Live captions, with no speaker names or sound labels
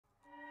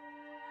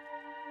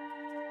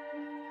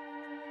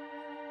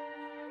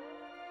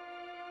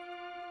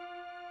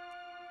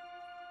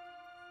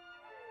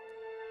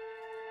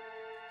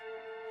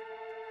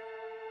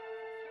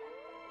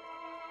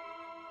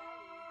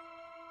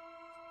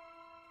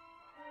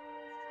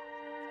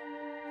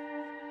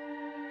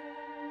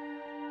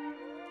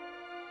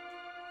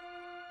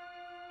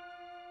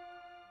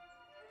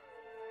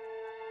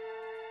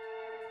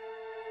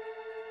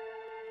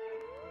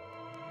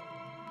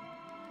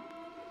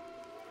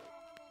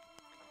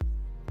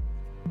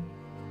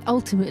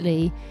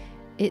ultimately,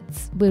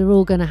 we're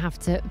all going to have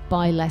to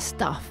buy less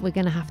stuff. We're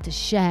going to have to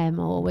share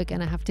more. We're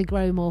going to have to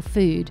grow more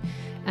food,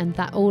 and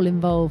that all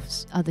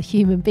involves other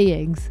human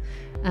beings.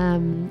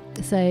 And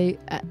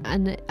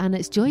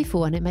it's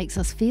joyful, and it makes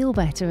us feel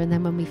better. And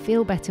then when we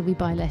feel better, we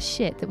buy less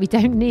shit that we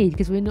don't need,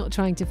 because we're not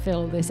trying to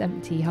fill this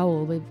empty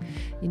hole.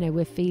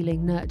 We're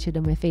feeling nurtured,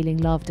 and we're feeling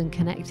loved and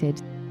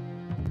connected.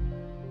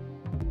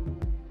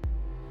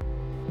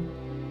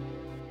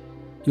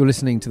 You're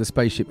listening to the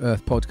Spaceship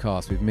Earth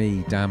podcast with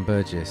me, Dan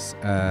Burgess.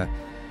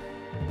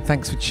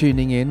 Thanks for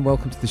tuning in.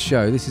 Welcome to the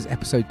show. This is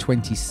episode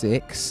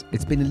 26.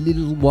 It's been a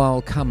little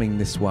while coming,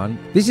 this one.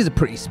 This is a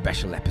pretty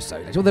special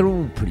episode. Well, they're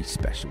all pretty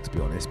special, to be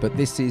honest. But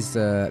this is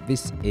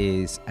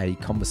a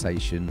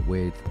conversation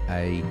with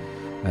a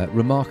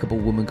remarkable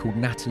woman called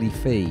Natalie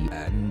Fee.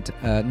 And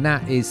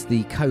Nat is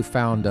the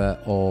co-founder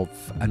of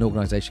an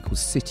organisation called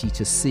City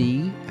to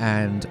Sea,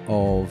 and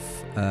of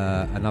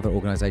another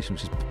organisation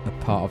which is a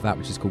part of that,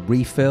 which is called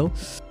Refill.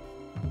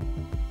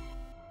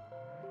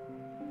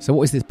 So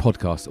what is this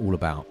podcast all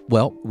about?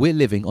 Well, we're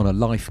living on a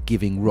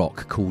life-giving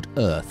rock called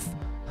Earth,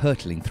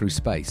 hurtling through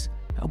space.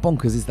 How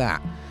bonkers is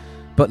that?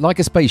 But like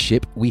a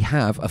spaceship, we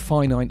have a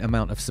finite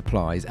amount of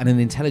supplies and an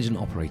intelligent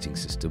operating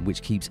system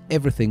which keeps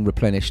everything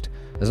replenished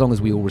as long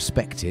as we all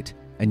respect it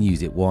and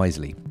use it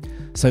wisely.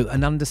 So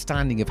an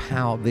understanding of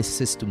how this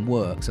system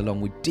works, along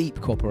with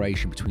deep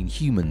cooperation between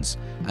humans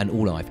and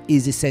all life,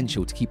 is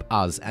essential to keep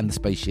us and the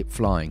spaceship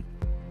flying.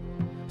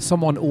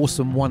 Someone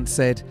awesome once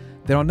said,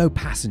 "There are no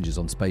passengers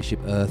on Spaceship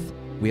Earth,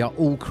 we are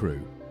all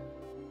crew."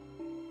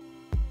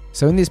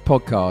 So in this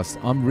podcast,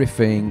 I'm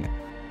riffing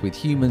with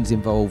humans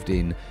involved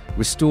in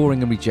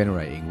restoring and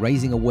regenerating,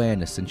 raising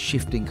awareness and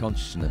shifting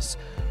consciousness,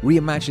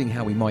 reimagining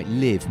how we might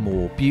live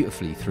more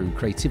beautifully through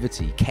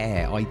creativity,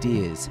 care,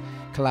 ideas,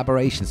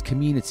 collaborations,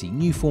 community,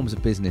 new forms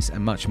of business,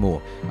 and much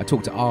more. I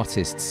talk to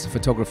artists,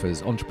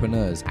 photographers,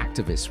 entrepreneurs,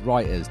 activists,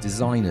 writers,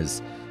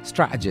 designers,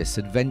 strategists,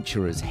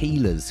 adventurers,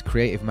 healers,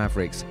 creative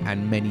mavericks,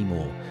 and many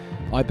more.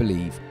 I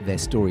believe their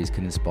stories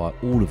can inspire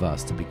all of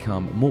us to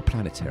become more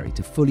planetary,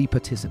 to fully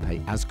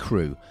participate as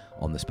crew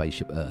on the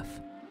Spaceship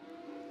Earth.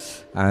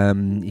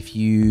 If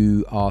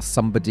you are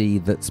somebody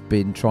that's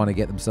been trying to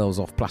get themselves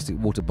off plastic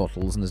water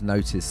bottles and has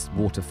noticed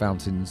water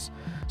fountains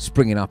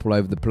springing up all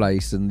over the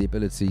place, and the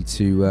ability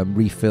to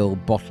refill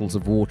bottles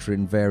of water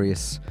in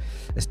various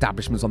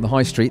establishments on the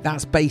high street,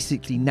 that's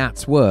basically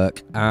Nat's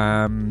work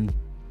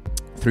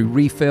through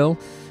Refill.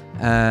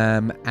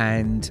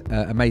 And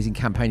amazing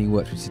campaigning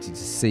work with City to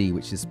Sea,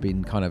 which has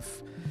been kind of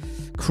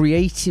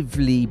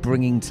creatively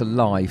bringing to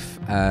life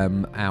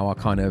our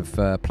kind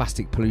of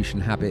plastic pollution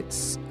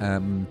habits,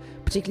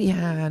 particularly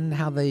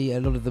how a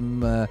lot of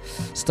them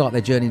start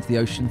their journey into the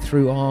ocean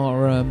through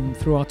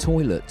our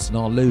toilets and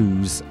our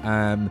loos.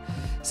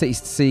 City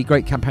to Sea,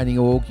 great campaigning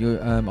org.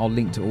 I'll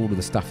link to all of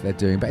the stuff they're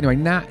doing. But anyway,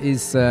 Nat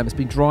has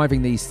been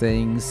driving these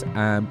things,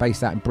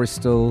 based out in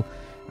Bristol.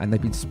 And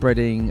they've been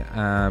spreading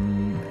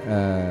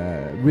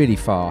really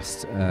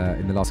fast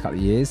in the last couple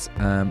of years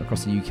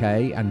across the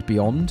UK and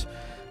beyond.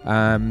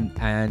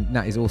 And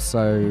Nat is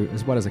also,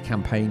 as well as a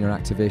campaigner,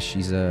 activist,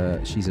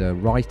 she's a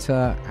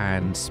writer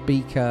and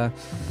speaker,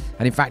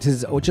 and in fact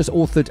has just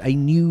authored a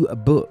new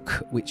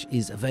book which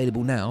is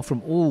available now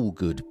from all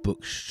good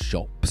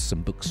bookshops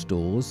and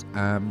bookstores,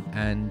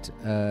 and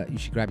you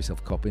should grab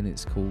yourself a copy. And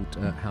it's called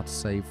How to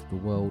Save the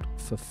World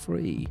for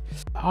Free.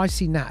 I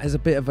see Nat as a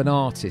bit of an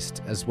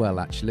artist as well,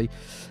 actually,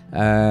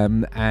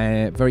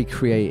 very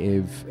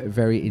creative,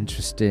 very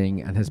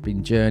interesting, and has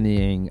been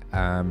journeying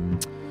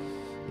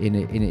in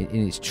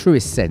its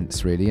truest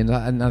sense, really.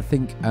 And I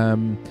think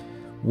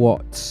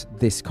what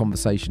this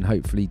conversation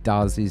hopefully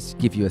does is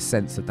give you a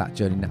sense of that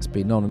journey that's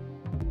been on.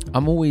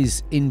 I'm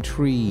always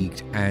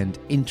intrigued and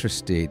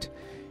interested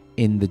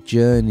in the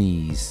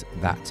journeys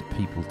that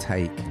people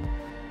take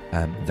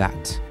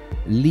that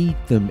lead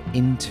them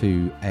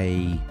into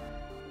a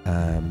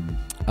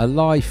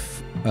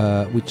life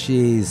which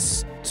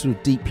is sort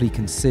of deeply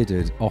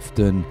considered,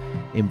 often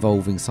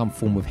involving some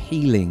form of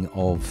healing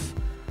of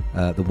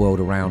the world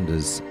around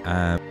us,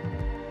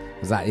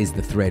 because that is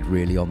the thread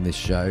really on this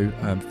show.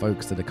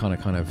 Folks that are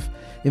kind of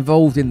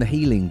involved in the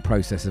healing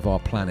process of our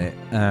planet,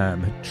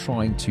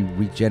 trying to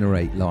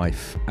regenerate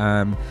life.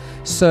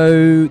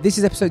 So this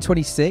is episode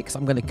 26.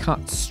 I'm going to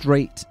cut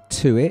straight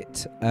to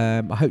it.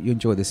 I hope you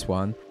enjoy this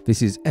one.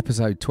 This is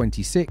episode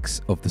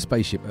 26 of the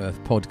Spaceship Earth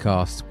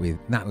podcast with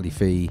Natalie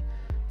Fee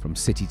from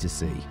City to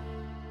Sea.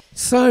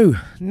 So,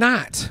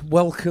 Nat,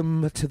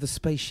 welcome to the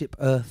Spaceship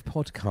Earth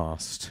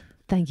podcast.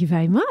 Thank you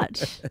very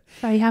much.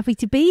 Very happy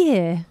to be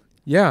here.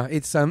 Yeah,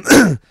 it's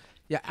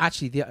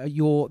actually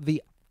you're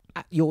the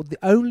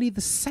only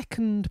the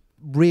second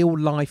real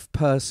life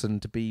person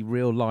to be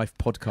real life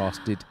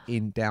podcasted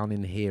down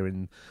in here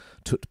in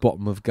Tut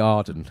Bottom of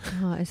Garden.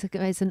 Oh,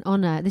 it's an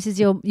honour. This is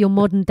your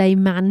modern day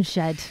man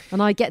shed,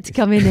 and I get to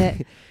come in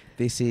it.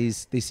 This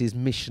is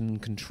mission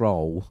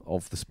control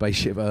of the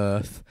Spaceship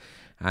Earth,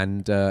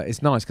 and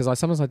it's nice because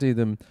sometimes I do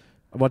them.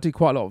 Well, I do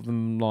quite a lot of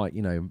them, like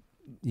you know,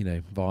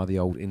 via the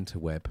old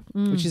interweb,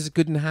 which is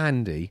good and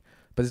handy.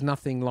 but there's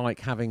nothing like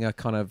having a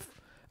kind of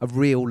a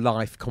real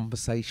life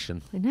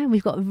conversation. I know,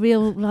 we've got a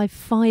real life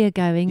fire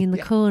going in the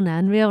corner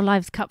and real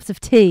life cups of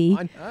tea.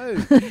 I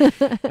know.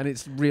 And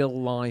it's real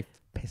life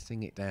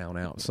pissing it down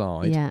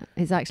outside. Yeah,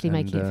 it's actually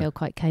making it feel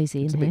quite cosy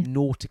in here. It's a bit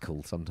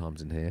nautical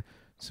sometimes in here.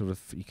 Sort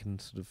of, you can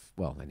sort of,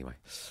 well, anyway,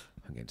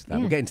 I won't get into that.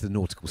 We'll get into the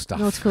nautical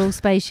stuff. Nautical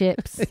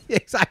spaceships,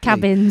 exactly.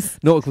 cabins.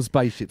 Nautical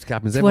spaceships,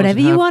 cabins.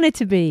 Whatever you want it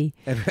to be.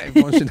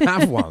 Everyone should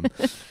have one.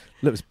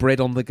 Looks bread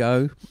on the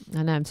go.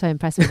 I know, I'm so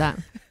impressed with that.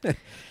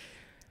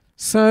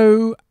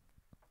 So,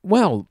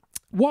 well,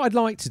 what I'd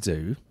like to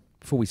do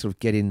before we sort of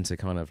get into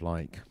kind of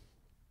like,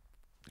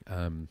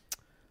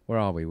 where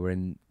are we? We're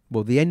in,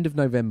 well, the end of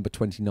November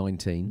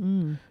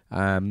 2019.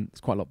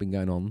 There's quite a lot been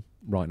going on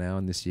right now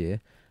in this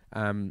year.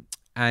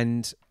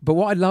 But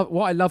what I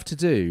love to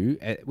do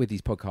with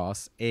these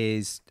podcasts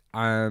is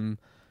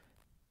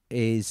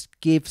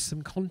give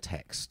some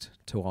context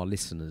to our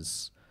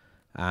listeners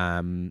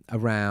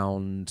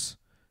around,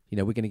 you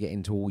know, we're going to get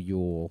into all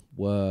your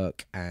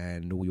work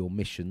and all your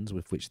missions,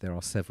 with which there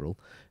are several.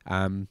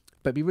 But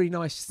it'd be really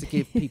nice just to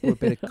give people a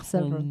bit of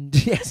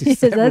yes,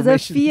 there's a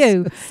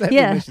few.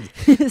 Missions.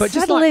 But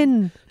settle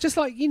in. Just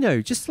like, you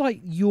know, just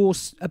like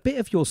a bit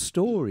of your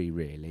story,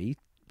 really,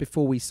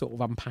 before we sort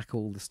of unpack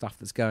all the stuff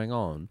that's going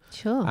on.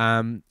 Sure.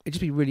 It'd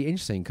just be really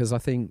interesting because I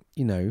think,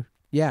 you know,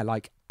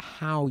 like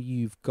how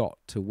you've got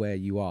to where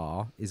you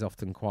are is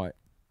often quite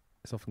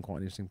an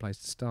interesting place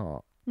to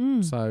start.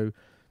 So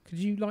could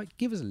you like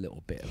give us a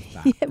little bit of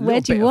that? Yeah,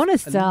 where do you want to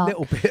start? A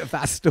little bit of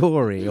that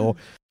story, or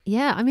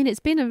yeah, I mean, it's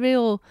been a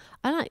real.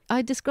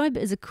 I describe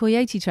it as a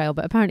coyote trail,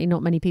 but apparently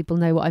not many people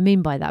know what I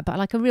mean by that. But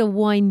like a real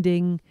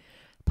winding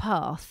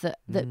path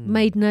that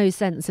made no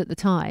sense at the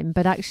time,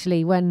 but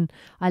actually when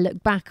I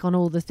look back on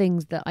all the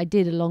things that I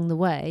did along the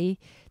way,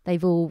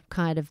 they've all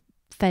kind of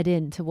fed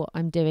into what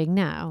I'm doing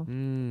now.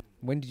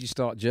 When did you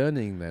start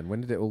journeying then?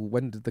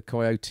 When did the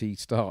coyote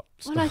start?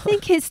 Well, I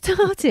think it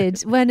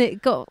started when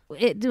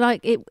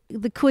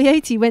the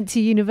coyote went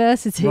to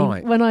university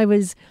when I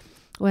was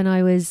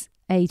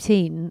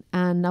 18,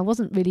 and I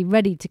wasn't really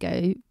ready to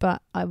go,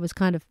 but I was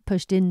kind of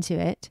pushed into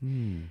it.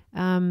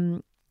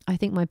 I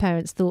think my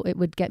parents thought it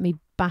would get me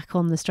back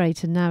on the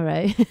straight and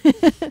narrow,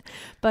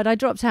 but I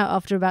dropped out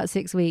after about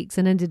 6 weeks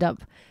and ended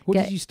up.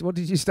 What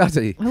did you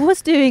study? I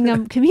was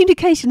doing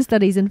communication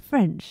studies and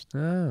French.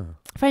 Oh.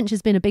 French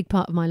has been a big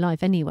part of my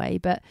life anyway,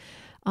 but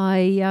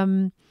I.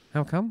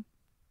 How come?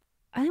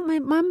 I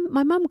think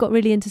my mum got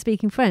really into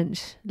speaking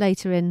French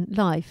later in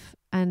life,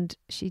 and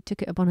she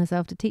took it upon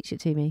herself to teach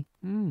it to me,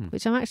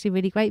 which I'm actually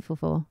really grateful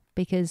for,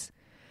 because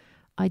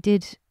I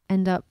did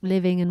end up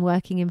living and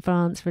working in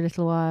France for a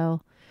little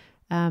while.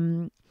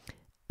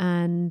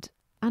 And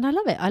I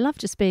love it. I love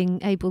just being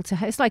able to.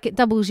 It's like it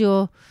doubles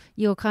your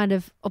kind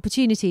of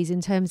opportunities in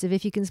terms of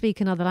if you can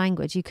speak another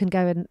language, you can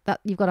go and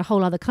you've got a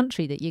whole other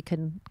country that you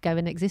can go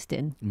and exist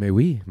in. Mais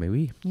oui.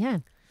 Yeah,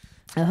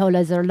 a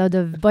lot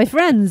of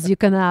boyfriends you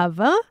can have,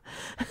 huh?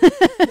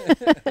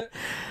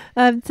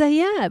 So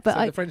yeah,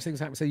 but the French things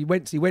happen. So you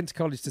went to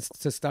college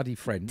to study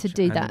French, to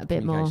do that a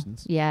bit more.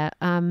 Yeah,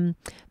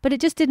 but it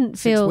just didn't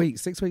feel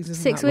 6 weeks.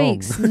 Isn't 6 that long?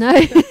 weeks. No,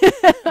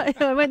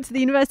 I went to the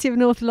University of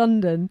North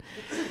London.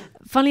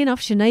 Funnily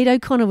enough, Sinead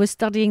O'Connor was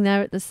studying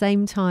there at the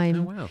same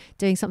time,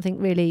 doing something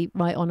really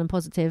right on and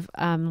positive.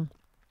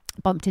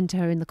 Bumped into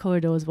her in the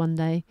corridors one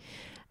day,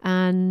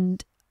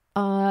 and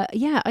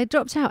I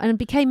dropped out and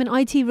became an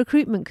IT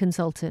recruitment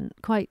consultant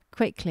quite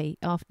quickly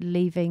after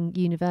leaving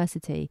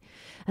university.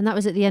 And that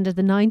was at the end of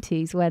the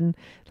 90s when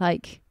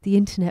like the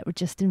internet was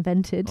just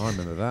invented. I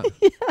remember that.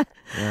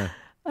 Yeah.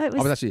 I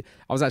was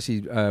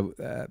actually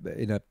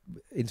in a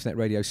internet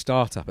radio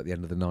startup at the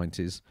end of the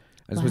 90s.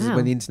 And this was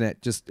when the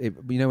internet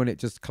when it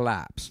just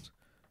collapsed.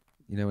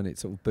 You know, when it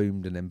sort of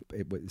boomed and then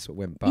it sort of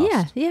went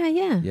bust.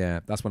 Yeah.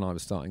 Yeah, that's when I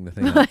was starting the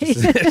thing.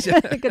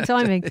 Right. Good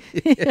timing.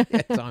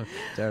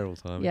 Terrible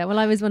timing. Yeah, well,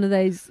 I was one of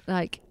those,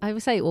 like, I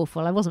would say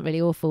awful. I wasn't really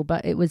awful,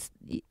 but it was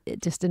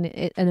just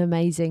an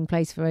amazing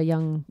place for a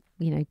young,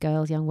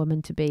 young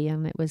woman to be.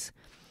 And it was,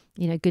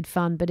 good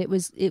fun, but it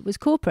was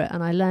corporate,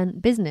 and I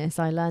learned business.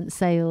 I learned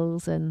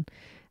sales, and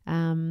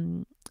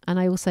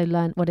I also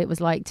learned what it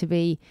was like to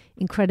be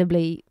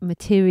incredibly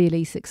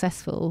materially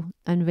successful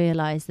and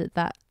realize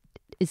that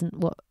isn't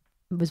what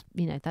was,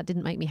 that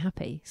didn't make me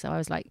happy. So I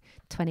was like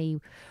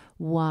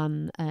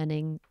 21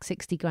 earning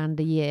 60 grand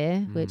a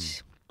year,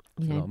 which,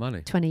 a lot of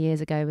money. 20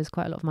 years ago was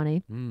quite a lot of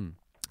money.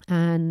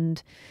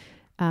 And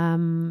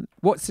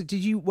because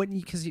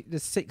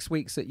there's 6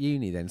 weeks at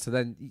uni then, so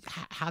then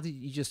how did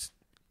you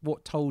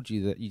what told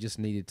you that you just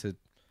needed to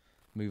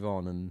move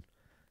on and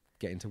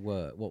get into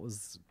work?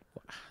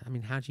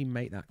 How do you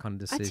make that kind of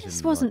decision?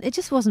 It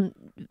just wasn't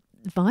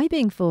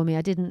vibing for me.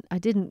 I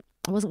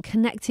wasn't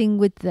connecting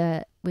with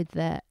the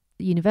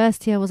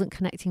university. I wasn't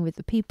connecting with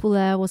the people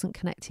there. I wasn't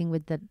connecting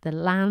with the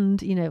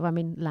land,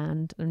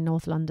 land in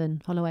North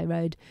London, Holloway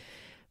Road.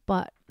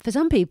 But for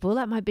some people,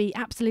 that might be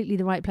absolutely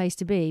the right place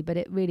to be, but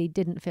it really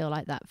didn't feel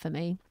like that for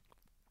me.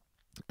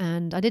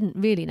 And I didn't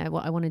really know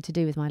what I wanted to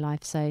do with my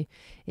life, so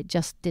it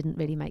just didn't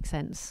really make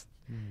sense.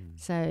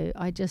 So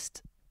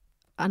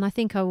and I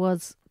think I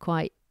was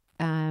quite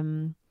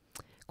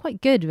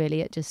good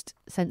really at just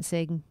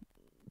sensing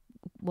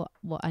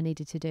what I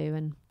needed to do,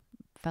 and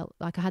felt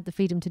like I had the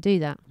freedom to do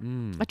that.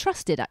 I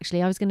trusted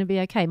actually I was going to be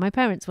okay. My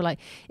parents were like,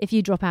 if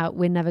you drop out,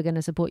 we're never going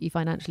to support you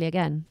financially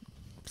again.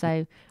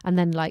 So, and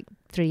then like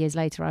 3 years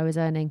later I was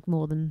earning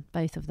more than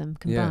both of them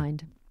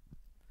combined.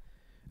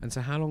 And so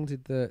how long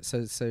did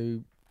so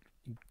you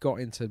got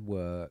into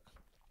work,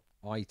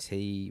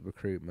 IT,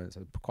 recruitment,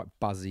 so quite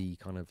buzzy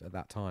kind of at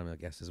that time, I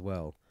guess, as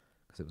well,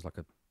 because it was like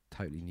a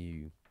totally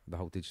new, the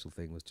whole digital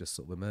thing was just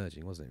sort of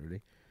emerging, wasn't it,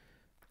 really?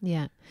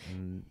 Yeah.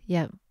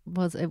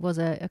 It was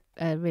a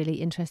really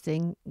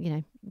interesting,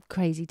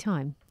 crazy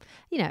time,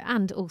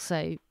 and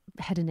also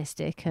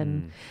hedonistic,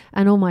 and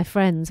all my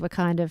friends were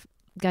kind of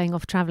going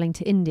off traveling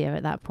to India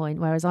at that point,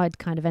 whereas I'd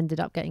kind of ended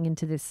up getting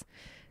into this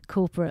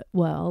corporate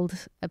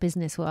world, a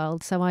business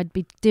world. So I'd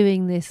be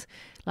doing this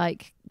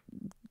like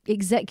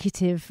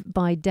executive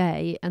by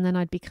day, and then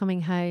I'd be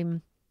coming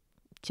home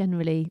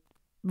generally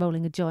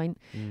rolling a joint,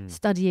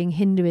 studying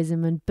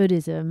Hinduism and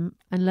Buddhism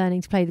and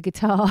learning to play the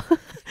guitar.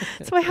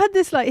 So I had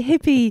this like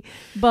hippie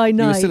by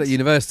night. You were still at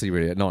university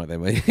really at night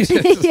then, were you?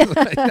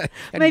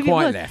 Maybe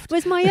quite it left.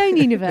 was my own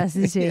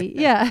university.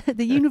 Yeah,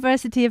 the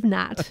University of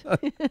Nat.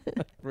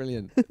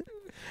 Brilliant.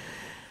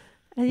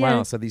 Yeah.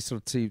 Wow, so these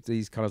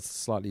kind of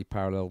slightly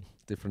parallel,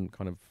 different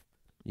kind of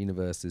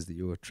universes that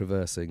you were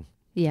traversing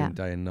during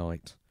day and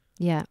night.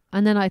 Yeah,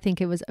 and then I think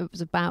it was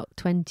about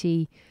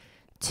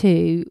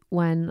 22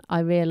 when I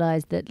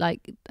realised that,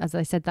 like, as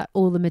I said, that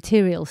all the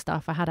material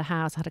stuff, I had a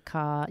house, I had a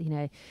car,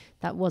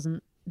 that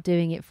wasn't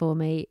doing it for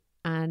me.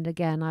 And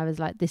again, I was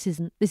like, this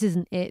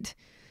isn't it.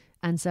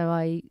 And so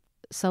I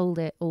sold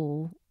it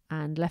all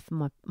and left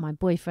my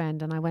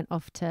boyfriend, and I went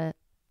off to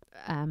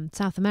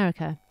South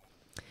America.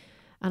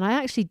 And I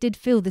actually did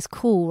feel this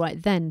call right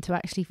then to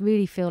actually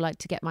really feel like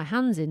to get my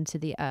hands into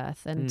the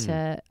earth, and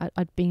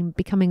I'd been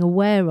becoming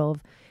aware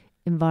of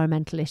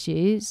environmental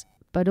issues,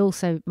 but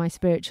also my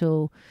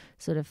spiritual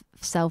sort of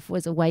self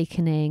was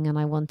awakening, and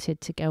I wanted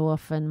to go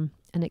off and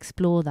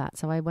explore that.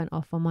 So I went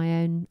off on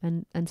my own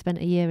and spent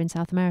a year in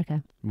South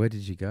America. Where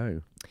did you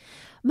go?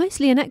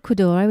 Mostly in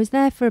Ecuador. I was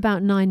there for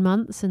about 9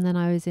 months, and then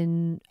I was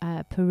in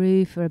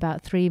Peru for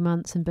about 3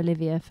 months and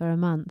Bolivia for a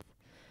month,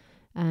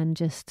 and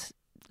just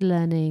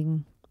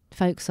learning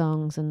folk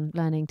songs and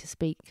learning to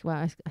speak.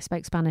 Well, I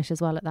spoke Spanish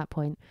as well at that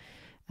point.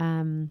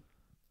 Hanging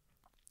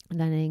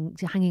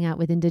out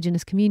with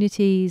indigenous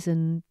communities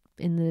and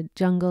in the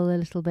jungle a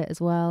little bit as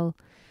well.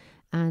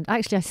 And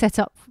actually I set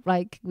up,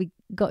 like, we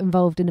got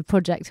involved in a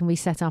project, and we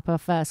set up our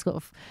first sort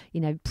of,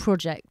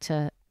 project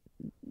to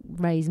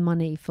raise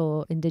money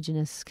for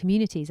indigenous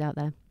communities out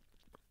there.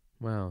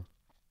 Wow.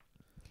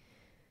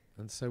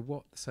 And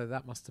so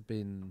that must have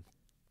been,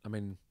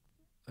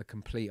 a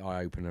complete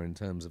eye-opener in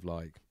terms of,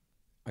 like,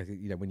 I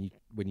think,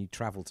 when you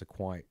travel to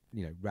quite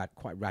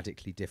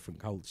radically different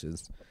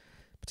cultures,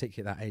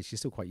 particularly at that age, you're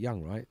still quite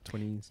young, right?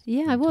 20.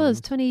 Yeah, I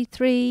was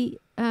 23,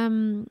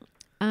 and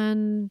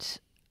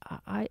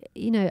I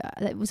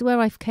it was where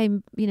I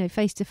came,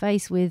 face to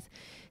face with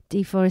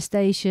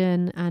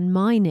deforestation and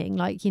mining,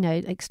 like,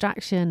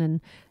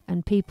 extraction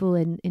and people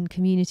in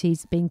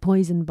communities being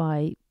poisoned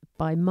by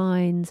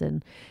mines,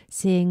 and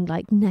seeing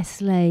like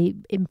Nestle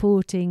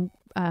importing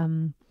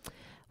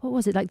what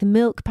was it, like the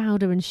milk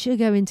powder and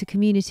sugar into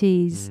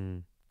communities,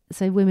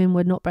 so women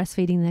were not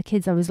breastfeeding their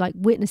kids. I was like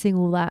witnessing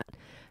all that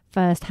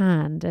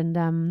firsthand,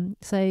 and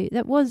so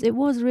it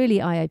was really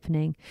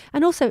eye-opening.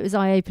 And also it was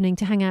eye-opening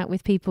to hang out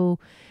with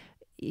people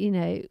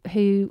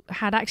who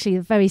had actually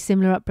a very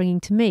similar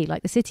upbringing to me,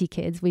 like the city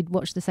kids. We'd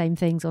watched the same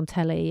things on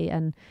telly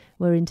and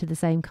were into the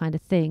same kind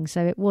of thing.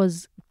 So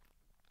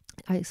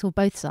I saw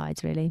both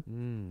sides really.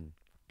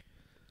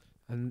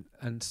 And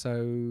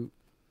so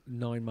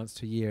 9 months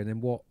to a year, and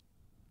then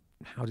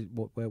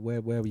where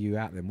were you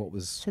at then?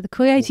 So the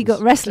coyote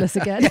got restless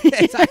again.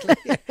 Exactly.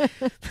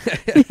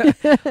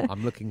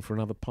 I'm looking for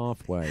another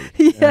pathway.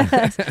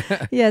 Yes.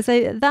 Yeah. So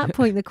at that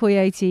point, the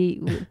coyote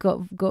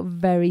got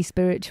very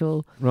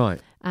spiritual.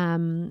 Right.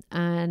 And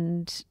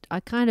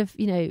I kind of,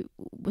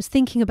 was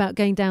thinking about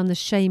going down the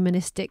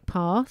shamanistic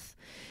path,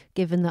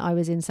 given that I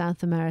was in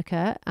South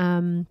America.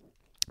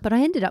 But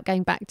I ended up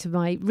going back to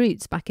my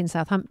roots back in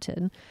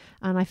Southampton,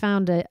 and I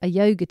found a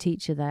yoga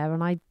teacher there,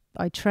 and I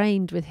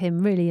trained with him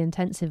really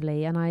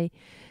intensively, and I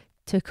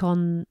took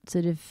on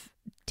sort of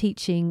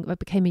teaching. I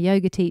became a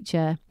yoga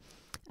teacher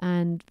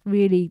and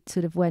really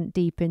sort of went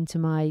deep into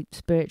my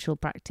spiritual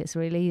practice,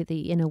 really,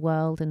 the inner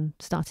world, and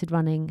started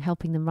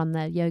helping them run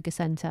their yoga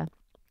center.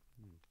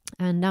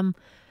 And then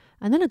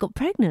I got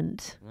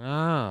pregnant.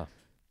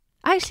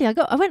 Actually,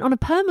 I went on a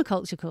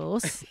permaculture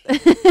course.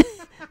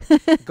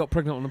 Got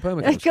pregnant on a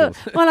permaculture course?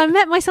 Well, I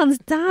met my son's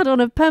dad on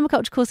a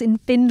permaculture course in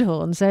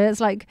Findhorn, so it's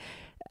like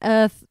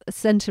Earth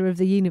centre of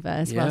the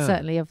universe. Yeah. Well,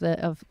 certainly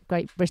of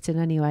Great Britain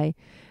anyway.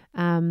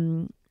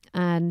 And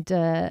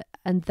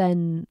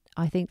then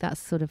I think that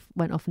sort of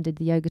went off and did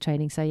the yoga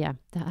training. So yeah,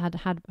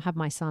 had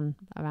my son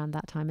around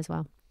that time as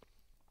well.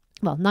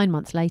 Well, 9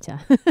 months later.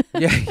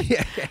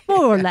 yeah.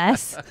 More or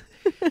less.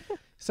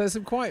 So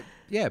some quite,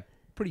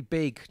 pretty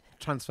big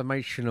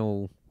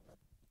transformational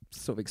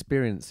sort of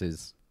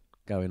experiences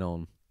going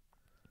on.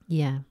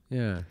 Yeah.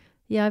 Yeah.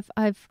 Yeah,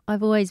 I've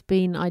always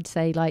been, I'd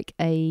say, like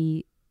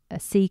a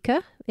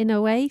seeker in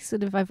a way.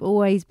 Sort of, I've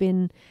always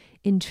been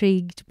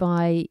intrigued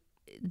by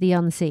the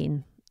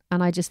unseen.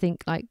 And I just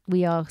think like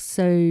we are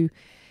so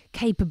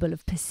capable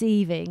of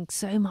perceiving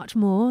so much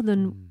more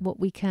than what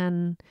we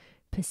can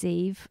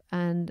perceive.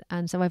 And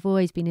so I've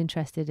always been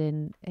interested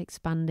in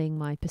expanding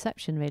my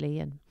perception, really,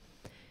 and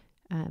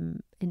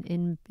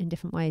in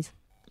different ways.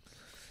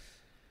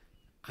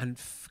 And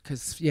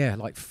because,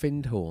 like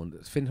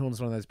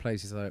Findhorn's one of those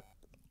places that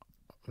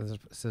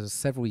there's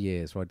several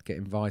years where I'd get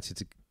invited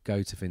to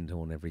go to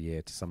Findhorn every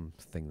year to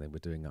something they were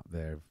doing up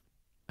there.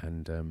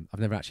 And I've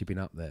never actually been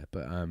up there,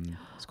 but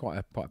it's quite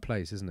a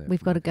place, isn't it?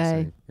 We've got to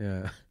go.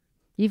 Yeah.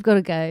 You've got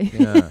to go.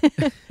 Yeah.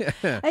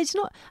 It's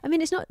not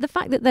the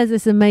fact that there's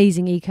this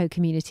amazing eco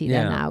community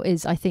there now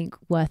is, I think,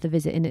 worth a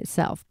visit in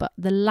itself. But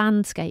the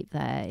landscape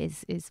there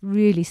is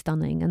really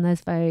stunning, and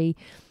there's very,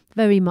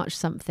 very much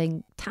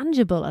something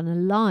tangible and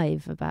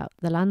alive about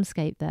the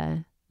landscape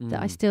there.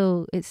 That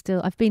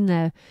I've been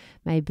there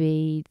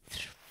maybe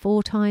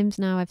 4 times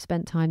now. I've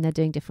spent time there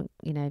doing different,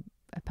 a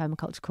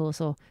permaculture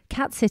course or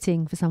cat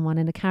sitting for someone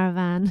in a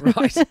caravan.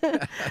 Right.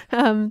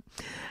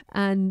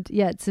 And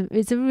yeah, it's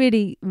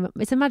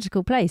a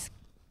magical place.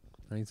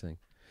 Amazing.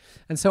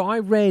 And so I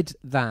read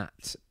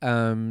that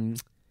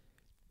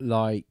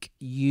like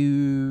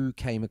you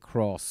came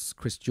across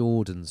Chris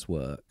Jordan's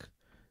work,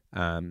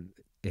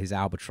 his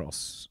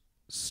Albatross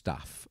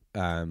stuff,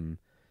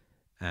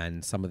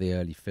 and some of the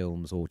early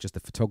films, or just the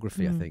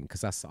photography, I think,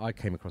 because I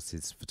came across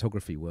his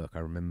photography work, I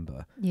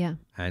remember. Yeah.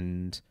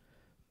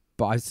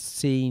 But I've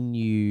seen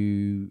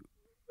you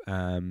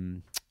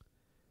comment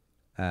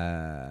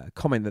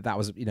that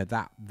was,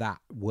 that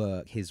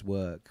work, his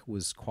work,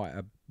 was quite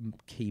a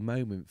key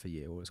moment for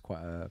you, or was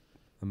quite a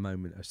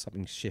moment of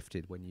something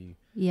shifted when you.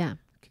 Yeah.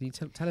 Can you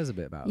tell us a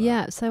bit about that?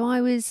 Yeah. So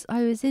I was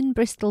in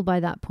Bristol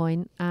by that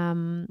point.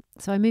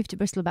 So I moved to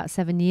Bristol about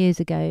 7 years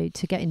ago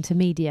to get into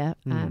media,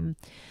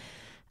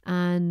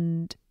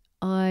 and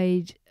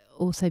I'd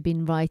also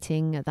been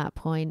writing at that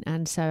point,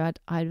 and so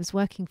I was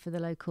working for the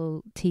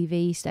local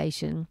TV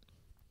station,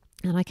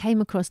 and I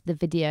came across the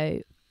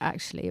video.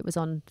 Actually, it was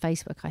on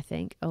Facebook, I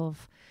think,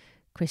 of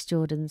Chris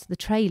Jordan's the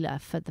trailer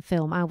for the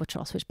film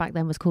Albatross, which back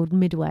then was called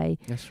Midway.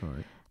 That's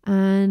right.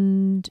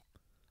 And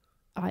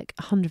like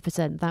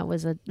 100%, that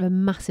was a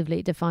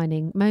massively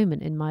defining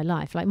moment in my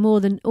life. Like more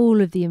than all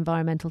of the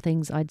environmental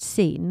things I'd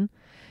seen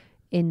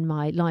in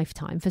my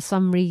lifetime, for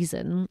some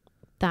reason,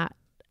 that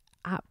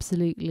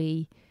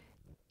absolutely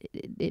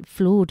it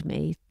floored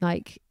me.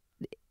 Like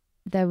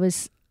there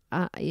was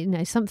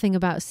something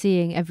about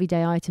seeing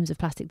everyday items of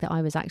plastic that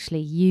I was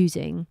actually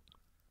using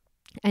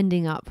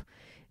ending up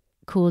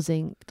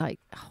causing like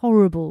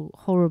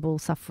horrible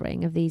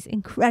suffering of these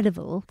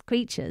incredible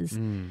creatures,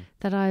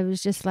 that I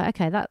was just like,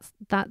 okay,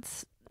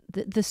 that's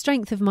the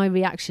strength of my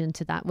reaction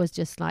to that was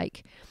just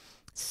like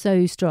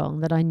so strong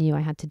that I knew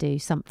I had to do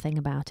something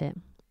about it.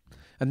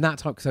 And that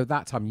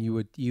time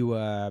you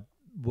were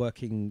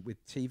working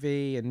with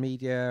TV and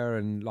media,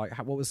 and like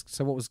what was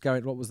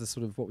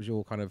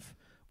your kind of,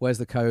 where's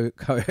the coyote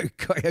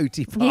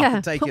part?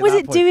 Yeah, take what at was that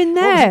it point? doing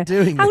there? What was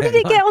it doing How there?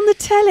 did it get on the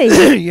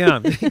telly? Yeah,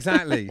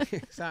 exactly.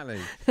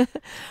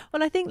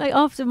 Well, I think like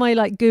after my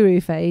like guru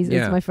phase,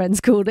 as my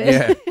friends called it,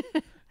 yeah.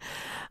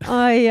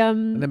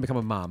 and then become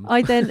a mum.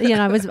 I then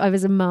I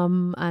was a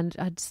mum, and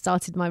I'd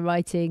started my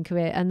writing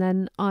career, and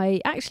then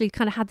I actually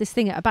kind of had this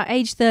thing at about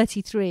age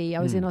 33. I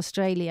was in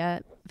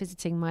Australia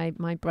visiting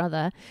my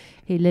brother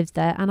who lives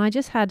there, and I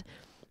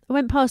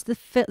went past the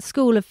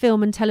School of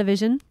Film and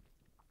Television,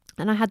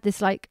 and I had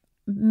this like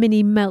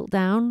mini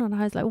meltdown, and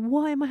I was like,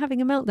 why am I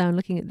having a meltdown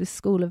looking at this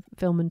School of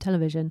Film and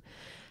Television?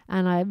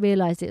 And I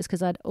realised it was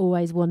because I'd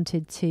always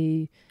wanted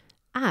to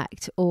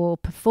act or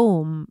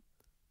perform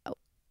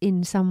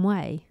in some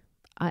way.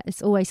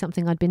 It's always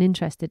something I'd been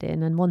interested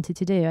in and wanted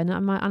to do, and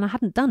I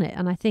hadn't done it.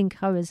 And I think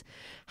I was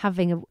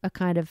having a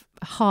kind of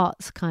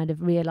heart's kind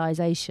of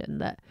realisation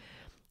that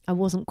I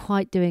wasn't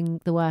quite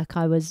doing the work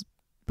I was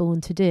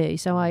born to do.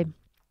 So I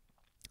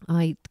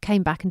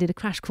came back and did a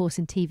crash course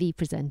in TV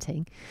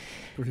presenting.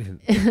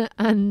 Brilliant.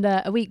 And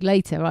a week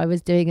later, I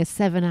was doing a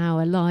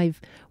 7-hour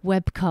live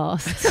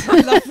webcast.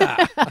 I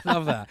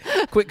love that.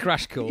 Quick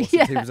crash course.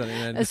 Yeah, in TV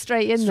presenting,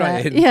 straight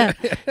in. Yeah.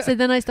 So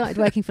then I started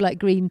working for like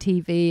Green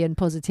TV and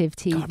Positive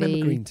TV. God, I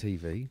remember Green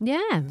TV.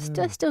 Yeah,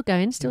 still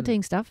going, still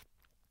doing stuff.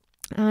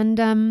 And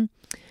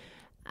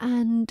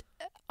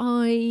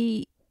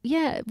I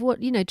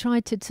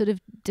tried to sort of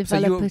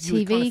develop a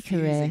TV kind of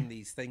career. Fusing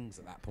these things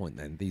at that point,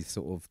 then these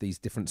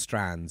different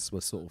strands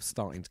were sort of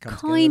starting to come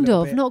together. Kind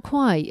of, bit. not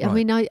quite. Right. I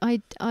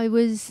mean, I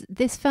was.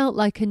 This felt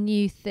like a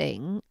new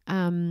thing,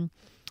 and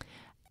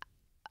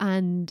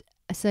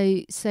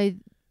so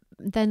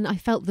then I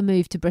felt the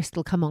move to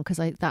Bristol come on, because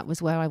that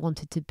was where I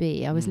wanted to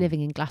be. I was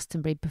living in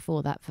Glastonbury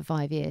before that for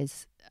 5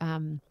 years,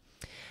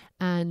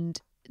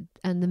 and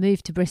the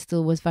move to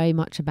Bristol was very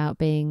much about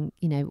being,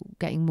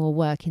 getting more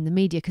work in the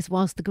media, because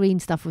whilst the green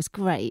stuff was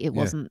great, it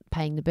wasn't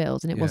paying the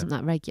bills and it wasn't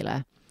that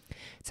regular.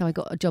 So I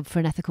got a job for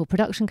an ethical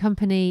production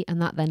company,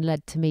 and that then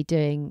led to me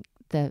doing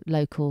the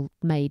local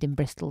Made in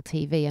Bristol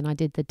TV, and I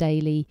did the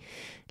daily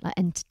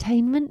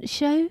entertainment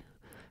show.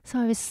 So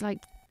I was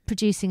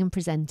producing and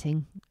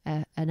presenting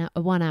a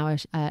 1 hour,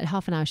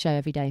 half an hour show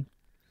every day.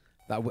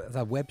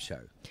 That web show?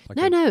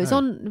 No, it was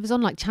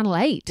on Channel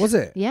 8. Was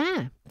it?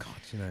 Yeah. God,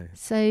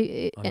 So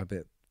I'm a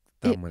bit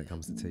dumb when it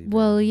comes to TV.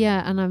 Well,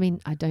 yeah, and I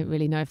mean, I don't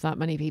really know if that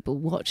many people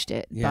watched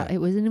it, but it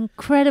was an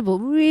incredible,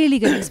 really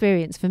good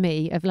experience for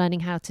me of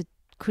learning how to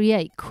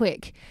create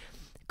quick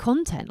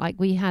content.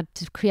 We had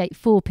to create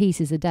 4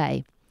 pieces a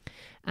day,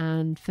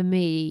 and for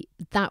me,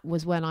 that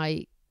was when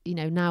I,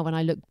 now when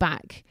I look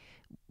back,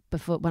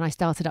 when I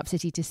started up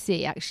City to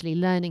Sea, actually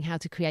learning how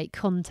to create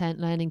content,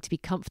 learning to be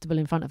comfortable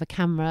in front of a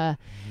camera,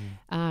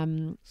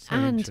 and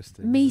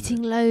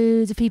meeting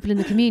loads of people in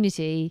the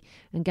community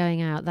and going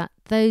out,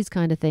 those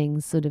kind of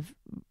things sort of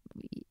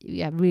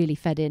really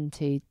fed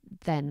into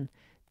then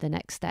the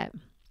next step.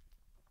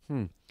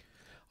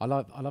 I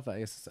love that.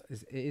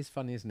 It is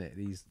funny, isn't it?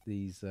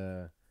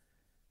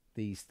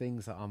 These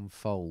things that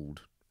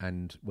unfold,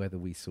 and whether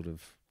we sort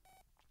of,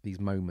 these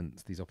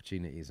moments, these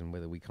opportunities, and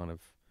whether we kind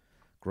of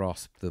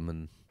grasp them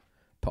and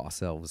put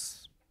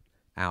ourselves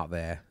out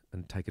there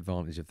and take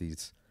advantage of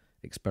these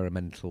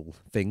experimental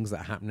things that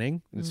are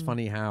happening. And it's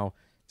funny how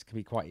it can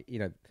be quite,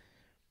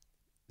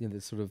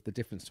 the sort of the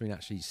difference between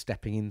actually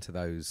stepping into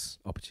those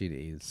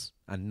opportunities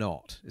and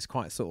not. It's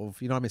quite sort of,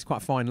 it's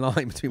quite a fine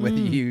line between whether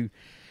you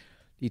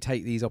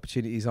take these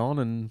opportunities on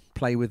and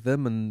play with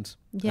them and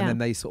then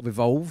they sort of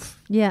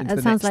evolve. Yeah,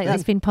 it sounds like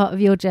that's been part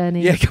of your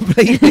journey. Yeah,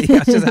 completely.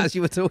 That's just as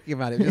you were talking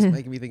about it, just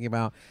making me think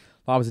about,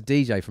 I was a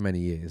DJ for many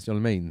years, do you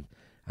know what I mean?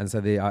 And so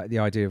the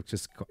idea of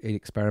just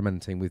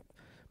experimenting with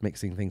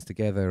mixing things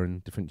together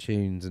and different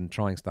tunes and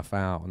trying stuff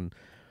out, and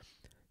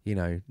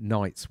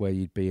nights where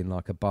you'd be in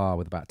a bar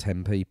with about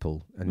 10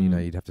 people, and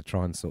you'd have to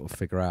try and sort of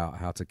figure out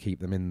how to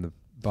keep them in the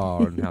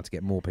bar and how to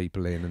get more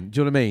people in, and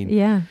do you know what I mean?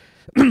 Yeah.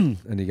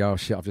 And you go, oh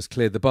shit, I've just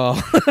cleared the bar.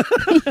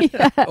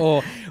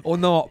 or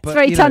not. But it's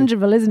very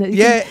tangible, isn't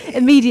it?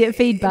 Immediate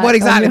feedback. Well,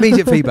 exactly,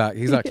 immediate feedback,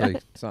 exactly.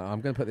 So I'm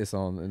going to put this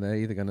on, and they're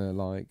either going to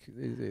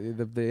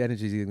the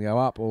energy's either going to go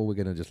up, or we're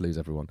going to just lose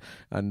everyone.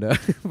 And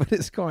but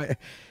it's quite,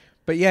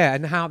 but yeah,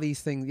 and how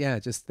these things,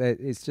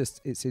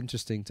 it's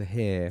interesting to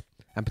hear,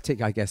 and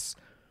particularly, I guess,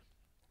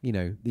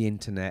 the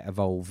internet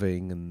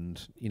evolving,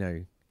 and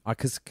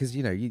because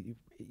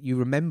you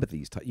remember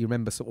you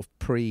remember sort of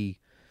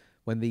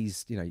when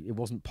these, it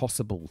wasn't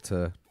possible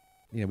to,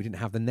 we didn't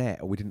have the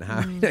net, or we didn't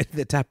have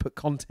to put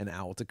content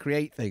out, to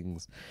create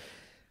things.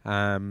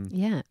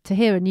 To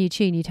hear a new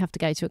tune, you'd have to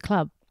go to a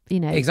club.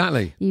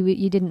 Exactly.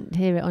 You didn't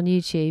hear it on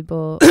YouTube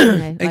or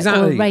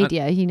exactly. Or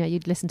radio.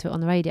 You'd listen to it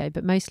on the radio,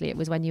 but mostly it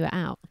was when you were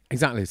out.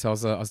 Exactly. So I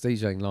was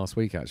DJing last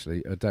week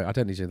actually. I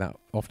don't DJ that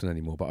often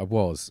anymore, but I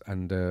was,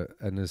 and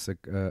as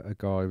a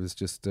guy was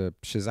just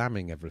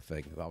shazamming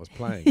everything that I was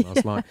playing. And I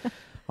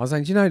was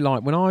saying,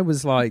 when I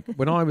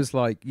was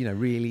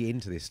really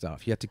into this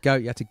stuff, you had to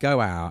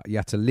go out, you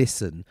had to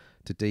listen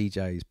to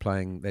DJs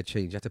playing their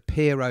tunes. You had to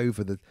peer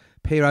over the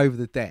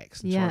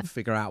decks and try and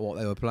figure out what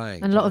they were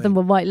playing. And a lot of them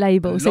were white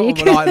labels. A lot of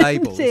them were white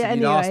labels. And you'd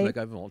anyway. ask them, they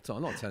go, well,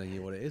 I'm not telling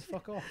you what it is.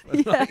 Fuck off.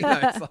 It's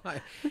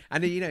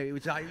and it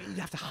was like you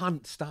have to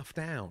hunt stuff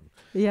down.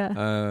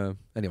 Yeah.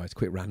 Anyway, it's a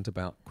quick rant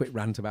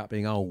about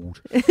being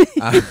old.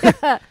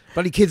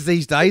 Bloody kids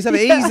these days have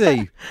it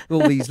easy.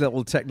 All these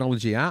little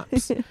technology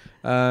apps.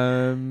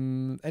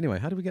 Anyway,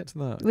 how did we get to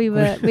that? We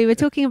were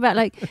talking about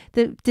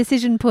the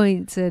decision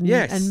points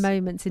and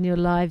moments in your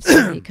lives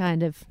that you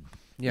kind of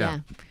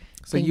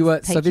So you were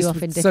take you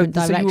off in different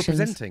directions. So you were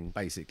presenting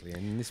basically,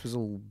 and this was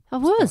all. I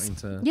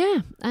was,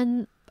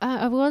 and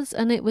I was,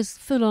 and it was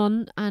full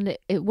on, and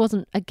it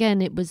wasn't.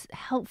 Again, it was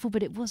helpful,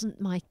 but it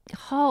wasn't my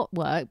heart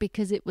work,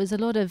 because it was a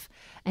lot of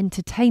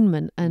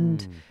entertainment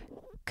and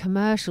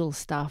commercial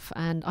stuff,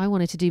 and I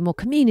wanted to do more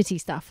community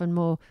stuff and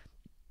more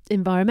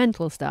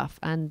environmental stuff,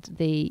 and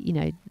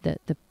the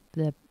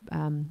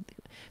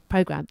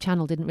program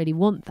channel didn't really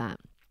want that.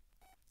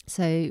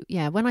 So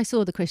when I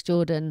saw the Chris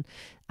Jordan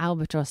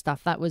Albatross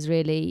stuff, that was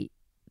really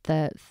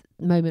the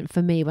moment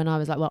for me when I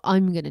was like, well,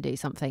 I'm going to do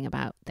something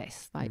about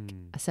this.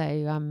 That's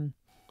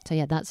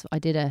I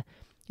did a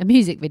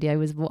music video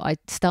was what I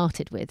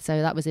started with,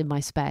 so that was in my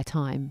spare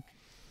time.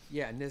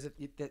 Yeah, and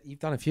you've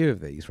done a few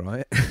of these,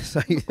 right? So,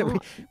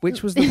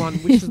 which was the one?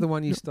 Which was the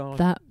one you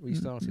started? We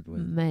started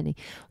with many.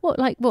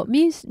 What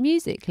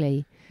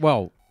musically?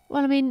 Well,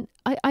 I mean,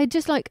 I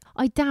just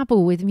I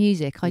dabble with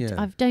music.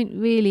 I don't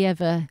really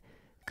ever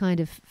kind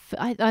of.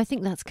 I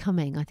think that's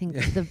coming. I think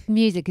the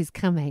music is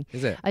coming.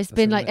 Is it? It's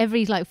been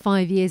every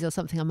 5 years or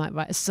something, I might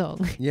write a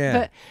song.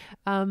 Yeah.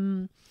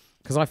 But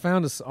because I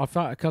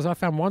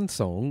found one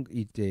song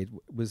you did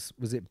was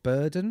it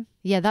Burden?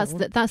 Yeah, that's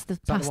the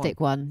plastic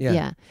one.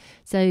 Yeah.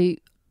 So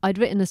I'd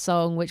written a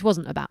song which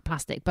wasn't about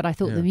plastic, but I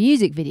thought the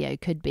music video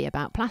could be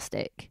about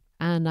plastic,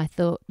 and I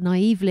thought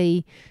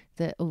naively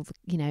that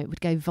it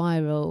would go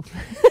viral.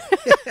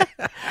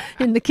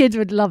 And the kids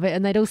would love it,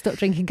 and they'd all stop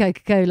drinking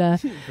Coca-Cola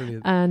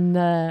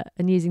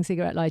and using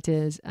cigarette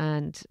lighters,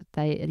 and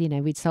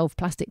we'd solve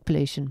plastic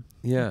pollution.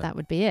 Yeah, that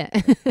would be it.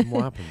 And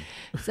what happened?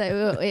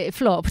 So it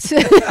flopped.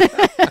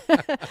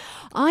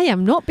 I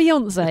am not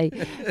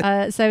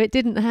Beyonce, so it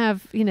didn't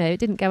have, it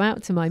didn't go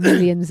out to my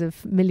millions of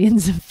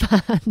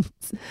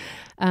fans.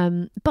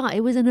 But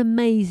it was an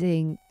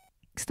amazing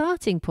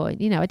starting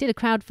point. I did a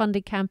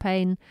crowdfunding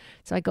campaign,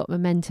 so I got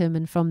momentum,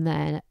 and from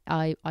there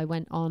I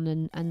went on,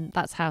 and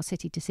that's how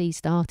City to Sea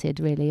started,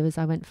 really, as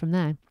I went from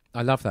there.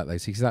 I love that though,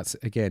 because that's,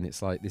 again,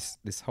 it's like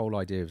this whole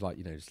idea of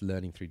just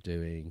learning through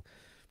doing,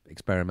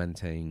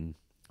 experimenting,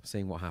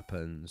 seeing what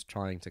happens,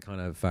 trying to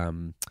kind of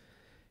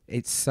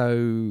it's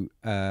so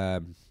I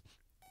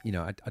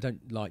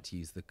don't like to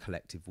use the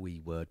collective we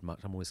word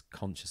much. I'm always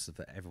conscious of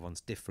that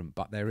everyone's different,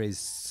 but there is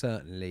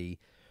certainly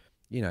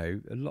a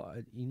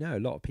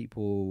lot of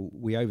people,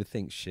 we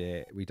overthink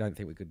shit. We don't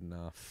think we're good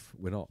enough.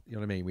 We're not, you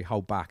know what I mean? We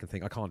hold back and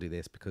think, I can't do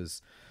this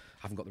because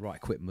I haven't got the right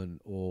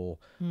equipment, or,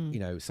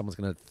 someone's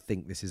going to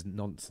think this is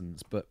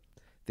nonsense. But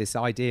this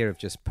idea of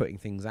just putting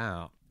things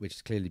out, which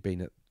has clearly been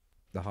at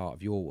the heart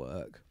of your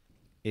work,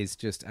 is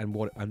just, and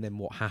then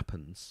what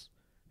happens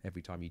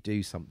every time you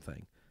do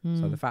something.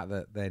 So the fact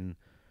that then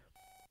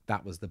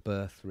that was the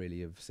birth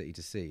really of City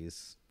to Sea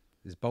is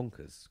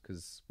bonkers,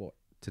 because what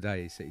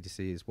today City to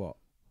Sea is what?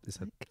 It's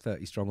a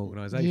 30 strong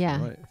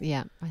organisation, right?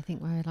 Yeah, I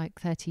think we're like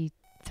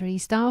 33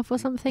 staff or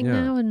something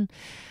now, and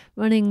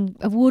running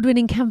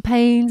award-winning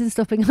campaigns and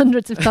stopping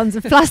hundreds of tons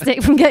of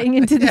plastic from getting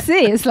into the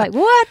sea. It's like,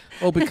 what?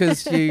 Or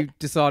because you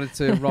decided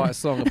to write a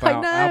song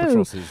about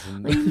albatrosses.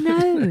 I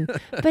know,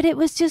 but it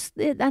was just,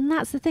 and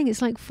that's the thing.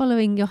 It's like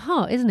following your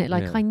heart, isn't it?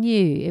 Like I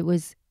knew it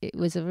was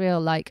a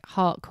real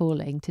heart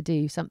calling to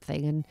do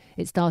something, and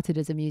it started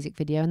as a music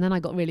video, and then I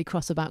got really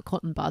cross about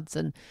cotton buds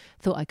and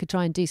thought I could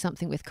try and do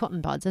something with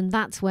cotton buds, and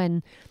that's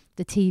when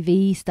the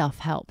TV stuff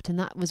helped, and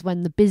that was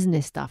when the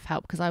business stuff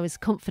helped, because I was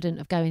confident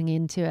of going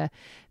into a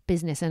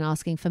business and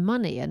asking for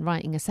money and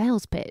writing a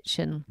sales pitch.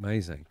 And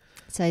amazing.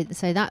 So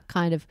that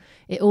kind of,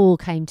 it all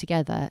came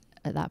together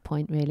at that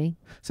point, really.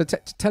 So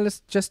tell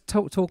us, just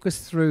talk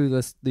us through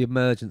the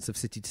emergence of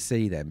City to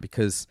Sea then,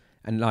 because,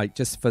 and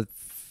just for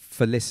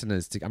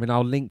listeners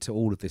I'll link to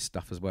all of this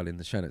stuff as well in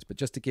the show notes, but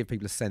just to give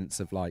people a sense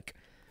of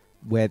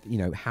where,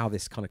 how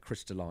this kind of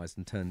crystallized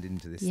and turned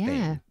into this thing.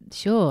 Yeah,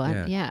 sure.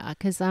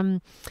 Because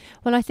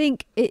I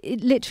think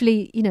it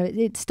literally,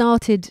 it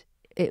started,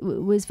 it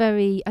was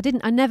very,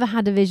 I never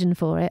had a vision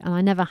for it, and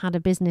I never had a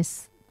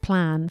business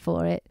plan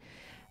for it,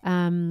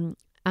 and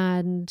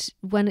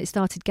when it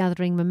started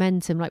gathering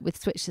momentum, like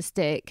with Switch the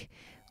Stick,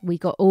 we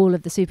got all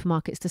of the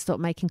supermarkets to stop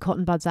making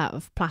cotton buds out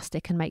of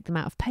plastic and make them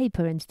out of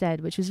paper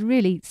instead, which was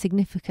really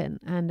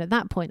significant. And at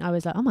that point I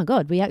was like, oh my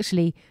God, we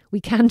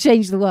can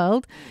change the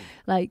world.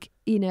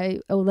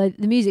 Although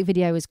the music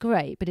video was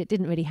great, but I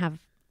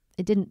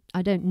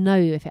don't know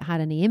if it had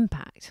any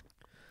impact.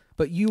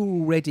 But you were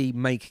already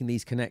making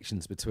these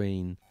connections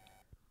between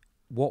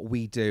what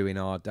we do in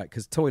our day,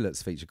 because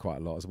toilets feature quite a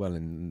lot as well.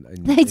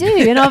 They do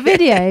in our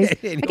videos.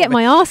 I get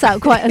my arse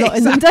out quite a lot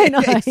in them, don't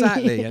I?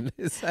 Exactly. And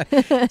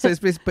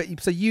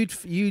so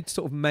you'd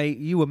sort of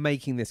you were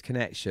making this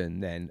connection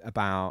then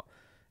about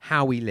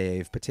how we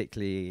live,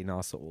 particularly in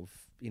our sort of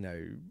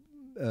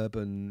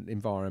urban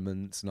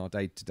environments and our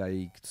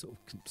day-to-day sort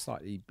of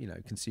slightly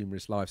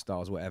consumerist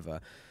lifestyles, whatever.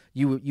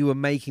 You were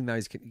making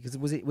those, because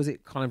was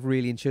it kind of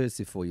really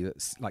intuitive for you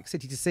that like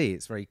City to Sea,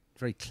 it's very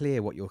very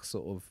clear what you're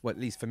sort of, well, at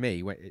least for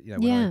me, when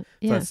I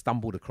first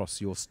stumbled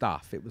across your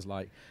stuff, it was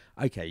like,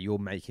 okay, you're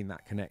making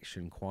that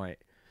connection quite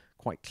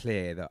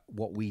clear, that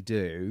what we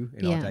do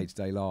in our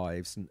day-to-day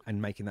lives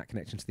and making that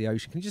connection to the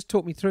ocean. Can you just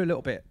talk me through a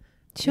little bit?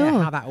 Sure.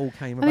 How that all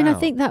came about. I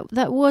think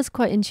that was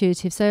quite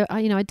intuitive. So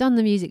I'd done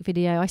the music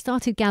video. I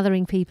started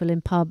gathering people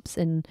in pubs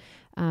and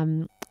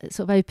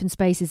sort of open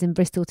spaces in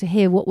Bristol to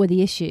hear what were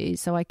the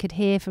issues, so I could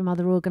hear from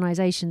other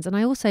organisations. And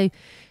I also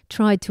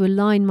tried to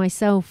align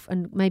myself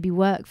and maybe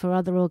work for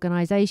other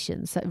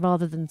organisations, so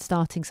rather than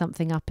starting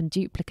something up and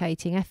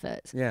duplicating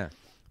efforts. Yeah.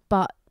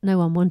 But no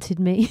one wanted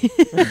me.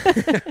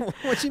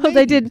 What do you mean?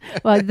 They did.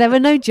 Well, there were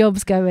no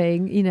jobs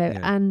going,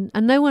 and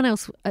no one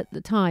else at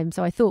the time,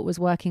 so I thought, was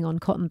working on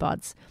cotton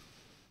buds.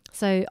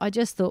 So I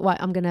just thought, right,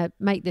 I'm going to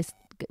make this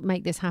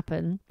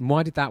happen.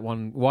 Why did that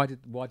one? Why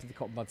did the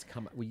cotton buds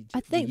come? I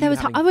think there was.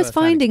 I was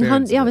finding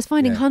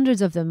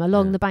hundreds of them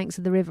along the banks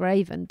of the River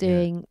Avon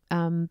doing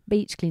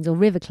beach cleans or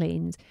river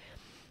cleans,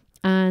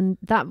 and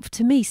that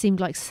to me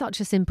seemed like such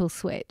a simple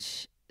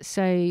switch.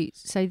 So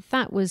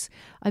that was,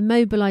 I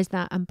mobilised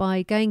that, and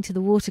by going to the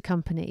water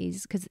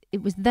companies, because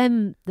it was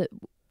them that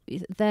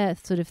they're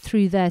sort of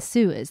through their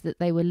sewers that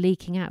they were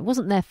leaking out. It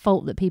wasn't their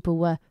fault that people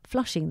were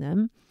flushing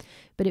them,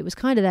 but it was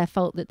kind of their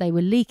fault that they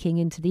were leaking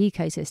into the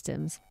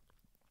ecosystems.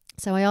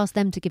 So I asked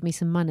them to give me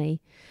some money,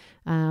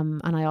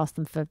 And I asked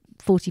them for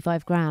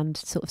 45 grand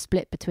sort of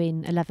split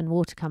between 11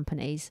 water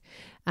companies,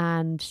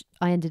 and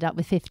I ended up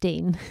with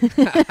 15.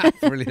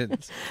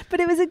 Brilliant. But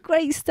it was a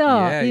great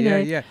start, you know.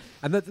 Yeah.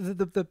 And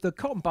the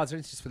cotton buds are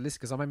interesting for this,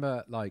 because I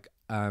remember, like,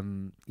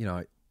 you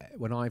know,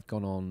 when I've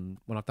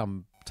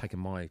taken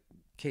my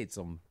kids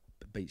on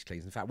beach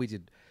cleans. In fact, we've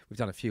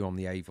done a few on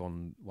the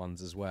Avon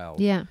ones as well.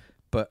 Yeah.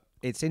 But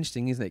it's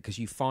interesting, isn't it? Because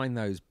you find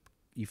those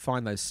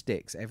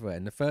sticks everywhere,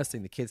 and the first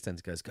thing the kids tend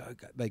to go is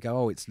they go,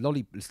 oh, it's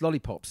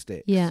lollipop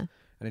sticks. Yeah.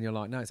 And then you're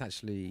like, no, it's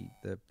actually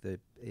the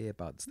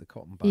earbuds, the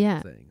cotton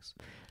bud things.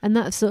 And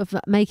that's sort of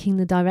like making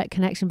the direct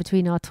connection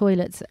between our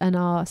toilets and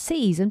our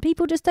seas, and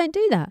people just don't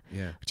do that.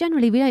 Yeah.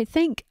 Generally, we don't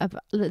think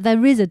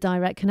there is a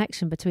direct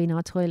connection between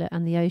our toilet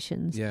and the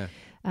oceans. Yeah.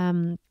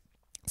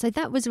 So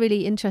that was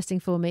really interesting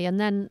for me. And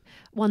then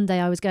one day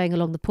I was going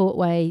along the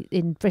Portway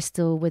in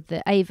Bristol with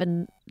the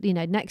Avon, you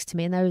know, next to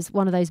me, and there was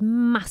one of those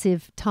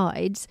massive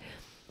tides,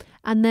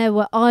 and there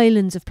were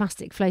islands of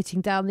plastic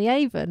floating down the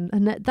Avon.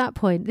 And at that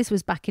point, this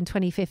was back in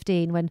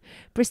 2015, when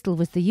Bristol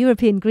was the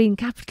European green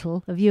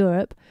capital of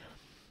Europe.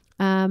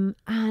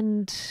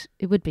 And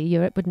it would be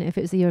Europe, wouldn't it, if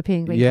it was the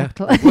European green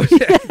capital?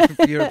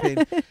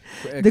 European.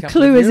 The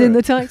clue is in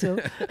the title.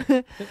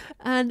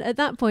 And at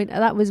that point,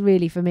 that was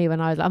really for me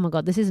when I was like, oh my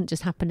God, this isn't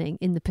just happening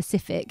in the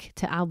Pacific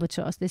to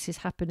Albatross. This is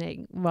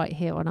happening right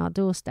here on our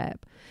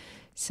doorstep.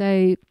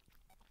 So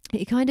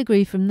it kind of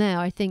grew from there.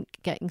 I think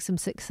getting some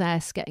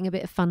success, getting a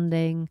bit of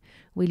funding.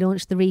 We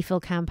launched the refill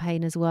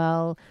campaign as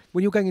well.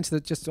 When you're going into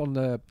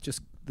the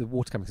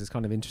water companies, it's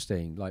kind of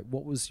interesting. Like,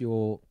 what was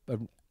your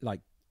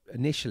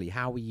initially,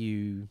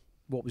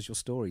 what was your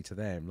story to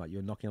them? Like, you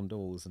were knocking on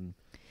doors, and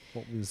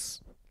what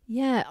was...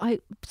 Yeah, I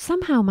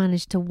somehow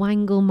managed to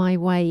wangle my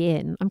way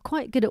in. I'm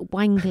quite good at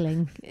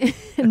wangling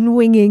and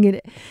winging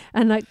it.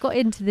 And I got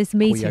into this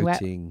meeting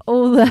coyoting. Where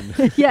all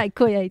the...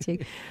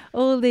 coyoting.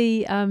 All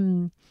the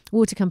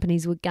water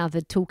companies were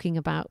gathered talking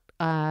about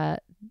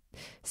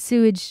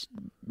sewage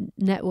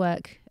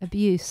network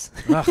abuse.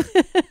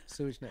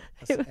 Sewage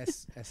network.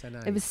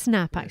 SNA. It was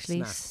SNAP,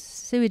 actually. SNAP.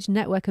 Sewage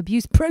Network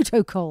Abuse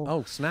Protocol.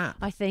 Oh, SNAP.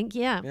 I think,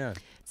 yeah.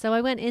 So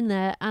I went in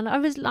there, and I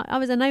was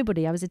a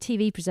nobody. I was a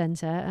TV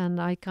presenter, and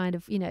I kind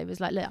of, it was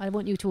like, look, I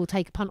want you to all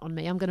take a punt on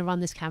me. I'm going to run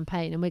this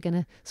campaign, and we're going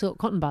to sort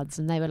cotton buds.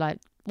 And they were like,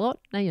 what?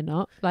 No, you're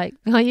not. Like,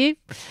 are you?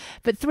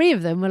 But 3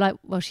 of them were like,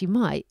 well, she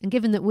might. And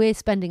given that we're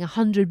spending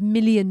 £100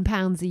 million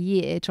a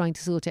year trying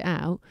to sort it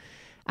out,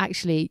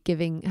 actually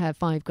giving her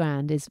 5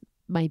 grand is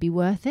maybe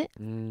worth it.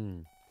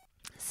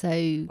 So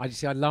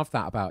I love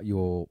that about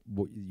your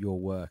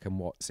work,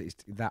 and it's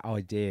that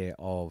idea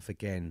of,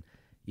 again,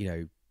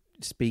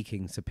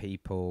 speaking to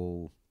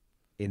people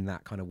in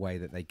that kind of way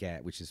that they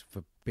get, which is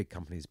for big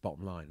companies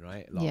bottom line,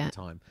 right, a lot of the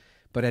time.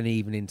 But then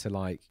even into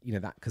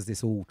that, because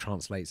this all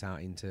translates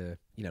out into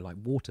like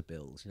water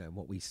bills,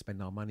 what we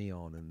spend our money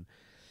on, and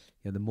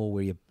the more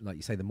we, like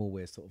you say, the more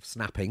we're sort of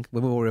snapping,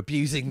 when we're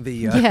abusing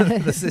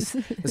the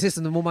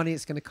system, the more money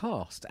it's going to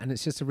cost. And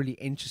it's just a really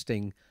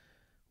interesting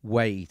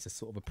way to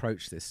sort of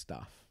approach this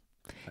stuff.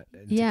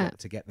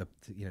 To get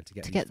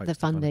the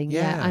funding.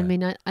 I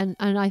mean,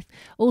 I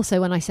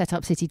also, when I set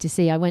up City to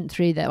Sea, I went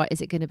through that.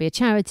 Is it going to be a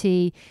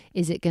charity?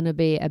 Is it going to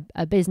be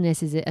a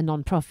business? Is it a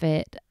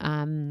non-profit?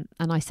 And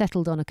I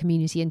settled on a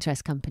community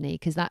interest company,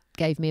 because that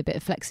gave me a bit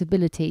of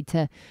flexibility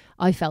to,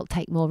 I felt,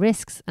 take more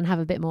risks and have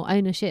a bit more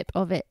ownership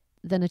of it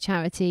than a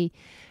charity,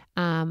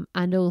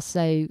 and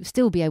also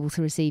still be able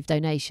to receive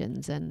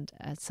donations. And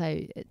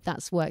so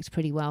that's worked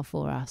pretty well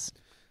for us.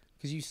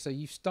 Because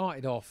you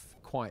started off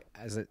quite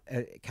as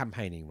a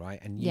campaigning,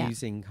 right? And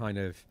using kind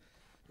of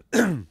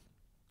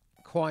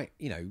quite,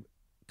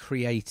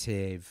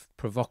 creative,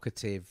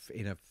 provocative,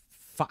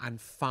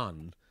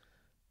 fun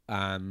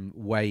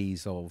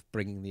ways of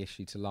bringing the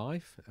issue to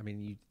life. I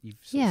mean, you've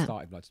sort of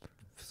started like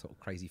sort of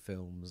crazy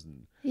films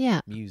and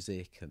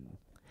music and...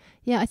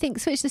 Yeah, I think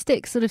Switch the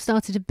Stick sort of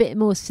started a bit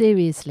more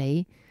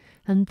seriously,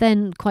 and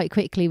then quite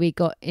quickly we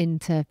got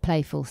into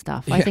playful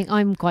stuff. I think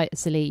I'm quite a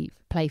silly,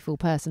 playful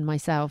person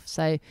myself,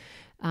 so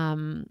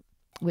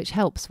which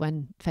helps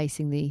when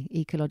facing the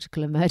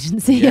ecological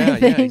emergency. I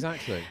think. Yeah,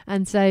 exactly.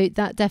 And so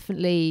that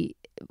definitely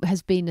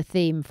has been a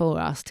theme for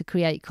us, to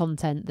create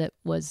content that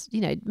was,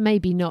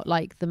 maybe not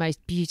like the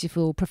most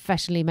beautiful,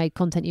 professionally made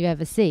content you've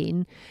ever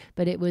seen,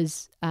 but it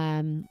was,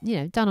 done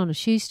on a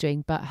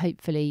shoestring, but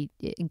hopefully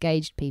it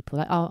engaged people.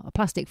 Like our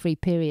plastic-free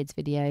periods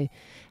video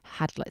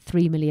had like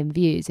 3 million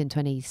views in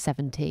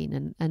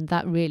 2017, and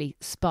that really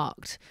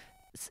sparked,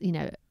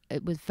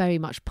 it was very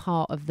much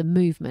part of the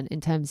movement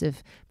in terms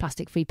of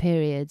plastic-free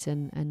periods,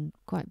 and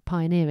quite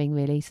pioneering,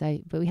 really. So,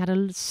 but we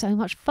had so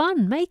much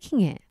fun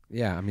making it.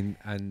 Yeah, I mean,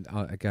 and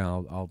again,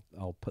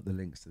 I'll put the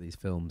links to these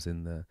films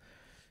in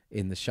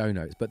the show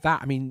notes. But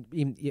that, I mean,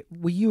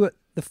 were you at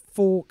the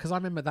 4? Because I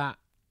remember that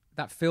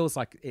feels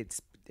like it's,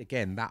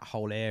 again, that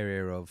whole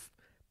area of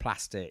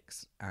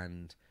plastics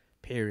and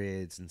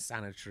periods and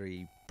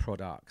sanitary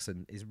products,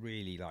 and is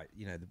really like,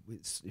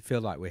 it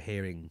feels like we're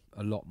hearing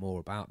a lot more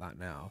about that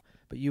now.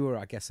 But you were,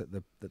 I guess, at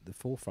the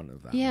forefront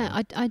of that. Yeah,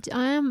 right?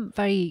 I am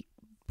very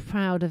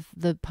proud of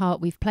the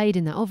part we've played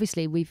in that.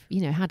 Obviously, we've,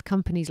 had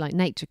companies like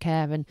Nature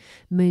Care and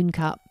Moon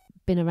Cup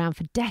been around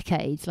for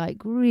decades, like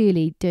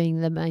really doing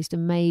the most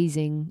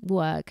amazing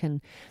work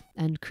and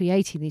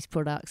creating these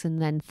products.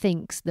 And then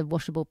Thinks, the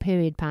washable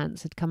period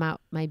pants, had come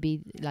out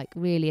maybe like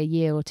really a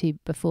year or two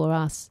before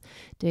us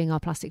doing our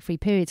plastic free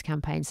periods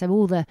campaign. So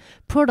all the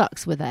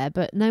products were there,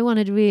 but no one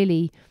had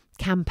really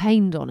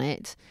campaigned on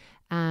it.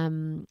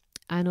 And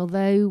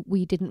although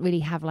we didn't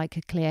really have like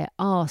a clear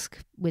ask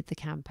with the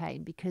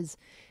campaign, because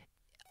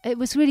it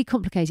was really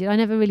complicated, I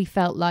never really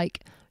felt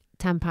like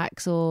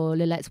Tampax or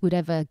Lilettes would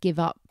ever give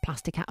up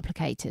plastic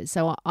applicators.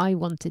 So I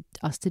wanted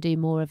us to do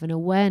more of an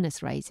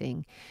awareness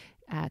raising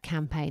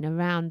campaign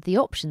around the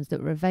options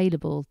that were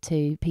available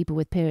to people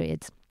with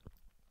periods.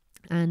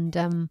 And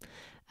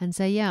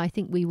so, yeah, I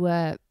think we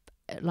were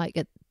like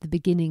at the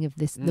beginning of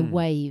this, the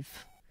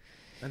wave.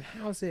 And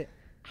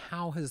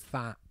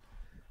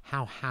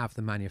how have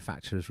the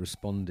manufacturers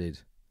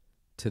responded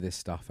to this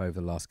stuff over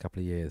the last couple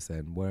of years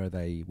then? Where are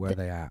they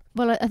at?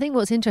 Well, I think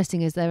what's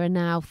interesting is there are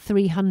now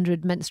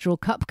 300 menstrual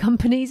cup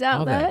companies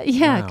out there.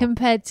 Yeah, wow.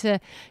 Compared to,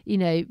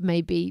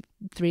 maybe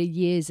 3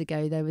 years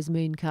ago there was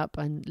Moon Cup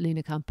and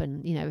Luna Cup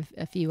and,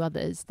 a few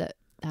others that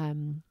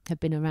have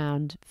been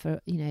around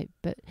for,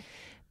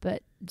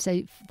 but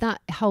so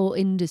that whole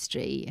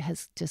industry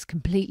has just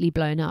completely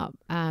blown up.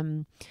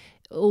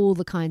 All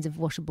the kinds of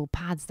washable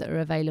pads that are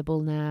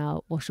available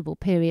now, washable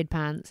period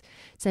pants.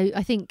 So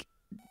I think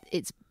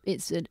it's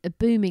a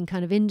booming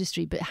kind of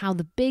industry, but how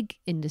the big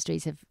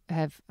industries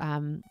have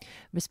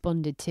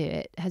responded to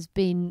it has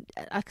been,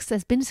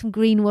 there's been some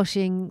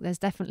greenwashing. There's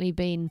definitely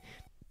been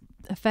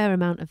a fair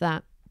amount of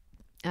that.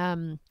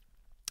 But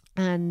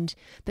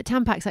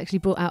Tampax actually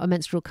brought out a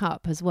menstrual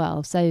cup as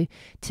well. So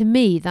to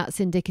me,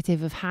 that's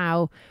indicative of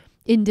how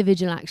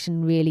individual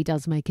action really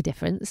does make a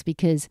difference,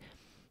 because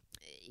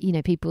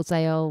people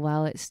say, oh,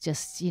 well, it's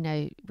just,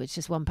 it's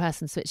just one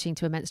person switching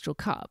to a menstrual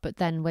cup. But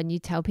then when you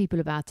tell people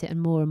about it and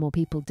more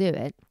people do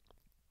it,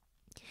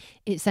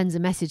 it sends a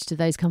message to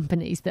those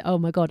companies that, oh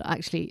my God,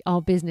 actually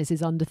our business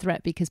is under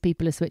threat because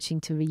people are switching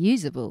to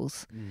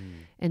reusables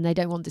and they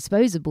don't want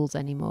disposables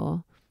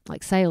anymore.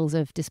 Like sales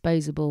of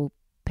disposable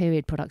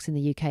period products in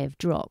the UK have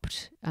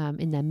dropped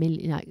in their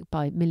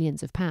by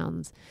millions of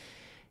pounds.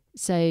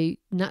 So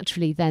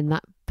naturally then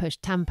that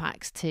pushed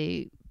Tampax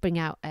to bring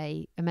out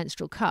a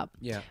menstrual cup.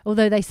 Yeah.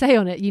 Although they say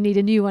on it you need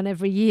a new one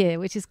every year,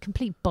 which is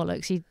complete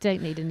bollocks. You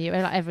don't need a new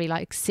every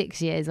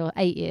 6 years or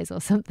 8 years or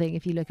something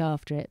if you look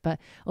after it. But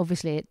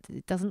obviously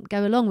it doesn't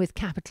go along with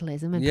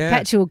capitalism and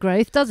perpetual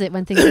growth, does it,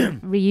 when things are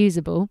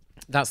reusable?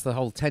 That's the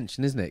whole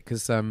tension, isn't it?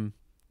 Because and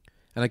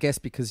I guess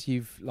because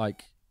you've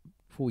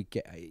before we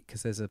get,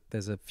 because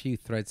there's a few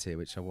threads here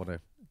which I want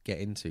to get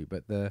into,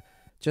 but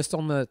just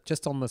on the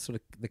sort of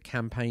the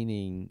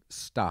campaigning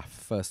stuff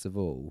first of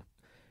all.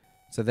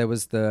 So there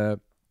was the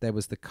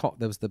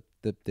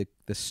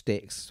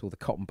sticks or the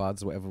cotton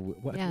buds or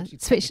whatever. Yeah,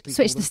 switch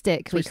the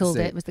stick. We called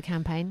it. Was the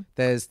campaign.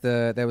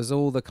 There was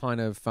all the kind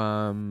of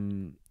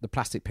the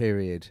plastic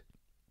period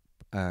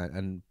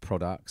and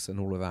products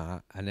and all of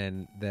that, and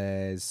then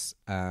there was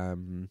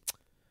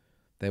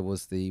what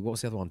was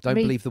the other one? Don't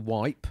believe the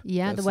wipe.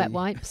 Yeah, the wet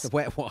wipes. The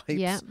wet wipes.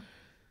 Yeah.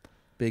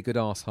 Be a good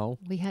arsehole.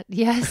 We had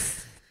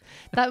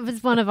That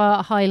was one of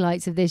our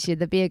highlights of this year,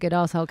 the Be a Good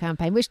Arsehole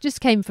campaign, which just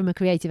came from a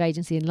creative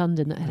agency in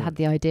London that had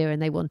the idea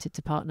and they wanted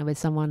to partner with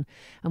someone,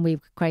 and we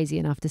were crazy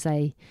enough to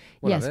say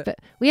yes. But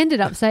we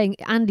ended up saying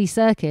Andy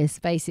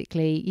Serkis,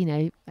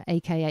 basically,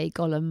 aka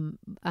Gollum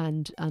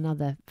and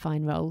other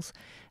fine roles,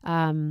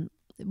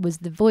 was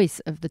the voice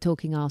of the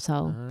talking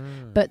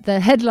arsehole. But the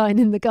headline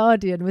in The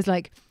Guardian was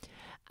like,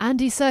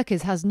 Andy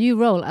Serkis has new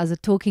role as a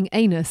talking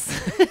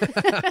anus.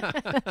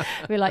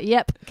 We're like,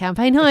 yep,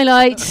 campaign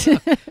highlight.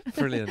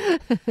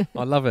 Brilliant.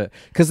 I love it.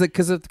 Because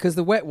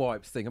the wet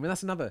wipes thing, I mean,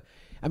 that's another...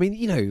 I mean,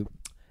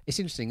 it's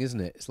interesting,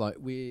 isn't it? It's like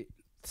we're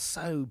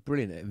so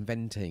brilliant at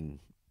inventing,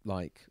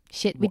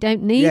 shit we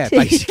don't need. Yeah,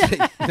 basically.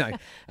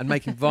 And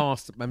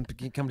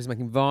companies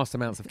making vast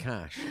amounts of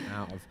cash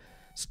out of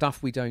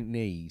stuff we don't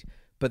need.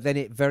 But then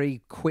it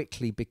very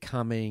quickly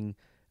becoming...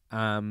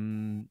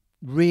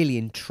 really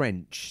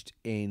entrenched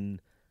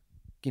in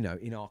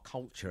our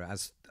culture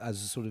as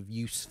sort of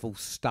useful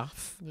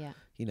stuff. Yeah.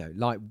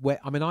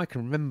 I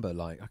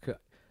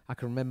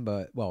can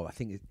remember well, I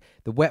think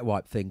the wet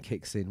wipe thing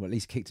kicks in, well, at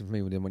least kicked in for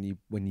me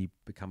when you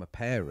become a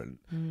parent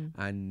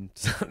and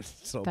sort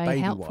of very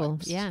baby helpful.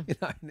 wipes. Yeah.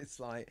 And it's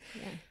like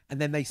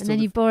and then they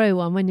you borrow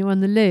one when you're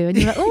on the loo and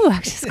you're like, oh,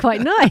 actually it's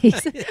quite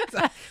nice.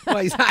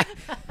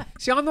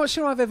 See, I'm not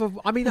sure I've ever.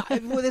 I mean,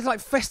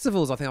 there's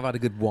festivals. I think I've had a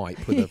good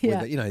wipe with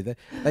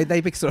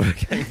they sort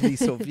of gave these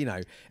sort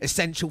of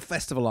essential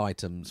festival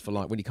items for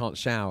when you can't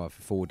shower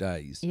for 4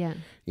 days. Yeah.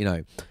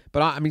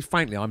 But I mean,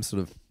 frankly, I'm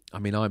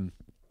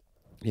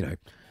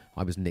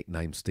I was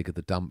nicknamed Stig of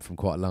the Dump from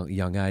quite a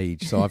young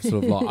age, so I've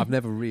sort of I've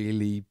never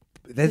really.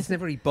 There's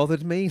never really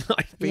bothered me,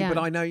 but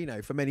I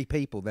know for many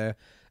people they're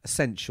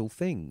essential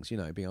things.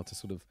 Being able to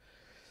sort of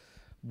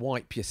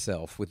wipe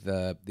yourself with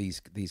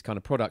these kind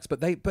of products. But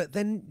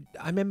then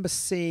I remember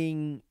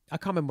seeing, I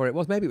can't remember where it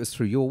was. Maybe it was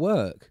through your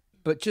work.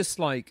 But just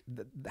like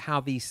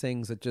how these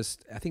things are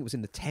just, I think it was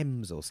in the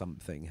Thames or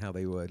something, how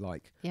they were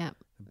like... Yeah,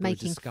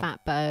 making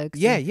fatbergs.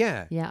 Yeah.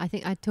 Yeah, I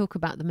think I talk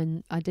about them,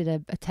 and I did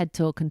a TED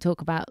talk and talk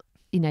about,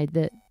 you know,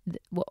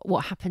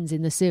 what happens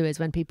in the sewers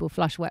when people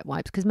flush wet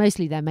wipes, because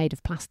mostly they're made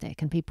of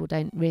plastic and people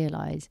don't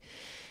realise.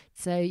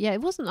 So, yeah, it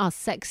wasn't our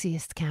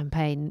sexiest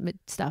campaign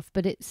stuff,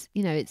 but it's,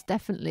 you know, it's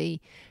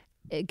definitely...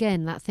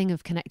 Again, that thing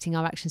of connecting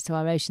our actions to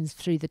our oceans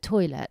through the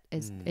toilet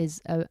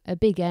is a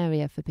big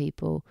area for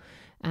people,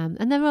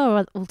 and there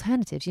are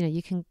alternatives. You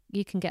know,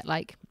 you can get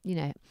like, you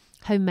know,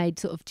 homemade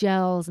sort of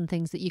gels and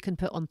things that you can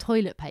put on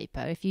toilet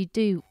paper if you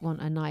do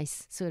want a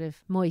nice sort of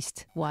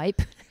moist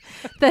wipe.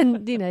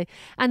 Then, you know,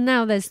 and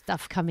now there's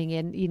stuff coming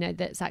in, you know,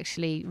 that's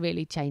actually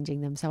really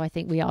changing them. So I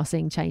think we are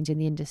seeing change in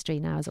the industry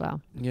now as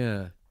well.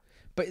 Yeah,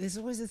 but there's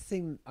always a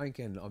thing.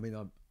 Again, I mean,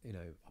 I'll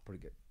probably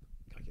get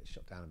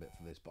shut down a bit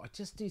for this, but I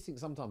just do think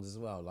sometimes as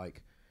well,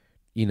 like,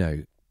 you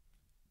know,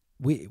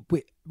 we've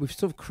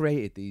sort of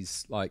created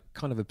these like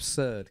kind of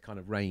absurd kind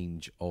of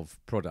range of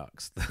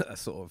products that are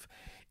sort of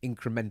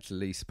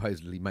incrementally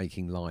supposedly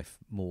making life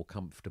more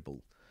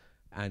comfortable,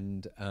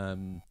 and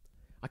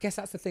I guess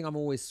that's the thing I'm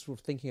always sort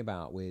of thinking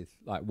about with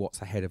like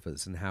what's ahead of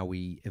us and how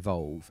we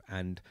evolve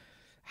and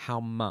how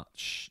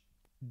much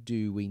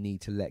do we need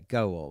to let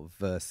go of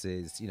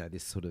versus, you know,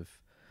 this sort of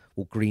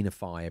or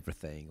greenify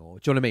everything, or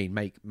do you know what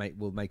I mean?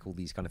 We'll make all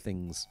these kind of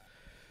things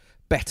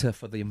better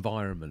for the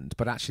environment,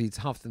 but actually it's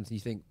half the time you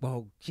think,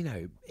 well, you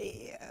know,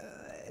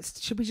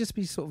 should we just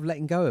be sort of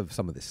letting go of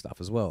some of this stuff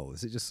as well?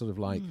 Is it just sort of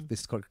like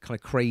this kind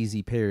of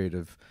crazy period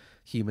of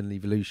human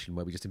evolution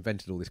where we just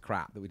invented all this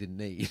crap that we didn't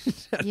need?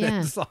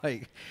 And it's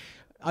like,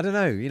 I don't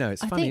know, you know,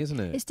 it's funny, isn't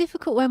it? It's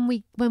difficult when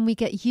we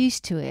get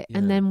used to it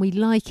and then we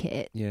like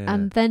it,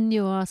 and then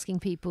you're asking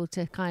people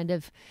to kind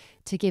of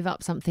to give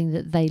up something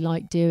that they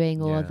like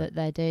doing or that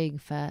they're doing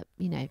for,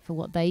 you know, for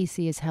what they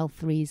see as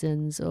health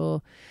reasons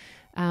or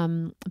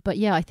but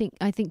yeah, I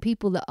think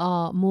people that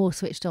are more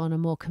switched on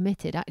and more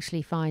committed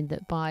actually find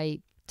that by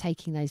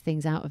taking those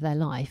things out of their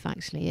life,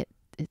 actually it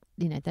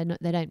you know,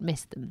 they don't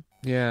miss them.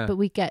 Yeah. But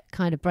we get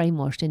kind of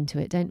brainwashed into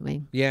it, don't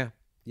we? Yeah.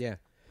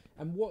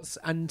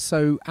 And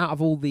so out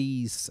of all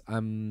these,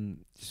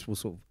 we'll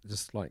sort of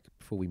just like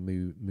before we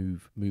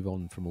move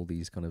on from all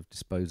these kind of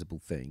disposable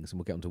things, and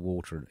we'll get onto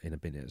water in a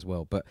minute as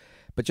well. But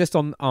just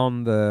on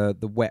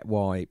the wet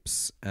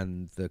wipes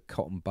and the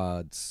cotton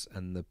buds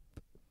and the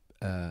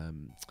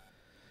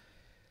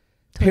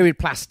period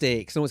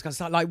plastics and all this kind of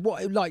stuff, like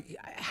what, like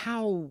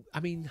how? I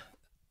mean,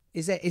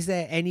 is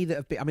there any that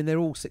have been? I mean, they're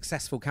all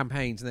successful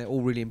campaigns and they're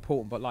all really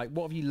important. But like,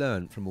 what have you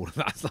learned from all of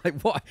that? It's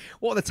like, what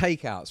are the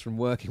takeouts from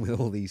working with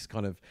all these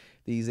kind of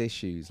these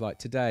issues? Like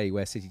today,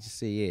 where City to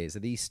Sea is,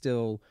 are these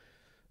still?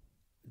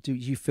 Do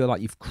you feel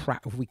like you've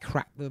cracked? Have we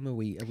cracked them? Are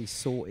we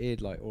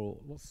sorted? Like, or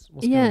what's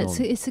going on? Yeah,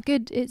 it's a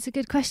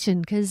good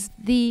question, because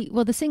the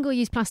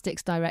single-use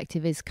plastics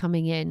directive is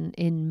coming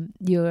in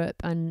Europe,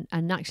 and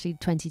actually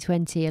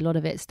 2020 a lot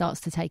of it starts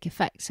to take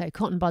effect. So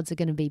cotton buds are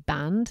going to be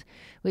banned,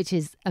 which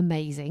is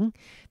amazing,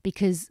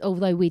 because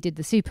although we did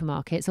the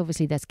supermarkets,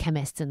 obviously there's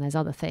chemists and there's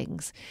other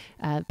things,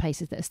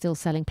 places that are still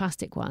selling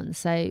plastic ones.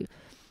 So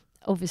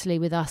obviously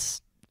with us,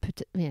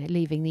 you know,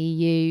 leaving the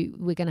EU,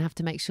 we're going to have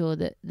to make sure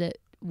that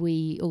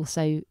we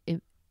also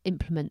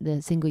implement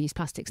the single-use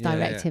plastics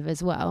directive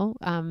as well.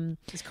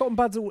 Is cotton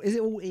buds is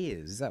it all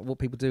ears? Is that what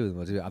people do with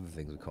them, or do other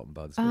things with cotton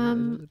buds?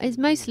 It's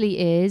mostly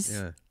ears,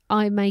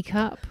 eye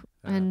makeup,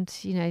 and,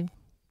 you know,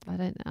 I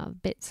don't know,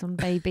 bits on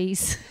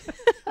babies.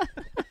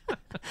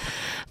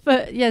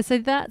 But yeah, so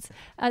that's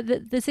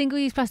the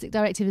single-use plastic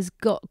directive has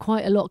got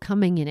quite a lot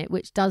coming in it,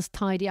 which does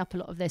tidy up a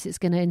lot of this. It's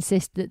going to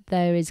insist that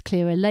there is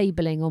clearer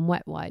labelling on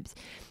wet wipes.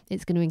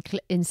 It's going to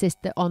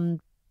insist that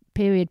on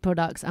period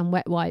products and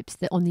wet wipes,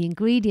 that on the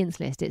ingredients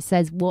list it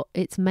says what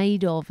it's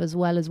made of as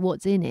well as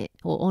what's in it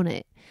or on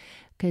it,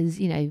 because,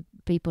 you know,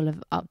 people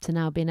have up to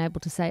now been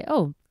able to say,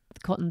 oh,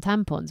 cotton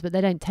tampons, but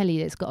they don't tell you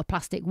that it's got a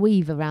plastic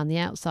weave around the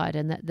outside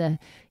and that the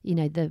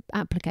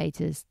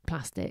applicator's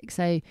plastic.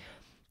 So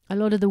a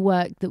lot of the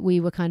work that we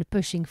were kind of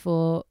pushing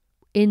for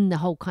in the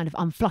whole kind of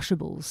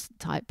unflushables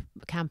type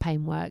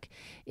campaign work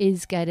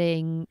is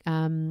getting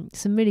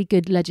some really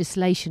good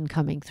legislation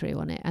coming through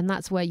on it, and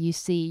that's where you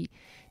see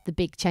the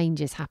big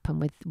changes happen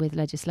with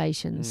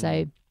legislation.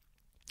 So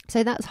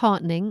that's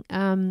heartening.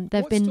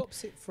 What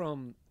stops it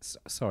from?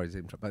 Sorry to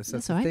interrupt, but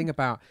that's the thing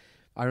about.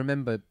 I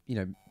remember, you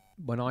know,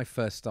 when I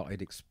first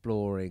started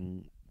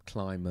exploring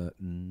climate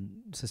and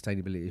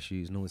sustainability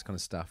issues and all this kind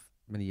of stuff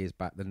many years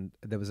back, then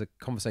there was a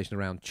conversation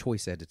around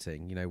choice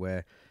editing. You know,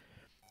 where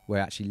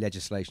actually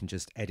legislation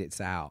just edits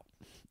out.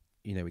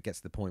 You know, it gets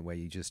to the point where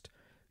you just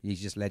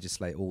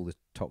legislate all the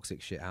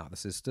toxic shit out of the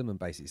system and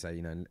basically say,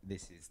 you know,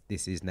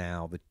 this is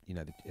now the, you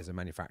know, as a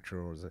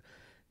manufacturer or as a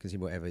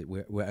consumer, whatever,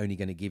 we're only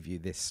going to give you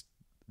this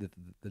the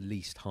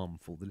least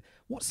harmful.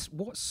 What's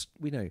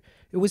you know,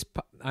 it was.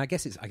 I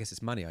guess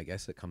it's money. I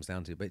guess it comes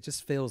down to, but it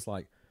just feels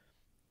like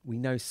we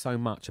know so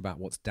much about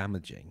what's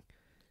damaging,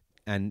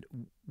 And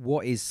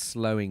what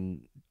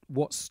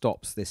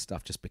stops this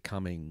stuff just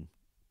becoming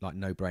like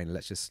no brainer?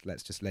 Let's just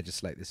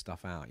legislate this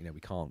stuff out. You know,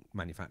 we can't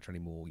manufacture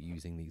anymore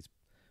using these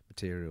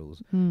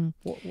materials.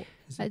 What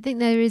is it? I think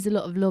there is a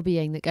lot of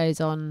lobbying that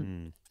goes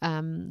on.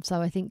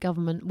 So I think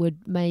government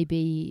would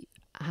maybe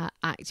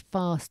act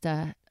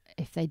faster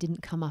if they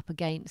didn't come up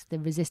against the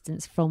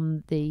resistance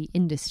from the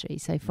industry.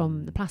 So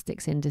from the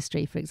plastics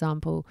industry, for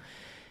example,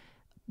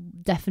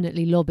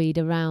 definitely lobbied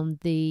around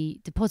the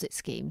deposit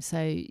scheme.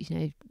 So, you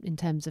know, in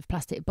terms of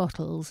plastic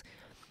bottles,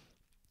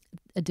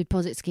 a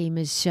deposit scheme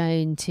is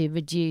shown to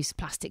reduce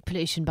plastic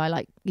pollution by,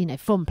 like, you know,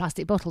 from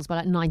plastic bottles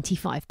by like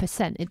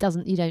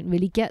 95%. You don't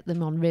really get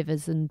them on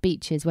rivers and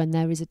beaches when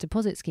there is a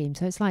deposit scheme.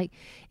 So it's like,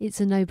 it's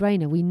a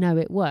no-brainer. We know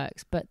it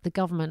works, but the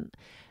government,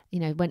 you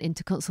know, went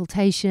into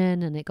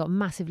consultation and it got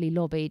massively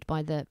lobbied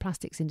by the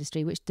plastics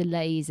industry, which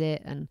delays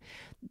it, and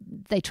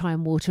they try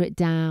and water it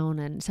down.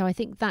 And so I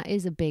think that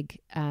is a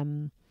big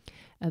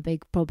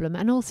problem.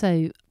 And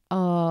also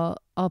our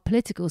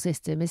political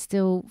system is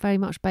still very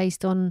much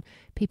based on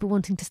people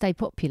wanting to stay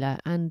popular,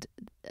 and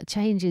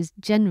changes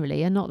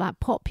generally are not that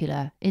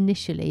popular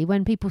initially.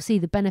 When people see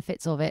the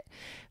benefits of it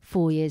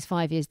 4 years,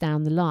 5 years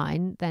down the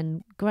line,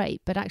 then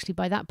great. But actually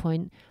by that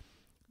point,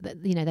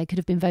 you know, they could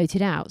have been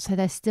voted out, so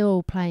they're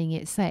still playing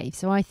it safe.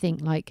 So I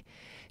think like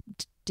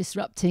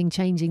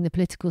changing the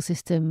political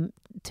system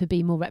to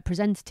be more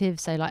representative,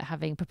 so like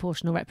having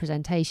proportional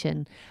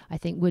representation, I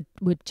think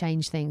would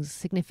change things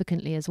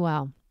significantly as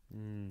well.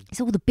 It's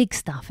all the big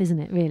stuff, isn't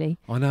it, really?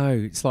 I know.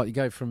 It's like you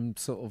go from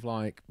sort of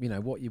like, you know,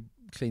 what you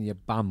clean your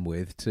bum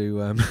with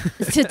to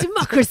to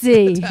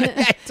democracy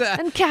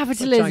and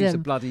capitalism. Change the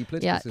bloody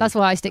political system. That's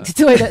why I stick to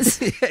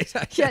toilets.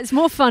 Exactly. Yeah, it's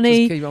more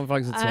funny. Just keep on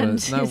focusing on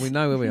toilets. No, we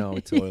know where we are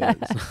with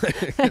toilets.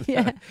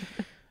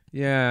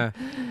 Yeah.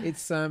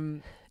 It's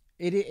and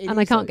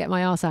I can't get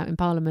my arse out in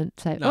Parliament.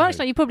 So, well,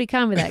 actually, you probably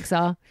can with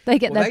XR. They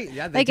get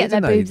they get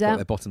their boobs out.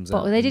 Their bottoms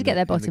out. They did get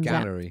their bottoms in the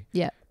gallery. out.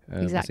 Yeah,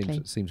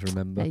 exactly. Seem to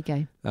remember. There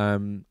you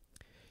go.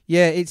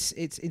 Yeah, it's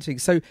interesting.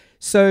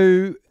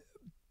 So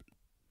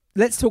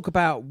let's talk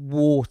about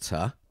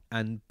water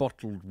and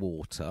bottled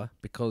water,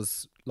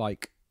 because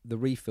like the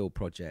refill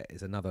project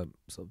is another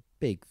sort of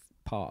big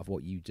part of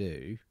what you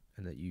do,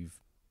 and that you've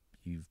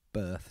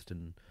birthed,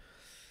 and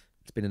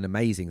it's been an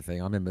amazing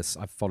thing. I remember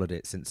I've followed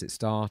it since it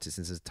started,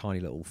 since it's a tiny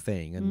little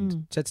thing.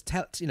 And to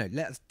tell, you know,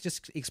 let's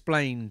just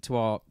explain to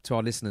our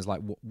listeners,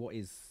 like what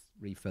is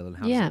refill and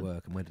how does it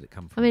work and where did it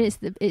come from? I mean,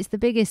 it's the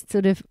biggest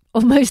sort of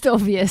almost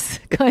obvious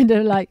kind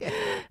of like,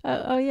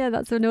 oh yeah,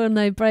 that's a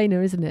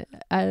no-brainer, isn't it?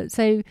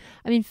 So,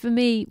 I mean, for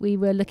me, we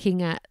were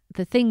looking at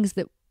the things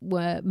that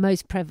were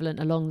most prevalent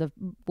along the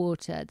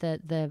water,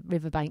 the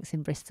riverbanks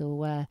in Bristol,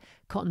 were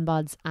cotton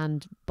buds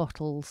and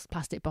bottles,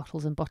 plastic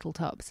bottles and bottle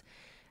tops.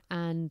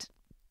 And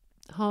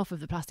half of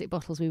the plastic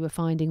bottles we were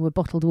finding were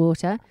bottled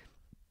water.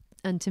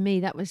 And to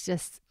me, that was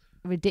just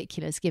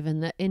ridiculous,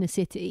 given that in a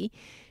city,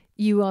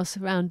 you are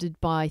surrounded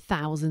by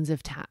thousands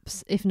of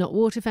taps, if not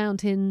water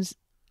fountains,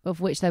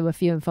 of which there were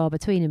few and far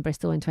between in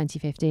Bristol in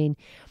 2015.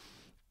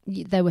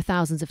 There were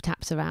thousands of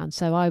taps around.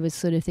 So I was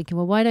sort of thinking,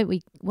 well, why don't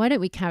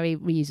we carry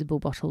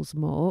reusable bottles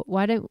more?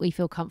 Why don't we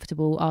feel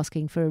comfortable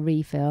asking for a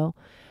refill?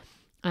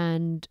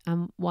 And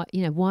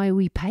why are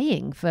we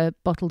paying for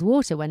bottled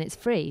water when it's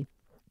free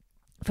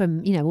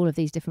from, you know, all of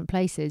these different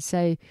places?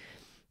 So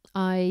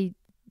I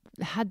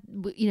had,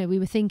 you know, we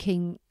were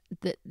thinking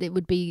that it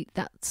would be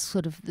that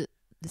sort of the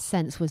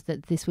sense was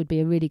that this would be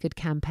a really good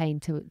campaign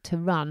to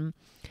run.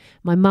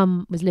 My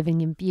mum was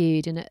living in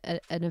Bude, and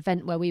at an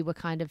event where we were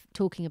kind of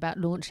talking about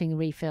launching a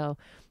refill,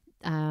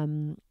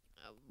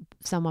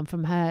 someone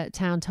from her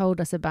town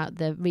told us about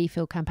the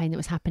refill campaign that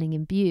was happening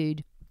in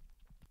Bude.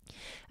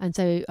 And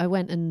so I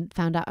went and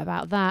found out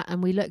about that,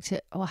 and we looked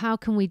at, well, how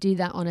can we do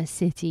that on a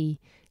city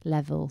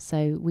level?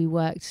 So we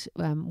worked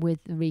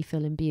with the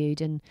refill in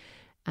Bude,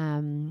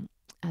 and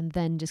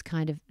then just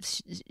kind of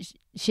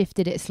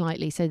shifted it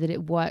slightly so that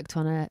it worked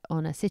on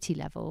a city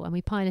level. And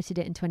we piloted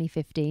it in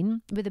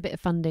 2015 with a bit of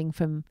funding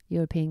from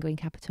European Green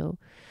Capital.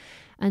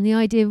 And the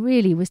idea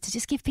really was to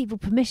just give people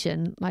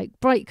permission, like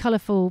bright,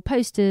 colourful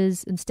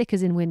posters and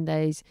stickers in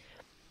windows,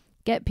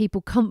 get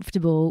people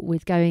comfortable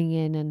with going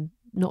in and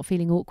not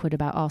feeling awkward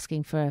about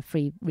asking for a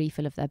free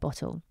refill of their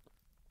bottle.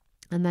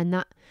 And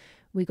then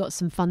we got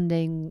some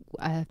funding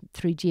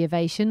through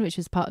Geovation, which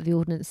was part of the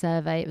Ordnance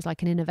Survey. It was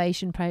like an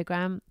innovation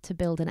program to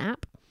build an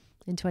app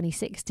in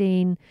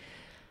 2016.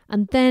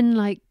 And then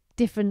like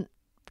different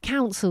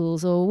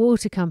councils or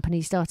water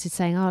companies started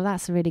saying, oh,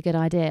 that's a really good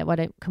idea.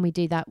 Can we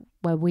do that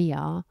where we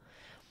are?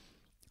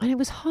 And it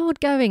was hard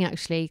going,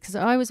 actually, because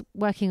I was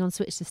working on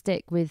Switch to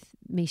Stick with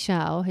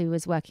Michelle, who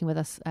was working with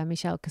us,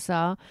 Michelle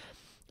Cassar.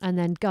 And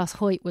then Gus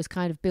Hoyt was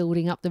kind of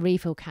building up the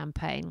refill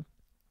campaign.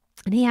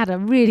 And he had a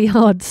really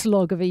hard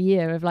slog of a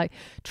year of like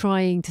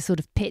trying to sort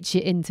of pitch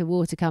it into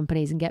water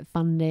companies and get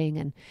funding.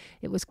 And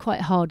it was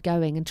quite hard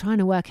going and trying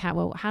to work out,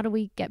 well, how do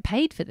we get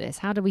paid for this?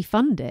 How do we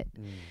fund it?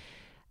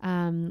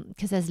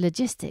 Because there's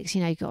logistics,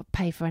 you know, you've got to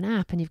pay for an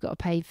app and you've got to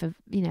pay for,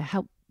 you know,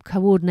 help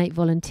coordinate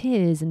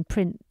volunteers and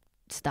print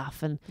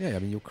stuff. And yeah, I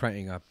mean,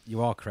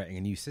 you are creating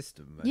a new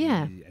system,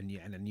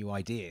 and a new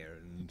idea,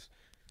 and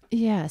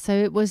yeah, so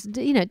it was,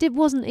 it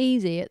wasn't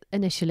easy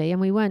initially,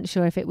 and we weren't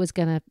sure if it was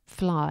going to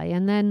fly.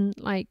 And then,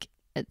 like,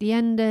 at the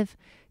end of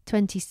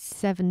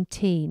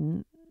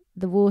 2017,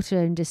 the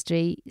water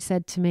industry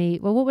said to me,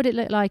 well, what would it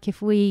look like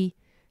if we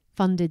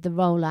funded the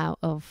rollout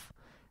of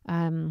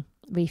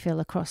refill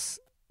across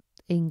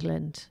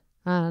England?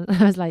 And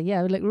I was like, yeah,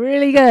 it would look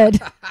really good.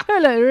 It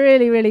would look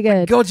really, really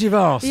good. Thank God you've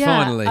asked, yeah,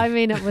 finally. I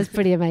mean, it was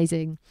pretty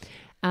amazing.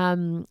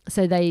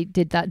 So they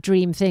did that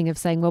dream thing of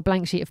saying, well,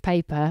 blank sheet of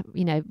paper,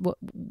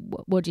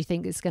 what do you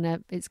think it's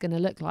gonna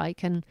look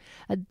like? And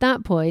at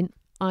that point,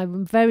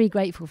 I'm very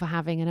grateful for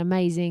having an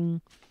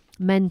amazing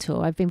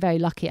mentor. I've been very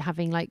lucky at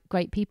having like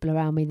great people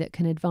around me that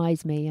can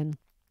advise me, and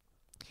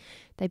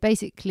they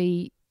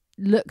basically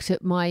looked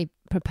at my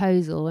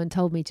proposal and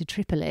told me to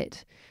triple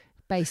it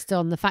based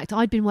on the fact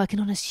I'd been working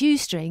on a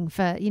shoestring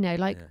for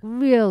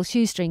real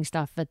shoestring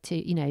stuff for a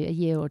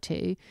year or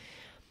two.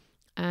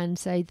 And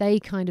so they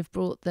kind of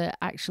brought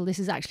this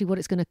is actually what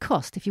it's going to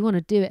cost. If you want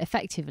to do it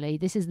effectively,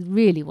 this is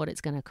really what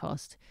it's going to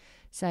cost.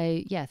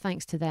 So yeah,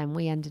 thanks to them,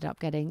 we ended up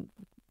getting,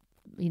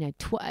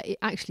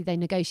 actually they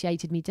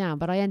negotiated me down,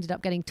 but I ended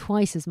up getting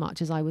twice as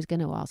much as I was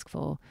going to ask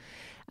for.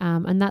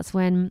 And that's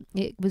when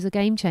it was a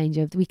game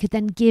changer. We could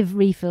then give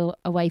refill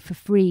away for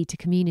free to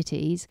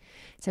communities.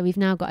 So we've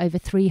now got over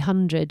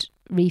 300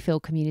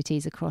 refill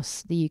communities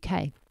across the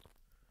UK.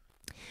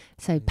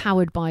 So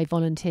powered by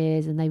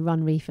volunteers, and they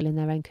run refill in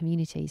their own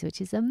communities,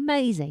 which is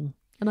amazing.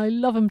 And I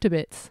love them to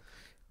bits.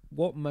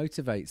 What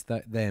motivates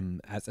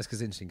them? That's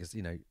because it's interesting, because,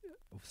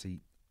 obviously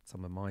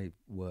some of my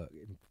work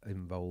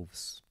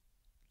involves,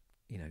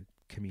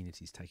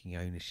 communities taking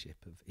ownership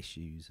of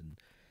issues, and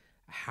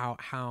how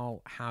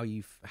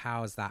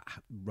has that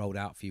rolled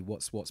out for you?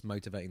 What's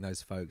motivating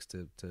those folks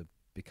to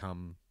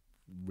become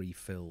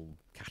refill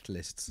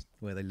catalysts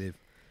where they live?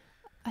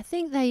 I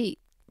think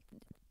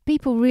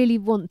people really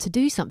want to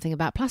do something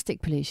about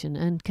plastic pollution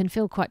and can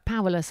feel quite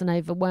powerless and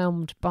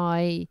overwhelmed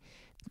by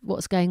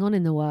what's going on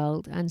in the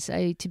world. And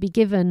so to be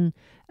given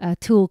a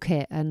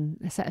toolkit and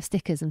a set of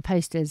stickers and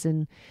posters,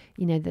 and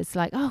that's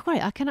like, oh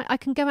great, I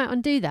can go out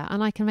and do that,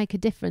 and I can make a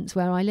difference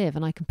where I live,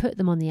 and I can put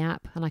them on the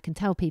app, and I can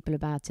tell people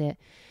about it.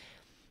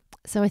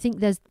 So I think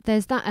there's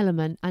that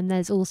element, and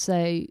there's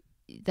a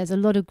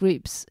lot of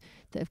groups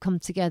that have come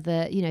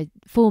together,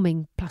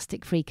 forming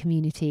plastic-free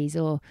communities,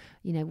 or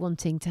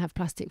wanting to have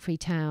plastic-free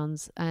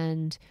towns,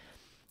 and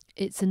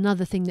it's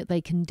another thing that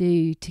they can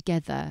do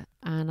together.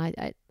 And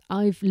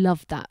I've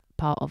loved that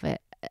part of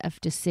it, of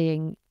just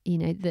seeing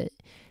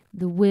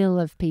the will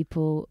of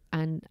people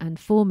and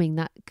forming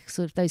that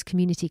sort of those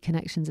community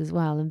connections as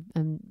well,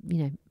 and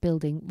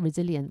building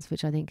resilience,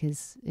 which I think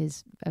is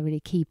a really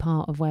key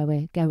part of where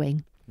we're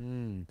going.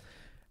 And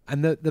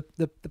the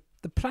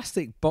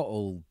plastic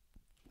bottle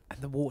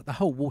and the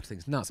whole water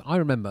thing's nuts. I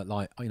remember,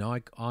 I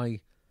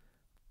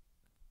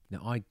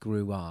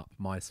grew up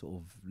my sort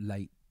of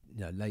late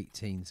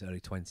teens, early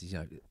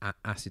 20s,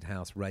 acid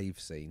house rave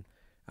scene,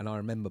 and I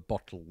remember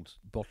bottled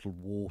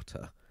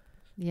water.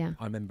 Yeah,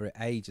 I remember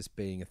it just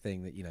being a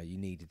thing that you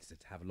needed to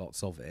have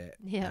lots of it.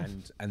 Yeah,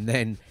 and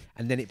then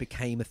it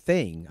became a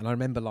thing. And I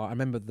remember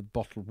the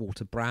bottled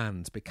water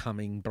brands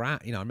becoming I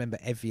remember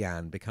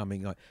Evian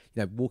becoming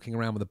walking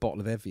around with a bottle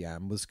of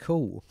Evian was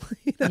cool.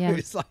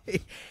 It's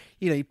like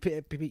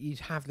you'd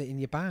have it in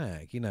your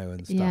bag,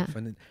 and stuff. Yeah.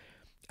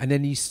 And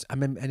then you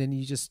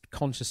just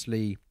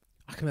consciously.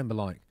 I can remember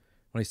when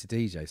I used to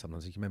DJ,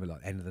 sometimes you can remember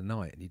end of the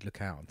night, and you'd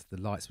look out and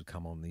the lights would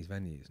come on in these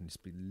venues and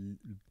just be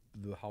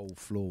the whole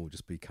floor would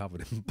just be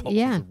covered in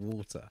bottles of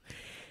water.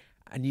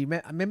 And I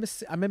remember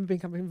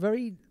becoming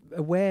very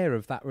aware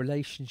of that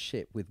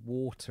relationship with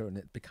water, and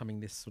it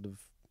becoming this sort of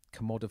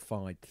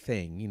commodified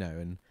thing,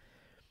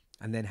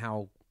 and then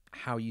how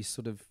you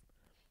sort of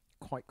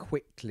quite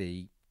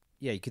quickly,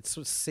 you could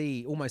sort of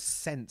see,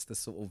 almost sense the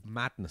sort of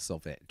madness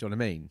of it. Do you know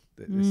what I mean?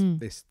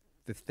 This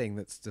thing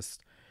that's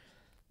just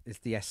is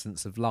the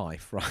essence of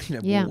life, right?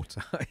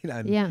 Water.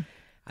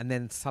 And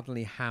then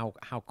suddenly how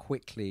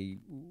quickly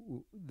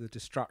the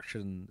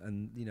destruction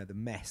and the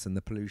mess and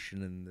the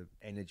pollution and the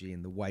energy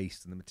and the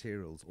waste and the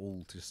materials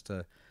all just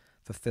to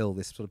fulfill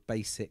this sort of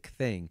basic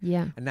thing.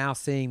 Yeah. And now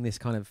seeing this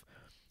kind of,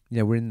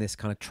 we're in this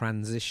kind of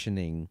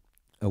transitioning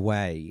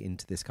away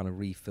into this kind of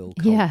refill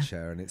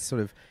culture, and it's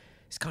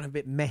kind of a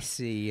bit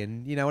messy,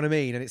 and you know what I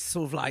mean? And it's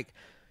sort of like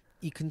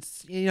you can,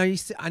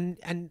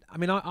 and I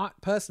mean, I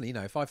personally,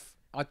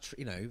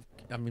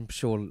 I'm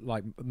sure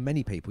like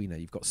many people,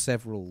 you've got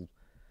several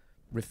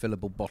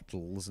refillable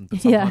bottles, and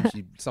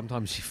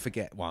sometimes you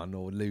forget one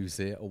or lose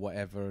it or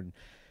whatever, and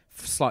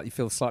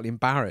feel slightly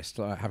embarrassed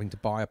having to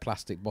buy a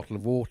plastic bottle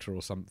of water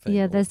or something.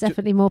 Yeah, there's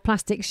definitely more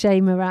plastic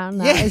shame around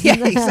that.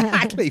 Yeah,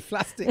 exactly,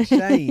 plastic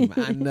shame,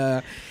 and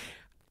I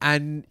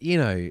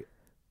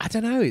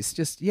don't know. It's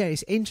just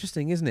it's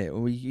interesting, isn't it?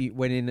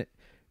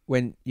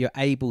 When you're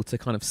able to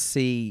kind of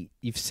see,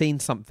 you've seen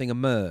something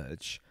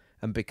emerge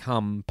and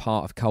become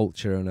part of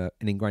culture and an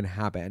ingrained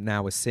habit, and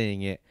now we're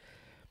seeing it.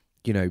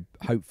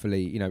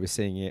 Hopefully, we're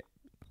seeing it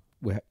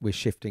we're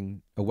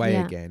shifting away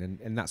Yeah. again,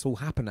 and that's all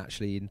happened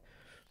actually in,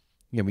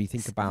 when you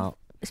think about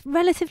It's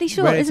relatively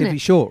short, isn't relatively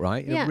it? short,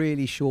 right? In Yeah. a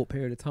really short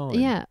period of time.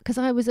 Yeah, because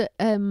I was at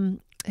a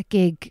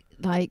gig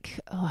I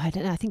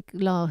don't know, I think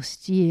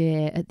last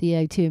year at the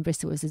O2 in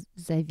Bristol was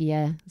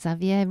Xavier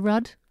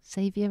Rudd,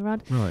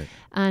 Right.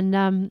 and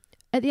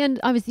at the end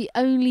I was the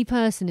only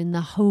person in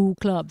the whole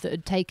club that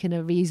had taken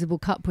a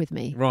reusable cup with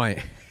me. Right.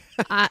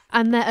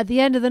 And at the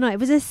end of the night, it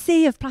was a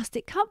sea of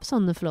plastic cups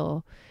on the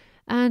floor,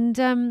 and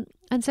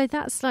so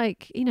that's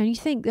like, you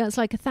think that's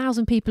like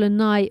 1,000 people a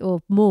night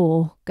or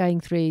more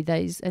going through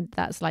those, and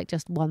that's like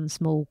just one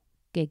small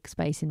gig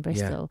space in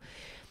Bristol.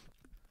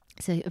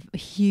 So a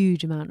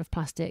huge amount of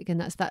plastic, and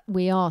that's that.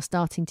 We are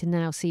starting to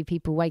now see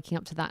people waking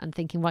up to that and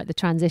thinking, right, the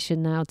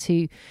transition now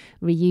to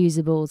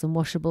reusables and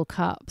washable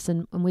cups,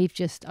 and I'm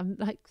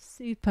like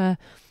super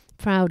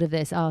proud of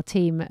this. Our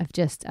team have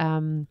just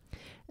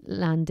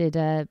landed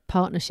a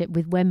partnership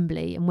with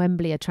Wembley, and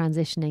Wembley are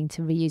transitioning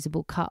to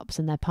reusable cups,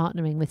 and they're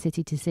partnering with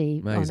City to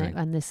Sea on it.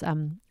 And this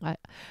I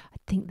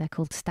think they're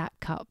called Stack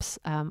Cups.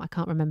 I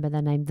can't remember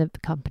their name, the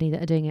company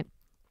that are doing it.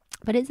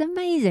 But it's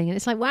amazing, and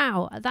it's like,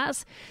 wow,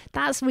 that's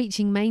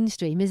reaching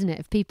mainstream, isn't it?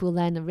 If people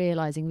then are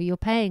realising, well, you're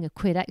paying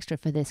 £1 extra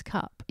for this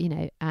cup,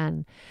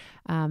 and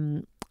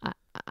then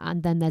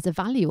there's a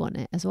value on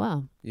it as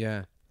well.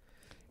 Yeah,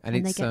 and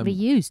they get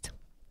reused.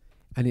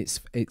 And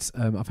it's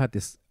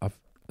I've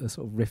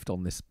sort of riffed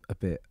on this a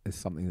bit as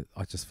something that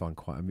I just find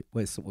quite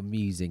it's sort of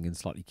amusing and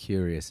slightly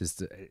curious. Is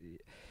that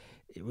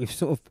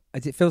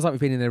it feels like we've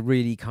been in a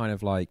really kind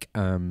of like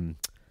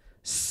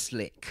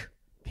slick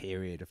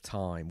period of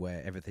time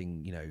where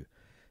everything,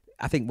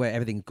 I think where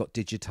everything got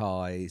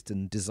digitized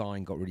and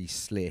design got really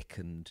slick,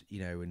 and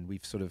and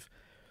we've sort of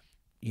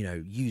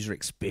user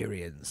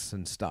experience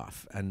and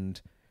stuff,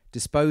 and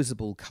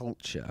disposable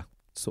culture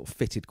sort of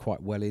fitted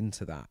quite well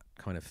into that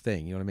kind of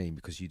thing, you know what I mean?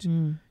 Because you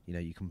can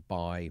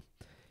buy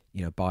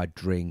a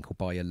drink or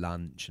buy your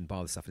lunch and buy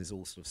all this stuff, and it's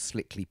all sort of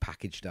slickly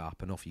packaged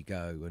up and off you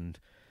go.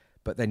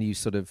 But then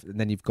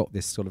you've got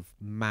this sort of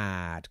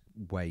mad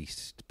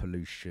waste,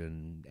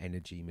 pollution,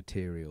 energy,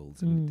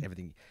 materials, and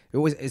everything.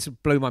 It's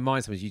blown my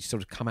mind sometimes. You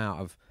sort of come out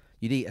of,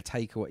 you'd eat a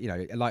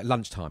takeaway, like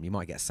lunchtime, you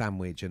might get a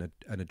sandwich and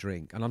a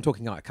drink. And I'm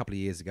talking like a couple of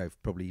years ago,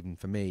 probably even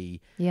for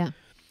me. Yeah.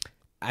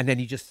 And then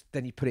you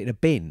put it in a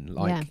bin,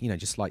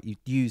 just like you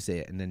use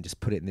it and then just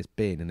put it in this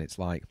bin, and it's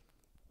like,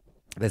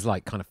 there's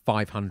like kind of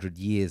 500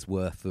 years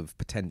worth of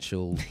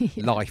potential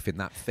life in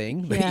that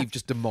thing that you've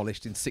just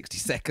demolished in 60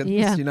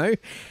 seconds,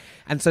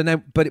 And so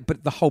now,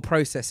 but the whole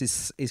process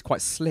is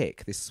quite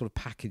slick, this sort of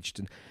packaged,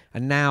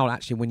 and now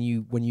actually when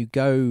you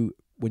go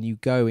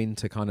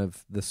into kind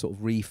of the sort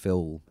of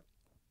refill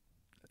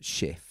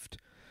shift,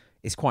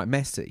 it's quite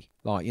messy.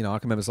 Like, I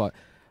can remember, it's like,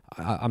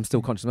 I'm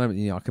still conscious of the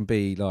moment, I can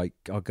be like,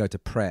 I'll go to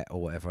Pret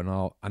or whatever, and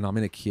I'm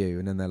in a queue,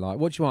 and then they're like,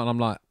 what do you want? And I'm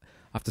like,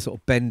 I have to sort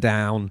of bend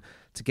down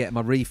to get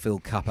my refill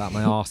cup out.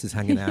 My arse is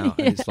hanging out,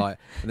 and it's like,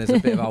 and there's a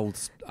bit of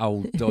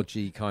old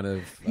dodgy kind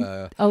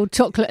of old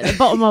chocolate at the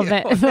bottom of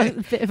it.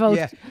 A bit of old.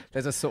 Yeah,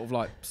 there's a sort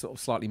of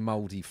slightly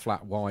mouldy,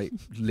 flat white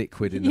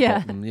liquid in the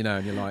bottom,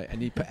 and you're like,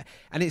 and you put,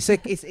 and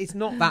it's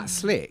not that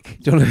slick.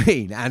 Do you know what I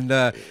mean? And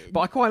but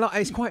I quite like.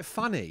 It's quite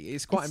funny.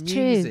 It's quite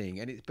amusing,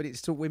 true. And it's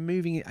still, we're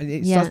moving it, and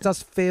it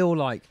does feel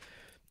like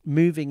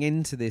moving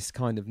into this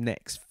kind of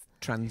next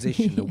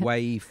transition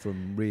away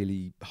from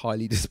really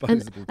highly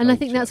disposable and I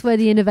think that's where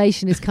the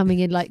innovation is coming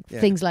in, like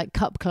things like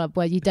Cup Club,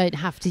 where you don't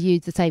have to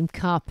use the same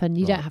cup and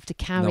you don't have to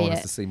carry it. No one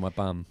has to see my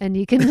bum. And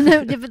you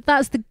can but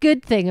that's the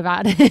good thing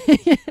about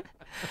it.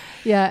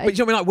 Yeah. But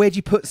you know what I mean? Like, where do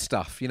you put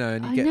stuff,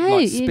 and you get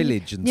like spillage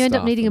and stuff. You end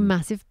up needing a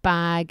massive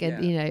bag,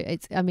 and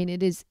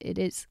it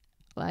is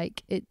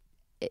like it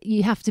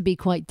you have to be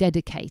quite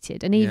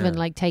dedicated, and even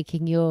like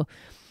taking your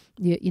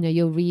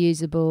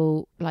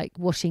reusable, like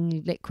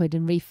washing liquid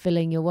and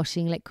refilling your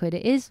washing liquid,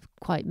 it is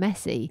quite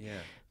messy.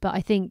 But I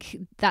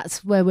think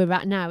that's where we're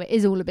at now. It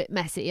is all a bit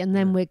messy, and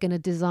then we're going to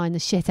design the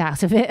shit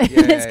out of it.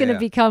 It's going to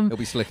become, it'll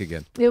be slick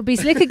again. It'll be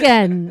slick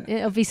again.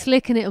 It'll be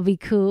slick, and it'll be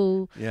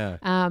cool.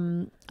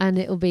 And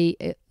it'll be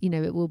it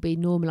will be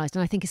normalized.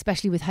 And I think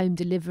especially with home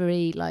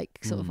delivery, like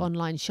sort of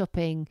online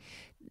shopping,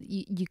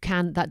 you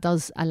can, that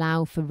does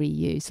allow for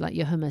reuse. Like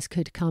your hummus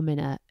could come in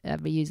a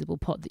reusable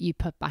pot that you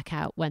put back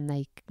out when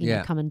they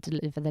come and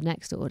deliver the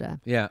next order.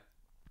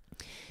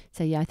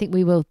 So I think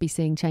we will be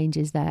seeing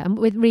changes there. And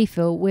with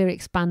refill, we're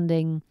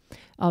expanding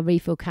our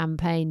refill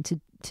campaign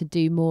to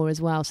do more as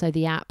well. So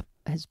the app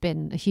has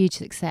been a huge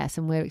success,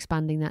 and we're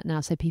expanding that now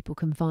so people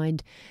can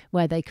find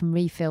where they can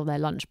refill their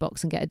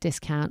lunchbox and get a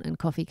discount, and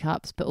coffee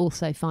cups, but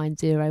also find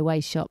zero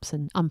waste shops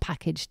and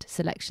unpackaged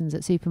selections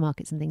at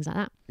supermarkets and things like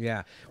that.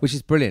 Yeah, which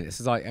is brilliant. It's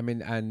like,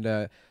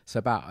 so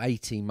about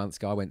 18 months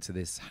ago, I went to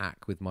this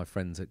hack with my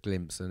friends at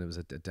Glimpse, and it was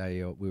a day.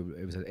 It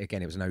was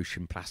an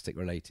ocean plastic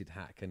related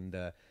hack, and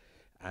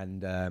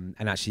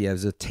actually there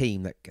was a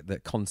team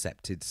that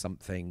concepted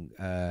something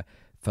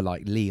for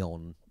like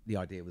Leon. The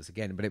idea was,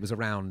 but it was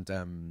around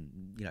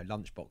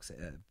lunchboxes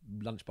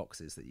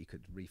that you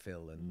could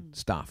refill and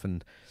stuff,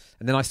 and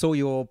then I saw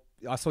your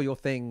I saw your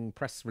thing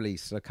press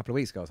release a couple of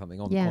weeks ago or something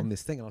on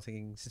this thing, and I was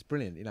thinking, this is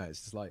brilliant. You know,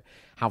 it's just like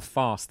how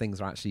fast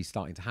things are actually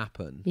starting to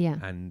happen. Yeah.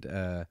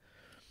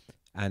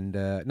 And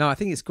no, I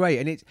think it's great,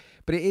 and it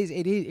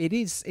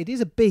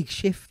is a big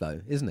shift,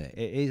 though, isn't it?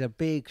 It is a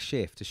big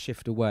shift to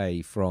shift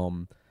away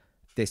from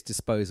this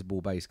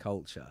disposable based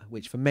culture,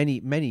 which for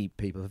many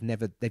people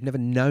they've never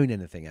known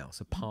anything else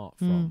apart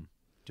from.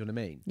 Do you know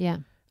what I mean? Yeah.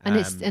 And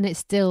it's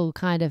still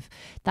kind of,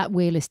 that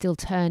wheel is still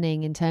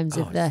turning in terms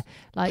of the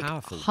like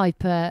powerful.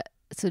 Hyper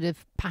sort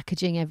of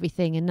packaging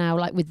everything, and now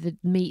like with the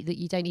meat that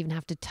you don't even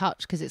have to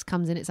touch because it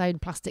comes in its own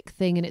plastic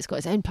thing and it's got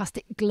its own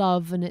plastic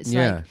glove, and it's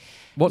like,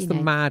 what's the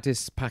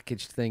maddest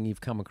packaged thing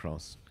you've come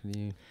across? Can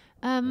you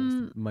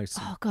most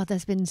oh god,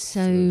 there's been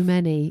so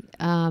many.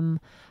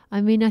 I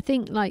mean, I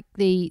think like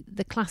the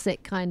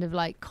classic kind of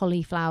like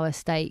cauliflower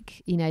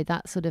steak, you know,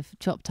 that sort of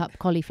chopped up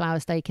cauliflower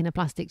steak in a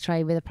plastic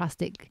tray with a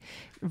plastic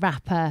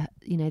wrapper,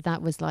 you know,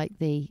 that was like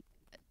the,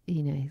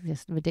 you know,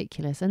 just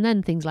ridiculous. And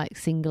then things like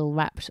single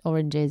wrapped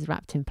oranges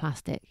wrapped in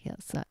plastic.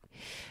 Yes,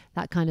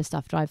 that kind of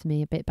stuff drives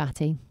me a bit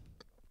batty.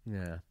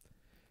 Yeah.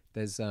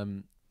 There's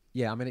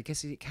I mean, I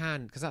guess it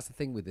can, because that's the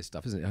thing with this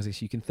stuff, isn't it? I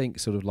guess you can think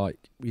sort of like,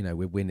 you know,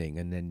 we're winning,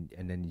 and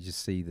then you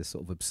just see the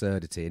sort of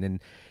absurdity, and then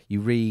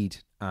you read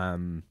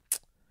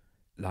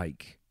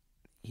like,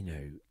 you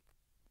know,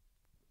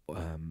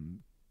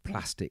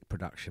 plastic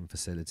production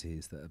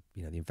facilities that are,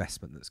 you know, the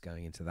investment that's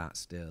going into that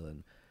still,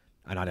 and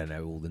I don't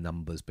know all the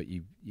numbers, but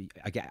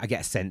I get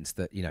a sense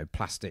that, you know,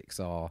 plastics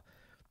are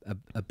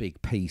a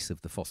big piece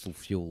of the fossil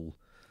fuel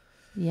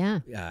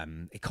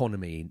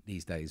economy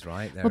these days,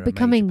 right? They're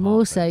becoming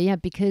more so,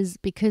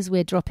 because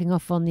we're dropping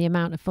off on the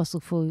amount of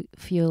fossil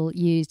fuel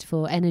used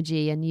for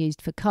energy and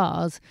used for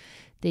cars.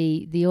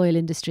 The oil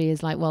industry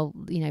is like, well,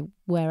 you know,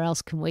 where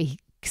else can we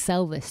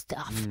sell this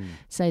stuff?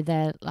 So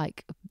they're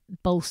like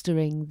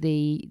bolstering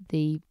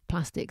the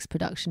plastics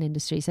production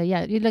industry. So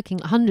yeah, you're looking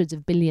at hundreds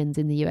of billions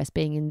in the US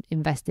being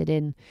invested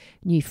in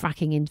new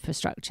fracking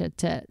infrastructure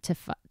to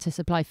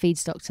supply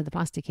feedstock to the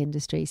plastic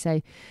industry.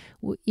 So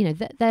you know,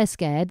 they're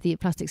scared. The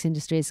plastics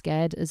industry is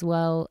scared as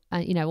well,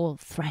 you know, or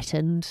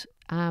threatened,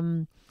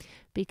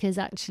 because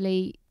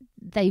actually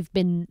they've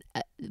been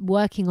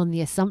working on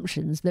the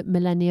assumptions that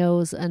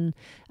millennials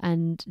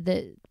and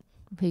the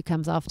who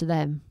comes after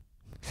them,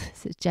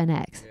 so it's Gen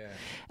X,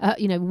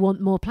 you know,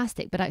 want more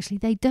plastic, but actually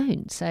they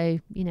don't. So,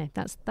 you know,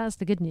 that's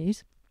the good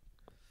news.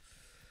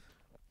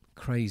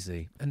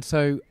 Crazy. And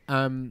so,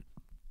 and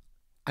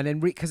then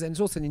because and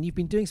also, and you've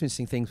been doing some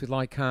interesting things with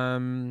like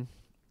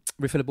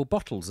refillable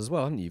bottles as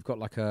well, haven't you? You've got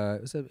like who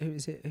are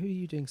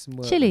you doing some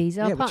work Chili's,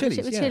 with? our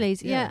partnership with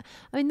Chili's. Yeah.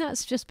 I mean,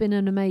 that's just been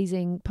an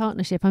amazing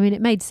partnership. I mean,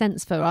 it made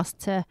sense for us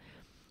to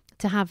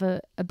have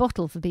a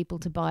bottle for people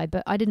to buy,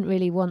 but I didn't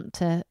really want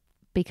to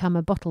become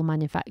a bottle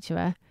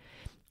manufacturer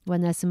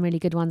when there's some really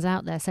good ones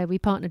out there. So we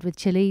partnered with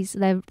Chili's.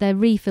 Their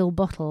refill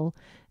bottle,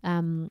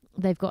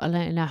 they've got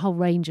a whole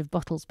range of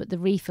bottles, but the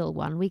refill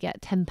one, we get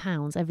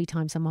 £10 every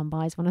time someone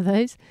buys one of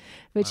those,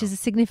 which is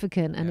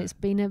significant. And it's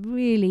been a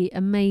really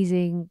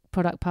amazing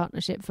product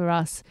partnership for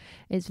us.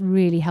 It's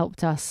really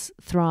helped us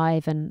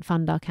thrive and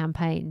fund our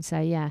campaign. So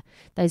yeah,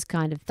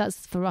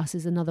 that's for us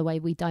is another way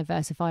we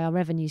diversify our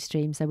revenue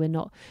stream. So we're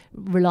not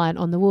reliant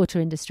on the water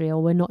industry,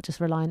 or we're not just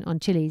reliant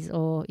on Chili's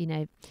or, you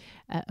know,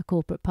 a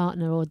corporate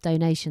partner or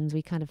donations.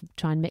 We kind of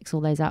try and mix all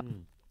those up.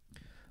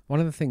 One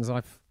of the things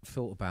I've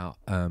thought about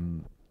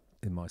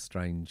in my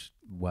strange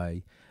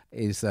way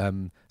is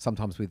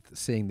sometimes with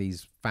seeing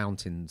these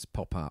fountains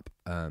pop up,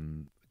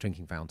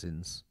 drinking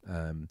fountains,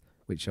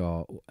 which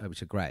are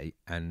great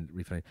and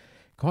refilling.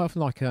 Quite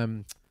often, like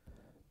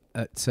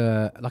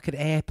at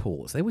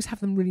airports, they always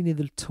have them really near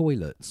the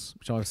toilets,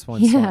 which I always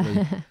find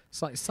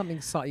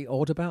something slightly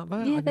odd about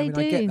that. Yeah, they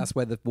do. I get that's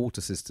where the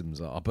water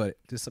systems are, but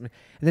just something.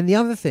 And then the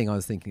other thing I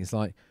was thinking is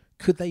like,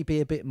 could they be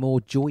a bit more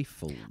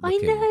joyful looking? I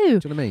know.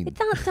 Do you know what I mean?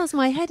 That does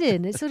my head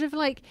in. It's sort of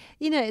like,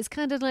 you know, it's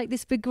kind of like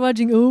this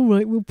begrudging, all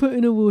right, we'll put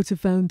in a water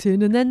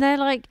fountain. And then they're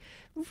like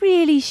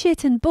really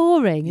shit and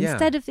boring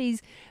instead of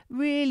these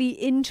really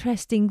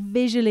interesting,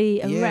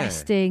 visually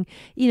arresting,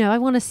 you know, I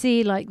want to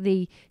see like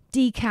the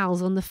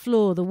decals on the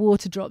floor, the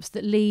water drops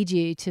that lead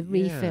you to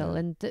refill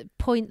and that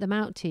point them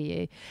out to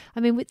you. I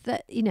mean, with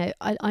that, you know,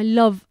 I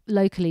love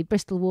locally,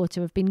 Bristol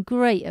Water have been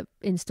great at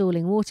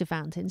installing water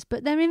fountains,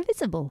 but they're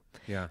invisible.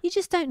 Yeah. You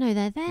just don't know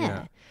they're there.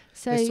 Yeah.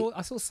 So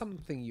I saw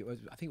something,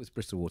 I think it was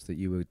Bristol Water that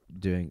you were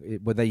doing,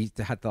 where they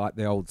had like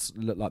the old,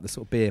 look like the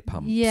sort of beer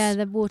pumps. Yeah,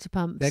 the water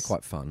pumps. They're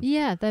quite fun.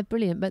 Yeah, they're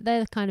brilliant, but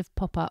they're kind of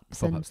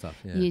pop-ups and stuff,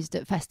 used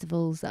at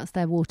festivals. That's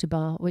their water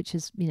bar, which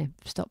is, you know,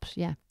 stops,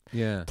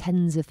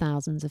 tens of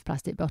thousands of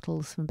plastic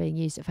bottles from being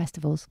used at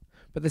festivals.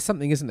 But there's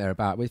something, isn't there,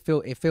 about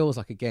it feels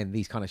like, again,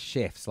 these kind of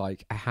shifts,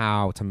 like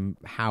how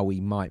we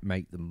might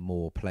make them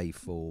more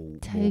playful,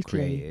 more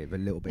creative, a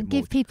little bit and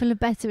more, give people a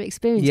better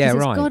experience. Yeah,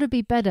 right. It's got to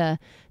be better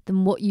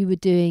than what you were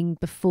doing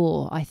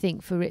before, I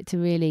think, for it to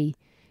really,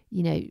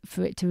 you know,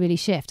 for it to really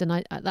shift. And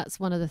I that's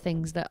one of the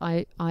things that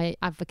I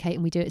advocate,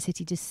 and we do at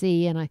City to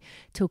See, and I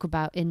talk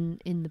about in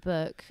the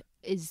book,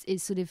 is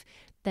sort of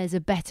there's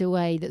a better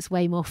way that's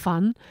way more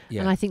fun.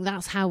 Yeah. And I think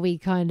that's how we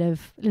kind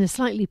of, in a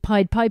slightly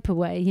Pied Piper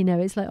way, you know,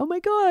 it's like, oh my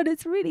God,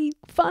 it's really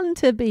fun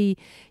to be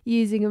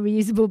using a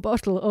reusable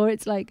bottle, or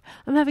it's like,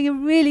 I'm having a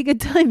really good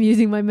time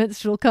using my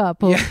menstrual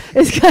cup, or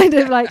it's kind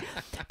of like,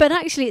 but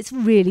actually it's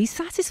really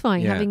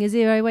satisfying having a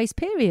zero waste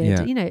period.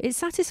 Yeah. You know, it's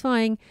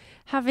satisfying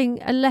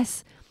having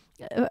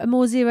a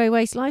more zero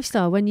waste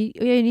lifestyle when you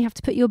only have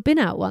to put your bin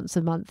out once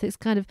a month. It's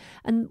kind of,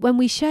 and when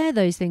we share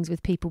those things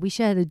with people, we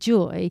share the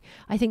joy.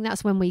 I think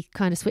that's when we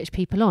kind of switch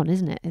people on,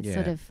 isn't it? It's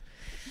sort of.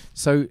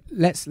 So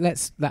let's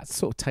that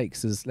sort of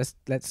takes us.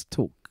 Let's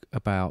talk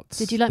about.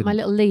 Did you like my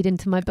little lead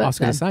into my book? I was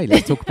going to say,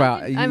 let's talk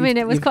about. I mean,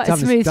 it was quite a done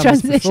smooth this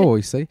transition. Before,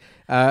 you see,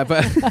 but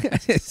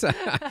it's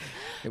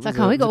like,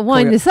 oh, we got to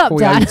wind this up,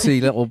 Dad.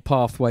 Coyote little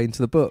pathway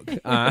into the book,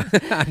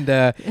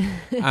 and.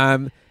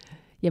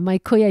 Yeah, my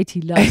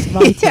coyote loves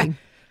writing.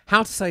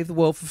 How to Save the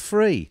World for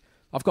Free.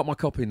 I've got my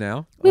copy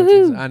now.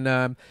 Woohoo.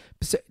 And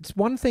so it's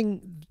one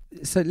thing.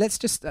 So let's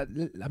just. I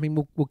mean,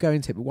 we'll go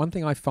into it. But one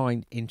thing I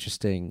find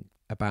interesting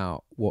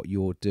about what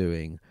you're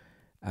doing.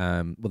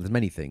 Well, there's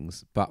many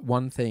things, but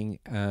one thing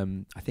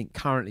I think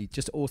currently,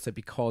 just also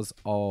because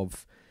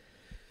of.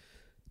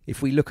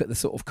 If we look at the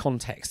sort of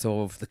context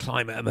of the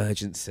climate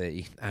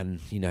emergency and,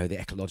 you know, the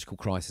ecological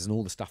crisis and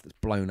all the stuff that's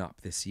blown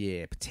up this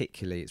year,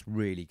 particularly, it's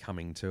really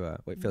coming to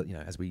it feels, you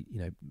know, as we, you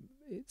know,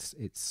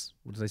 it's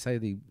what do they say?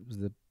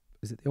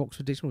 Is it the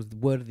Oxford Dictionary? Was the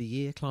word of the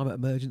year climate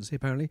emergency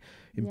apparently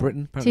in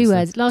Britain? Apparently 2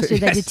 words. Last year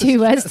they did 2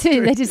 words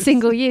too. They did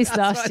single use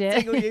last year.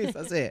 Single use,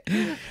 that's it.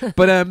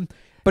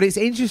 But it's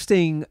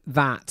interesting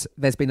that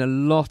there's been a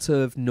lot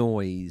of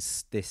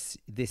noise this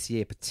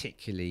year,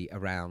 particularly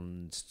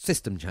around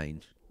system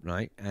change.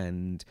 Right.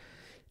 And,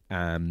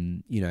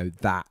 you know,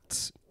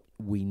 that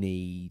we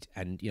need,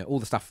 and, you know, all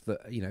the stuff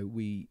that, you know,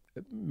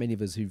 many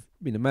of us who've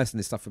been immersed in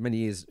this stuff for many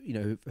years, you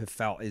know, have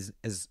felt is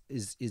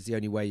the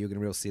only way you're going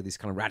to really see this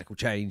kind of radical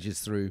change is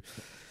through,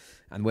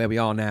 and where we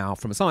are now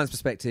from a science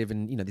perspective,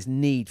 and, you know, this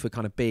need for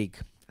kind of big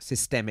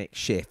systemic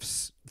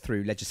shifts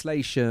through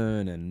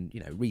legislation and, you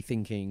know,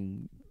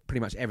 rethinking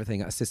pretty much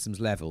everything at a systems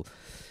level.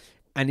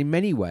 And in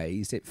many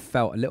ways, it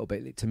felt a little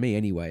bit, to me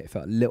anyway, it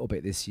felt a little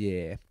bit this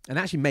year. And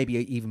actually maybe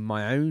even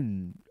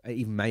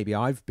maybe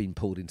I've been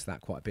pulled into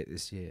that quite a bit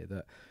this year,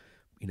 that,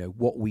 you know,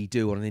 what we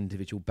do on an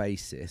individual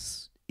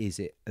basis, is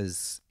it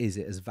as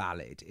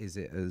valid? Is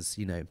it as,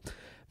 you know,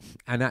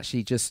 and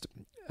actually just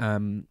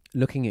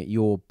looking at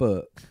your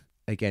book,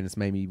 again, has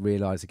made me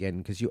realise again,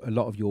 because a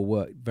lot of your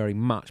work very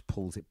much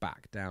pulls it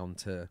back down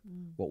to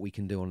what we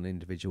can do on an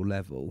individual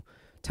level.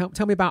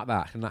 Tell me about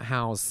that, and like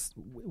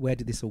where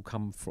did this all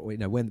come from? You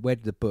know, where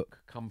did the book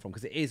come from?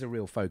 Because it is a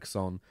real focus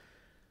on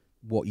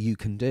what you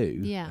can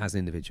do as an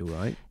individual,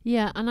 right?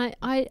 Yeah, and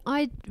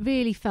I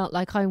really felt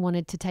like I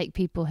wanted to take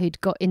people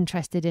who'd got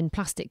interested in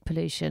plastic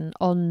pollution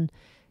on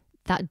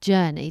that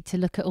journey to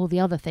look at all the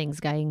other things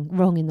going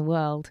wrong in the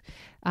world.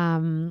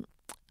 And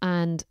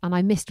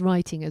I missed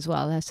writing as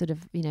well. I sort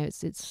of, you know,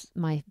 it's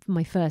my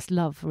first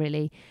love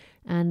really.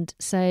 And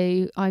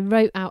so I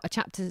wrote out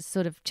chapter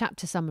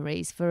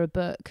summaries for a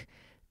book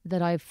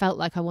that I felt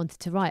like I wanted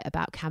to write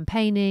about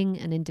campaigning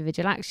and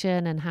individual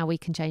action and how we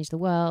can change the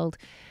world.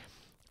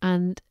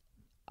 And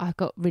I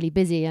got really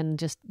busy and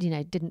just, you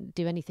know, didn't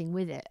do anything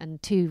with it. And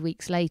 2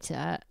 weeks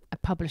later, a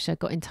publisher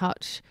got in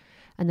touch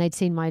and they'd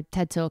seen my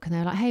TED Talk and they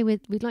were like, hey,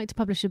 we'd like to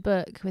publish a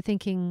book. We're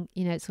thinking,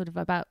 you know, it's sort of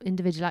about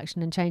individual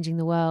action and changing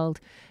the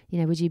world. You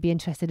know, would you be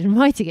interested in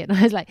writing it? And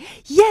I was like,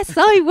 yes,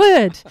 I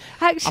would.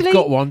 Actually, I've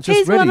got one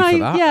just ready for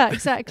that. Yeah,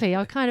 exactly.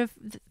 I kind of,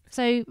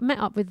 so met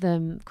up with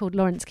them, called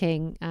Lawrence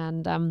King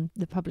and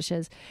the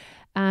publishers.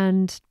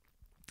 And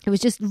it was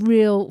just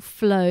real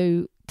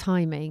flow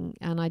timing.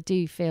 And I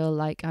do feel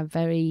like I'm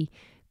very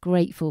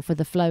grateful for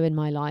the flow in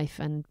my life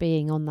and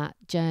being on that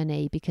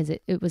journey, because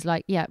it was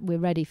like, yeah, we're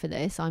ready for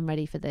this. I'm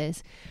ready for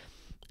this.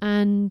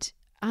 And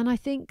I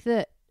think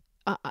that,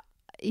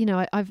 you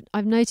know,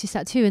 I've noticed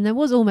that too. And there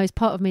was almost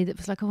part of me that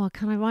was like, oh,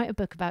 can I write a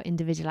book about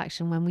individual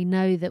action when we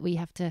know that we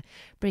have to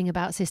bring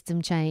about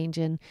system change?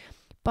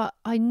 But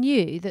I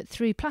knew that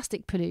through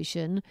plastic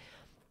pollution,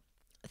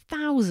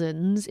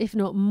 thousands, if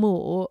not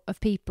more, of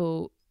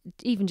people,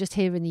 even just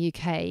here in the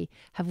UK,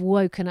 have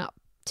woken up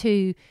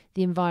to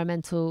the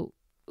environmental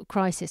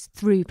crisis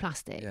through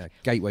plastic. Yeah,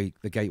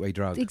 the gateway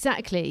drug.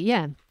 Exactly.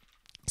 Yeah.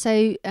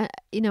 So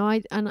you know,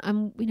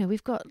 you know,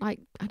 we've got like,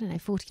 I don't know,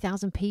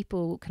 40,000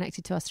 people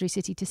connected to us through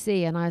City to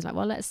Sea, and I was like,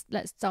 well, let's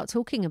start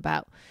talking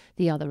about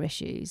the other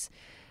issues.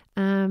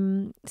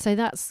 So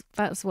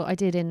that's what I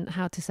did in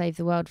How to Save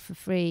the World for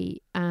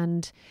Free,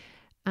 and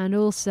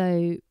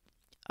also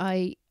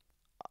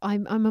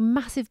I'm a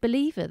massive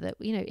believer that,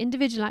 you know,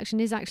 individual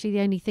action is actually the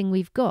only thing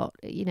we've got.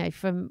 You know,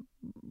 from,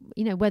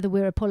 you know, whether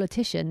we're a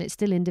politician, it's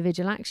still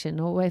individual action,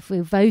 or if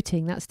we're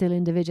voting, that's still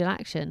individual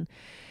action.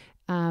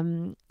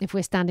 If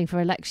we're standing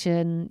for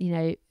election, you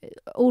know,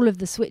 all of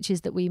the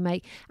switches that we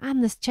make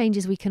and the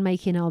changes we can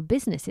make in our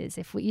businesses.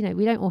 If we, you know,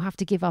 we don't all have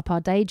to give up our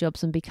day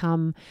jobs and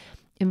become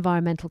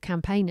environmental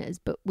campaigners,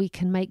 but we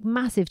can make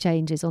massive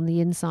changes on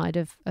the inside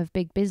of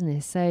big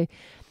business. So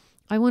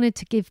I wanted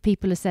to give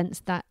people a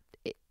sense that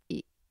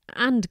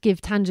and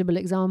give tangible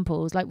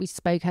examples, like we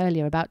spoke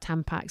earlier about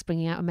Tampax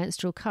bringing out a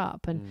menstrual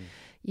cup, and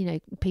you know,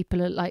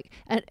 people are like,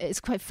 and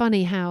it's quite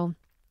funny how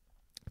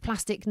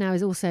plastic now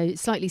is also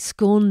slightly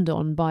scorned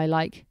on by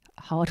like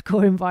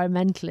hardcore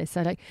environmentalists.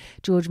 So like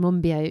George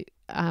Monbiot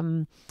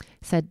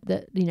said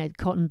that, you know,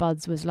 cotton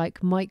buds was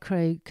like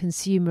micro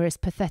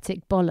consumerist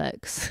pathetic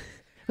bollocks,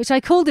 which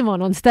I called him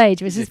on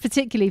stage, which is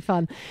particularly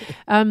fun.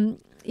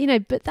 You know,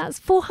 but that's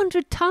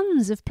 400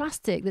 tons of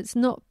plastic that's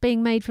not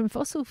being made from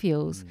fossil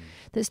fuels,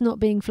 that's not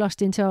being flushed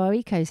into our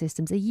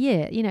ecosystems a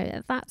year. You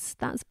know, that's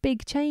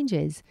big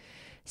changes.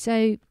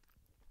 So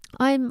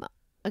I'm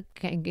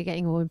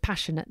getting more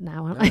passionate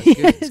now, aren't I?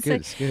 It's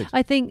good. It's good.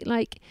 I think,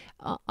 like,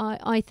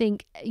 I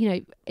think, you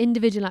know,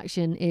 individual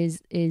action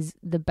is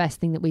the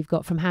best thing that we've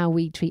got, from how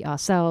we treat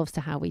ourselves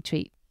to how we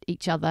treat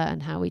each other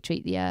and how we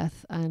treat the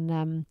earth.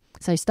 And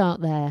so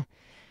start there.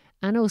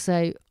 And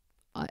also,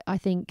 I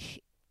think,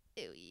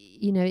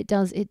 you know, it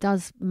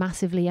does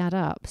massively add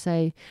up.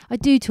 So I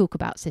do talk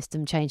about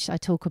system change. I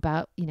talk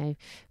about, you know,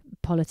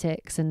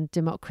 politics and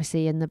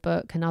democracy in the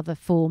book and other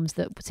forms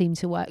that seem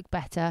to work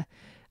better.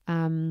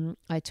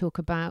 I talk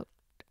about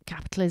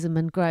capitalism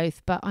and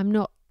growth, but I'm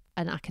not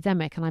an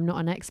academic and I'm not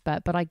an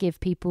expert, but I give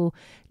people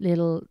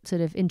little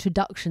sort of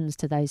introductions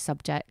to those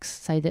subjects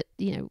so that,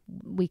 you know,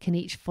 we can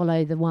each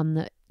follow the one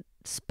that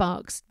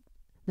sparks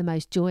the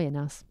most joy in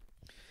us.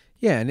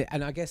 Yeah,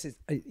 and I guess it's,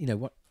 you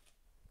know,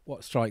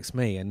 what strikes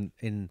me, and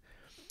in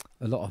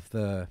a lot of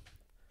the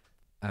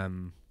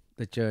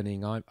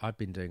journeying I've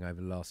been doing over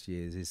the last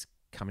years, is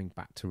coming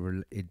back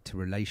to into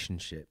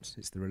relationships.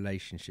 It's the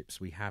relationships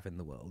we have in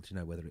the world, you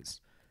know, whether it's,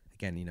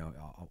 again, you know,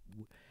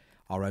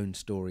 our own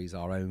stories,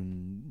 our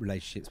own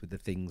relationships with the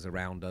things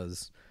around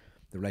us,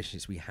 the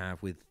relationships we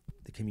have with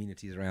the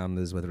communities around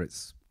us, whether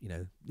it's, you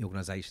know, the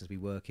organisations we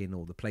work in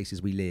or the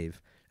places we live,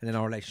 and then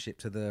our relationship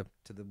to the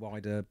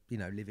wider, you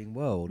know, living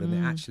world. And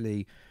it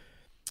actually,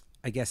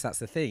 I guess that's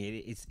the thing.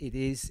 It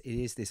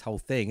is this whole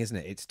thing, isn't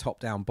it? It's top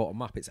down,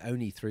 bottom up. It's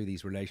only through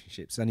these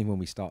relationships, only when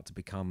we start to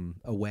become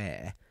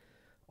aware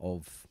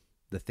of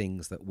the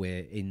things that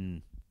we're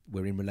in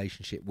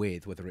relationship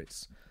with, whether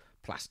it's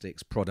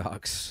plastics,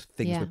 products,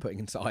 things we're putting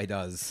inside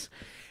us,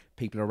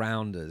 people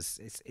around us.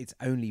 It's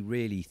only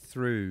really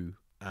through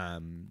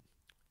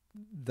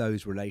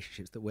those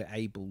relationships that we're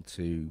able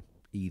to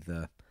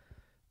either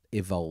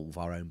evolve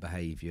our own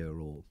behaviour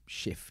or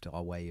shift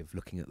our way of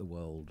looking at the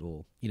world,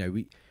 or, you know,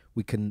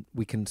 we can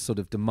sort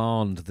of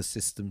demand the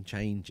system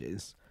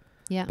changes,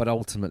 but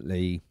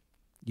ultimately,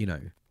 you know,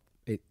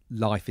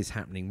 life is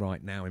happening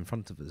right now in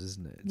front of us,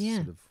 isn't it? It's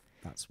sort of,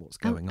 that's what's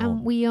going on.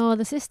 And we are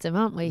the system,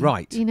 aren't we?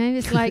 Right. You know,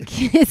 it's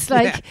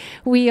like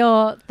we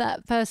are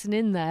that person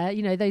in there.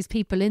 You know, those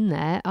people in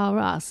there are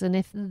us. And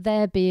if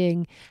they're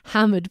being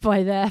hammered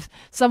by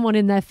someone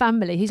in their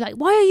family who's like,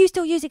 "Why are you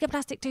still using a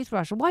plastic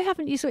toothbrush? Or why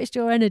haven't you switched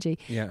your energy?"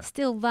 Yeah.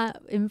 Still,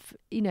 that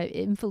you know, it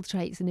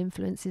infiltrates and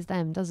influences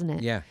them, doesn't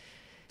it? Yeah,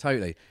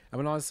 totally. I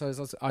mean, I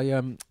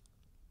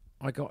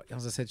got,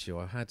 as I said to you,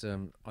 I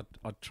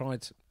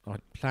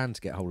planned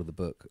to get hold of the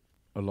book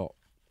a lot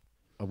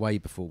way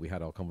before we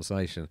had our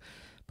conversation,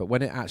 but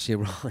when it actually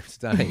arrived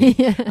today,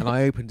 and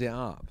I opened it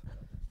up,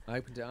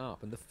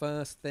 and the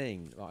first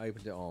thing I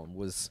opened it on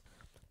was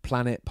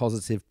planet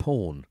positive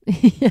porn.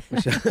 Which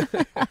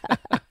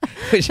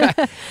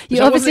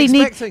you obviously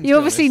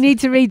need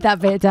to read that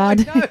bit,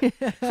 Dad.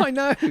 I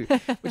know.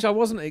 Which I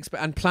wasn't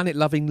expecting. And planet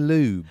loving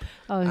lube.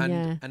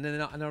 And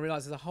then I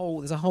realised there's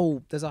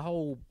a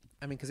whole.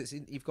 I mean, because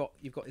you've got.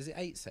 Is it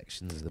 8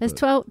 sections of the book? There's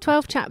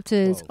 12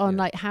 chapters on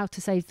like how to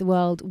save the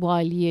world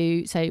while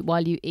you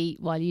eat,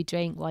 while you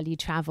drink, while you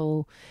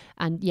travel,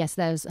 and yes,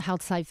 there's how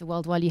to save the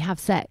world while you have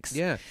sex.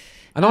 Yeah,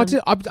 and I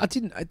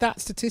didn't.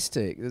 That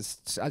statistic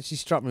actually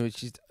struck me.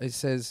 It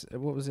says,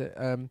 what was it?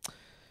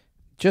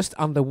 Just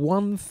under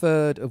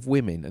 1/3 of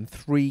women and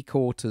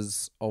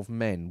 3/4 of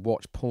men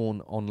watch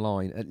porn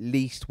online at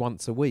least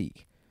once a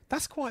week.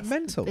 That's quite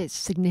mental. It's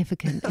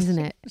significant, isn't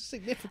it? It's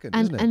significant,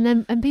 isn't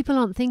it? And people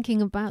aren't thinking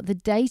about the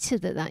data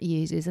that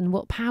uses and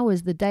what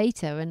powers the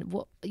data, and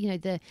what, you know,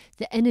 the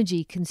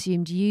energy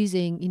consumed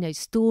using, you know,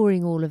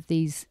 storing all of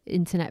these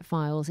internet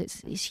files.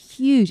 It's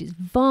huge. It's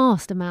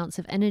vast amounts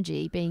of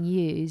energy being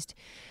used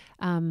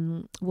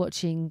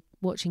watching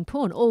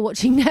porn or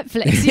watching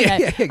Netflix. You know?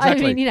 Yeah, exactly. I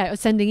mean, you know,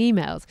 sending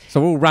emails.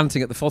 So we're all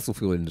ranting at the fossil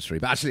fuel industry,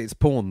 but actually it's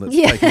porn that's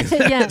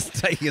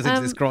taking us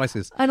into this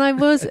crisis. And I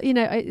was, you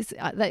know, it's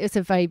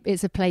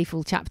a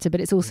playful chapter,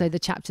 but it's also the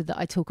chapter that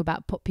I talk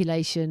about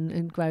population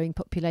and growing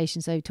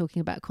population. So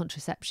talking about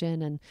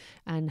contraception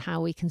and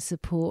how we can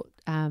support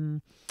the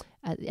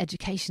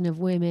education of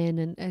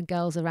women and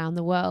girls around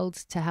the world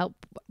to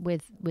help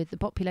with the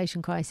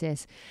population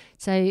crisis.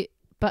 So.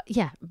 But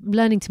yeah,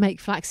 learning to make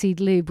flaxseed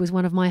lube was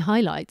one of my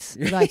highlights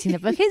writing the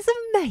book. It's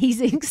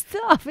amazing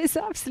stuff. It's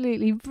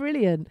absolutely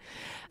brilliant.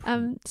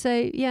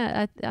 So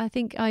yeah, I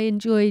think I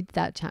enjoyed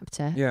that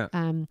chapter. Yeah.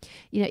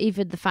 You know,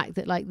 even the fact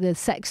that like the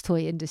sex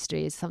toy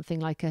industry is something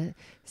like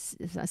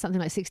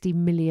 60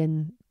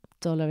 million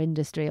dollar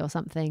industry or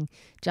something,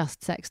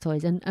 just sex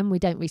toys, and we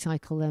don't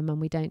recycle them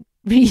and we don't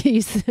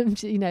reuse them.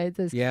 You know,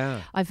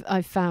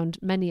 I've found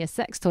many a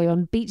sex toy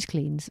on beach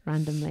cleans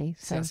randomly.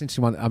 So that's an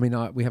interesting one. I mean,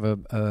 we have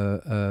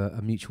a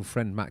mutual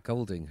friend, Matt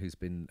Golding, who's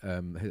been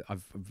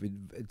I've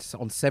been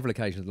on several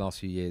occasions the last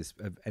few years.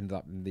 I've ended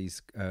up in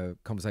these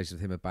conversations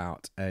with him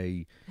about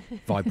a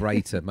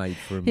vibrator made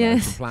from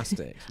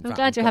plastic. I'm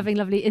glad you're having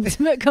lovely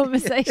intimate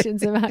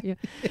conversations about you.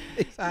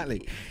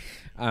 Exactly.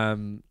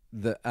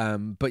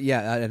 But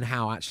yeah, and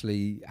how,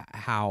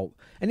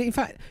 and in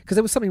fact, because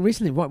there was something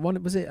recently.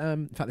 One was it?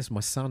 In fact, this was my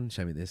son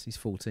showed me this. He's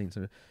 14,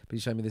 but he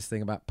showed me this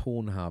thing about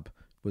Pornhub.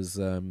 Was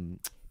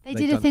they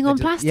did a thing on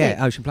plastic?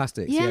 Yeah, ocean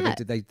plastics. Yeah,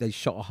 they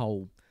shot a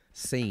whole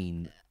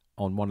scene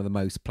on one of the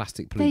most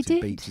plastic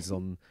polluted beaches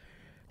on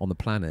the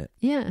planet.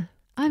 Yeah.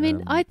 I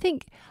mean, I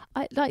think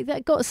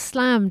that got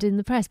slammed in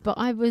the press, but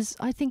I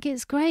think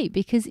it's great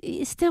because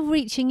it's still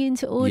reaching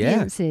into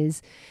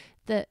audiences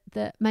that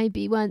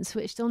maybe weren't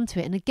switched onto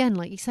it. And again,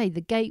 like you say, the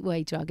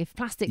gateway drug. If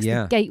plastic's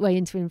the gateway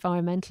into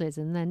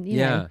environmentalism, then you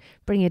know,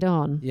 bring it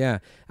on. Yeah,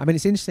 I mean,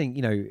 it's interesting.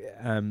 You know,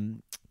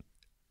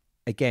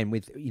 again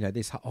with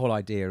this whole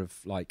idea of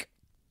like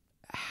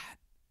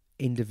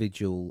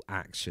individual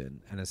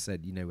action, and as I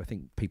said, I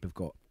think people have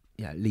got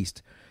at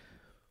least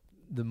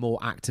the more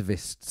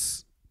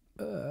activists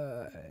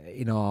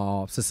in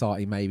our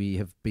society maybe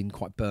have been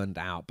quite burned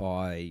out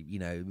by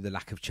the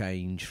lack of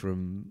change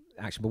from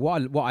action. But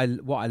what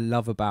I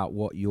love about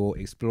what you're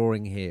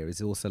exploring here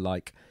is also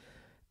like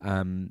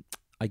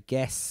I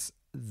guess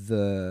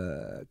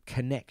the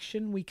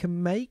connection we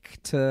can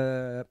make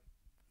to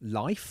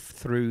life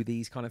through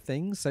these kind of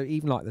things. So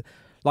even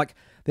like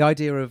the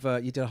idea of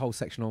you did a whole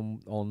section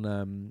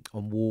on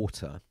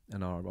water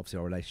and obviously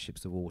our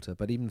relationships to water,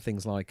 but even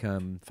things like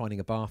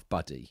finding a bath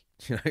buddy.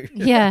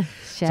 Yeah.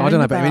 So I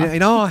don't know, but I mean,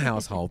 in our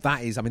household,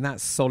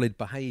 that's solid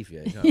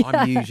behaviour.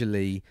 I'm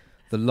usually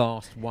the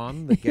last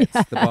one that gets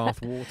the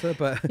bath water,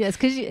 but it's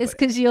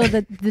because you're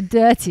the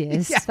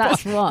dirtiest.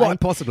 That's why. Quite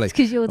possibly. It's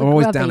because you're the I'm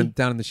always grubby.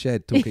 down in the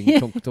shed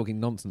talking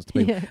nonsense to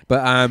people.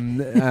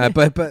 Yeah.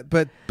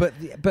 But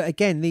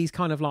again, these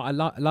kind of I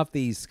love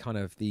these kind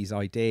of these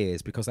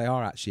ideas because they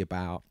are actually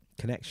about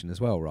connection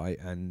as well, right?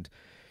 And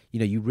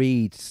you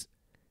read,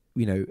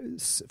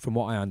 from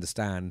what I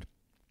understand,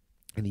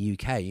 in the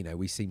UK,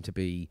 we seem to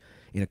be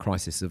in a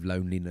crisis of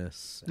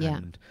loneliness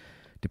and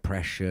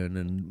depression,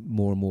 and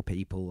more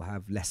people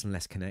have less and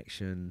less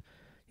connection.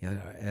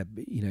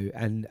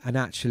 And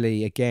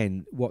actually,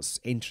 again, what's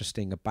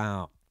interesting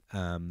about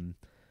the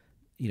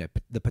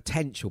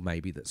potential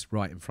maybe that's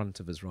right in front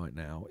of us right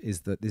now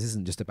is that this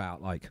isn't just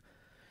about like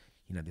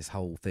this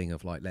whole thing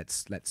of like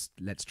let's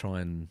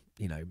try and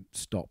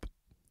stop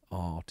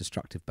our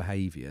destructive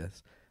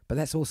behaviours, but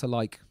let's also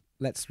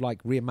let's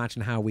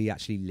reimagine how we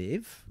actually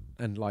live,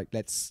 and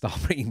let's start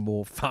bringing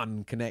more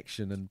fun,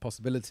 connection and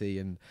possibility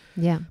and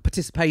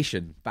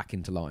participation back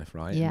into life,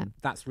 right? Yeah. And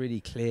that's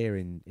really clear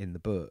in the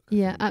book.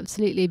 Yeah,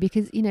 absolutely.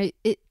 Because,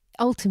 it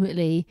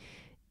ultimately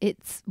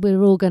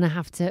we're all going to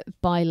have to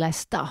buy less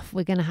stuff.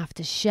 We're going to have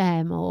to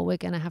share more. We're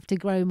going to have to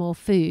grow more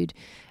food.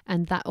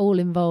 And that all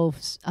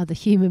involves other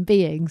human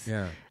beings.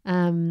 Yeah.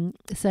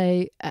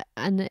 So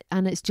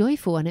it's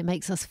joyful and it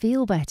makes us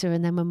feel better.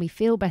 And then when we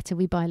feel better,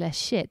 we buy less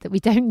shit that we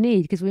don't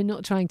need because we're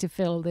not trying to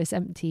fill this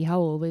empty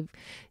hole. We're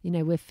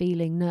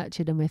feeling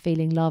nurtured and we're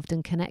feeling loved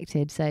and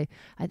connected. So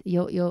I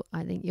think you're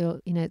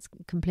it's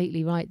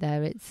completely right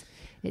there. It's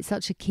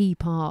such a key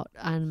part.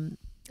 And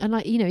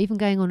even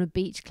going on a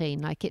beach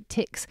clean, it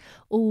ticks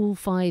all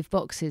 5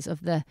 boxes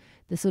of the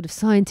sort of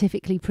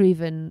scientifically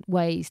proven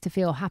ways to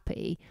feel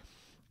happy.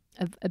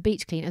 A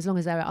beach clean, as long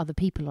as there are other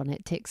people on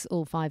it, ticks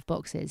all 5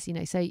 boxes.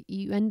 So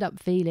you end up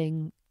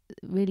feeling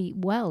really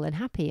well and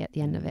happy at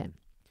the end of it.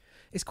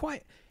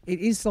 It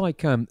is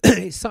like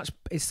it's such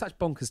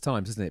bonkers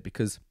times, isn't it?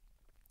 Because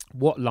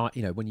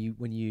when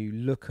you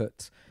look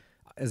at,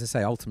 as I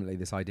say, ultimately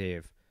this idea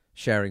of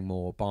sharing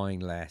more, buying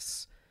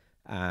less.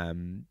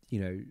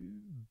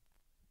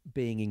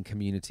 Being in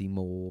community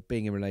more,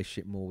 being in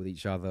relationship more with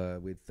each other,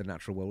 with the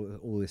natural world,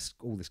 all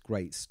this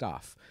great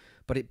stuff.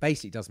 But it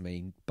basically does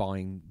mean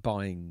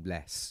buying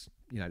less,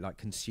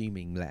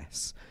 consuming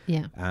less.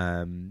 Yeah.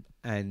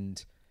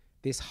 And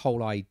this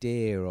whole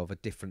idea of a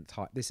different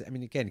type.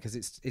 Again, because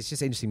it's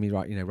just interesting to me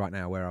right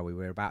now. Where are we?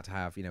 We're about to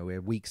have,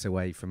 we're weeks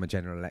away from a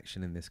general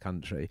election in this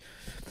country,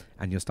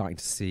 and you're starting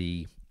to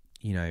see,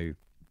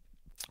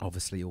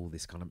 obviously all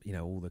this kind of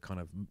all the kind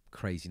of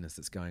craziness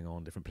that's going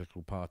on, different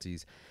political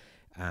parties,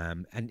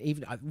 and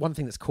even one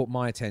thing that's caught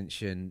my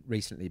attention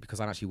recently, because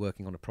I'm actually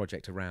working on a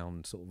project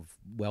around sort of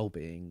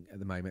well-being at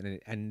the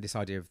moment, and this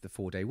idea of the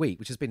 4-day week,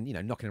 which has been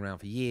knocking around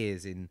for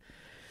years in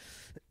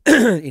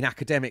in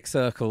academic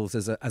circles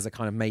as a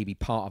kind of maybe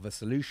part of a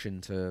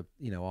solution to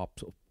our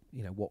sort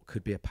of what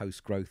could be a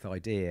post-growth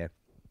idea,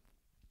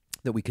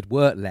 that we could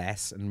work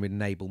less and would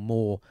enable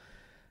more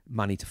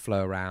money to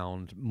flow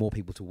around, more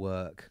people to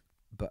work.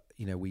 But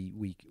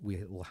we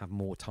will have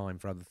more time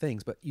for other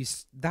things. But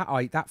that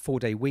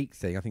 4-day week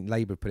thing, I think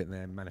Labour put it in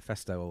their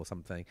manifesto or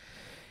something.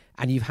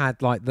 And you've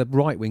had like the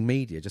right-wing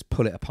media just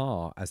pull it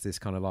apart as this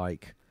kind of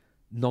like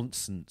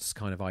nonsense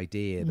kind of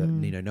idea that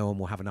no one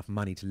will have enough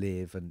money to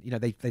live, and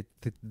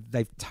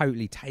they've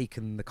totally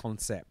taken the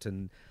concept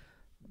and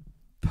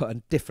put a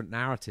different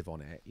narrative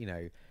on it,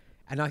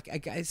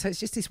 and so it's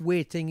just this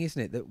weird thing,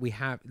 isn't it, that we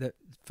have, that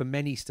for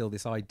many still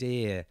this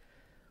idea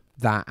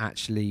that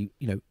actually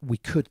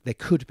there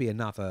could be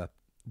another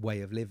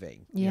way of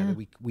living.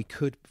 That we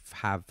could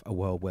have a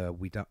world where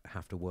we don't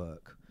have to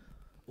work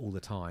all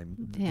the time,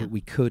 that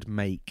we could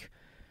make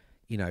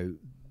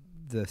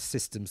the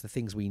systems, the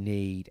things we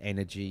need,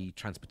 energy,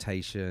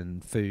 transportation,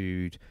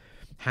 food,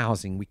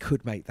 housing, we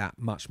could make that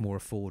much more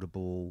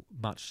affordable,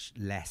 much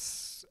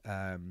less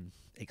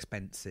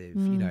expensive,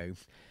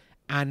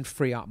 and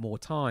free up more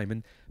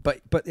time.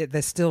 But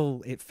there's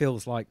still, it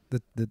feels like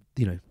the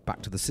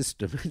back to the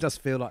system, it does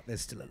feel like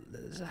there's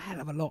a hell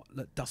of a lot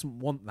that doesn't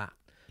want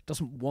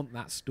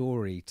that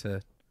story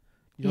to,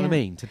 what I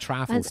mean, to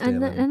travel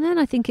and then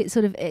I think it's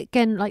sort of,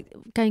 again, like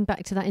going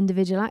back to that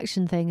individual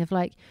action thing of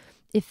like,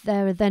 if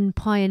there are then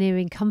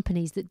pioneering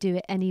companies that do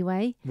it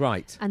anyway.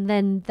 Right. And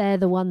then they're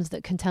the ones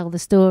that can tell the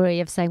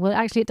story of saying, well,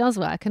 actually it does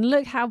work. And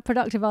look how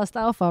productive our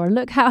staff are. And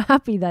look how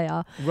happy they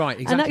are. Right,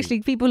 exactly. And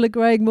actually people are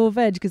growing more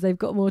veg because they've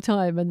got more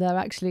time. And they're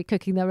actually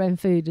cooking their own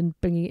food and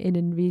bringing it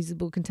in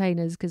reusable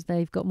containers because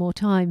they've got more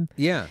time.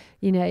 Yeah.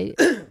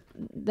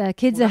 Their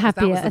kids are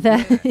happier.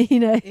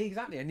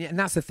 Exactly. And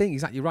that's the thing.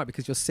 Exactly right.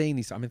 Because you're seeing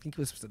these. I mean, I think it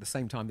was at the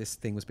same time this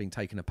thing was being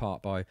taken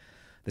apart by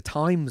the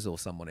Times or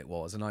someone it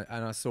was, and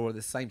I saw at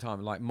the same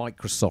time like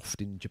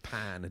Microsoft in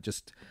Japan had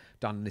just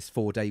done this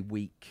 4-day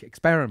week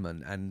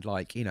experiment, and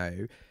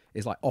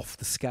is like off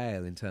the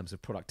scale in terms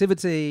of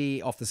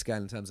productivity, off the scale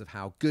in terms of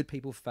how good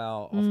people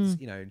felt,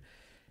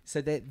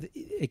 so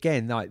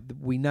again, like,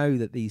 we know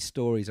that these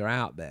stories are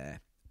out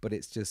there, but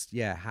it's just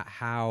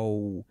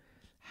how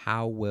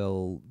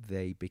will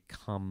they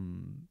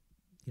become,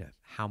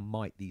 how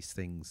might these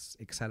things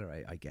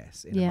accelerate, I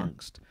guess, in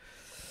amongst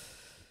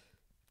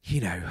I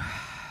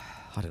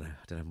don't know,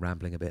 I'm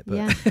rambling a bit,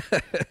 but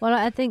well,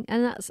 I think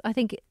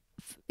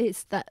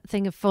it's that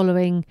thing of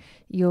following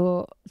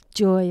your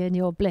joy and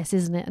your bliss,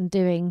 isn't it, and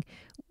doing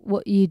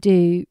what you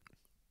do,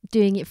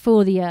 doing it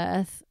for the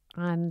earth,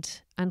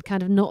 and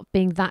kind of not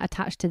being that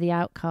attached to the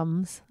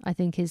outcomes, I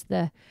think is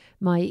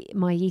my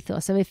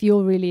ethos. So if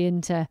you're really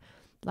into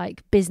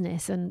like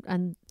business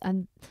and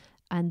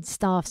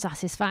staff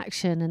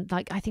satisfaction, and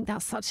like, I think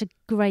that's such a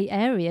great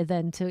area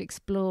then to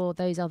explore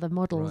those other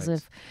models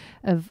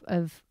of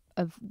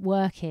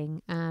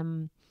working,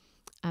 and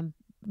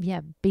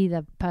be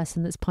the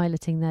person that's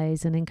piloting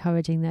those and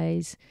encouraging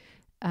those.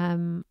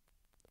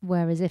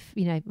 Whereas if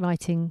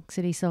writing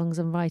silly songs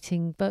and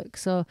writing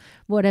books or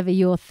whatever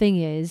your thing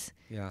is,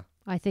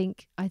 I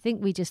think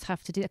we just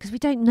have to do that, because we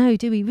don't know,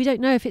 do we? We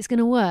don't know if it's going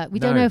to work. We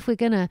don't know if we're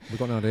gonna. We've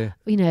got no idea.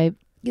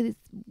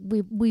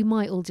 We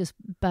might all just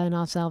burn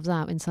ourselves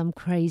out in some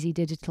crazy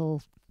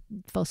digital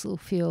fossil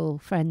fuel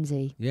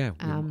frenzy. Yeah,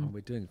 we're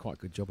doing quite a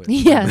good job at it.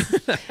 Yes,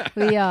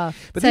 we are.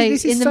 But so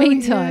in the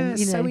meantime,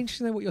 so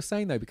interesting what you're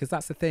saying though, because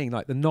that's the thing,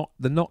 like the not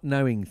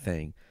knowing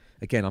thing.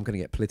 Again, I'm going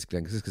to get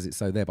political because it's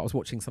so there. But I was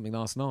watching something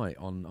last night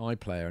on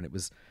iPlayer, and it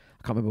was,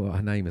 I can't remember what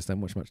her name is.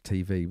 Don't watch much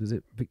TV. Was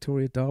it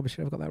Victoria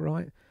Derbyshire? Have I got that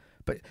right?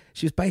 But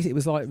she was basically,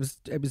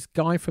 it was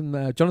guy from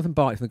Jonathan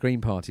Bartlett from the Green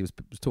Party was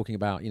talking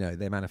about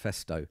their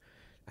manifesto.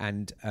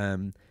 And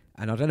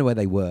I don't know where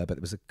they were, but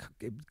there was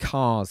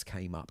car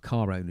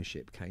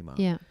ownership came up.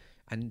 Yeah.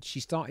 And she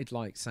started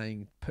like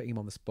putting him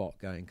on the spot,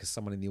 going, because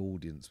someone in the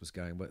audience was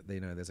going, but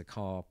there's a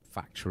car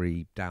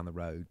factory down the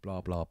road,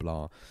 blah, blah,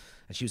 blah.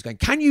 And she was going,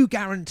 can you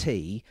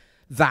guarantee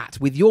that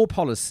with your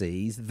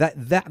policies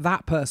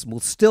that person will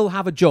still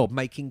have a job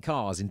making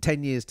cars in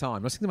 10 years' time?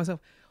 And I was thinking to myself,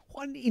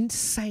 what an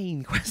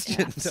insane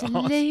question to ask.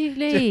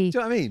 Absolutely. Do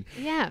you know what I mean?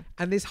 Yeah.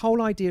 And this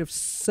whole idea of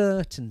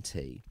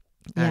certainty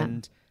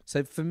and...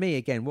 So for me,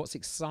 again, what's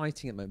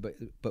exciting at the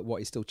moment, but what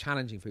is still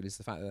challenging for you is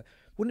the fact that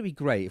wouldn't it be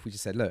great if we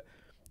just said, look,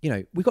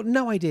 we've got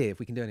no idea if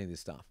we can do any of this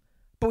stuff,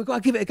 but we've got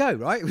to give it a go,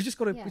 right? We've just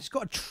got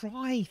to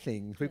try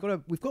things. We've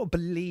got to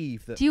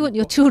believe that. Do you want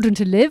your children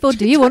to live, or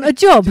do you want a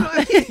job?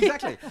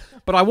 Exactly.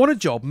 But I want a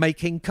job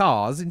making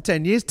cars in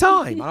 10 years'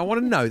 time, and I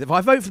want to know that if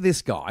I vote for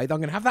this guy, I'm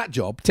going to have that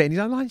job 10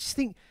 years. And I just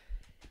think,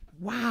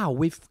 wow,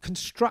 we've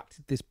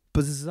constructed this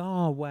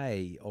bizarre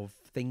way of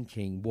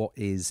thinking what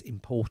is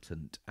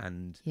important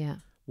and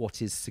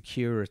what is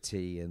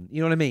security, and you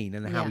know what I mean,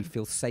 and how we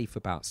feel safe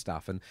about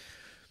stuff, and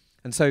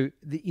so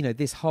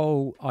this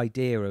whole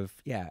idea of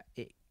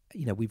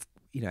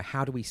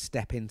how do we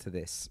step into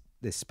this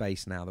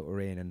space now that we're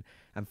in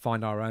and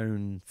find our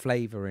own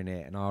flavor in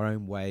it and our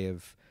own way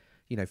of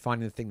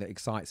finding the thing that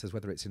excites us,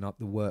 whether it's in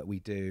the work we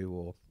do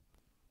or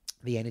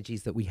the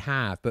energies that we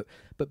have, but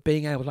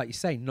being able, like you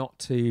say,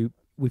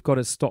 we've got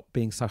to stop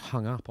being so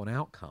hung up on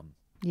outcome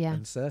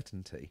and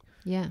certainty.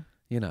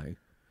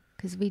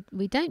 Because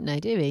we don't know,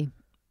 do we?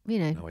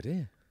 No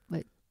idea.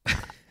 But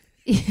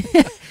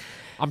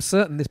I'm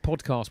certain this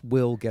podcast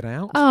will get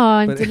out. Oh,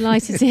 I'm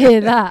delighted to hear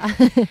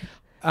that.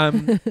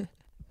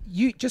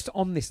 You just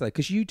on this though,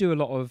 because you do a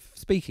lot of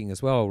speaking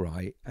as well,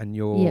 right? And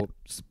you're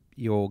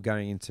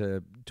going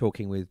into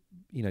talking with,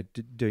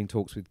 doing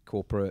talks with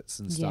corporates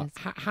and stuff.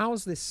 Yes.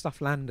 How's this stuff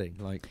landing?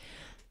 Like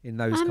in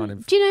those kind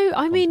of. Do you know?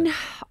 I context? mean,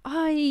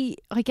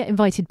 I get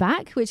invited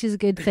back, which is a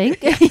good thing.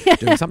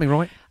 Doing something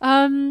right.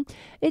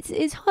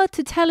 It's hard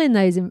to tell in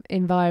those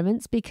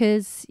environments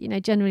because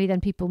generally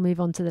then people move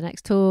on to the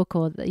next talk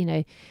or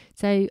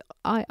So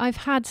I've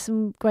had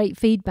some great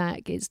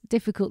feedback. It's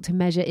difficult to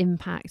measure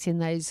impact in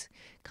those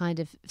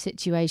kind of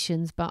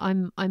situations, but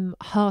I'm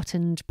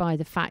heartened by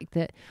the fact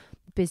that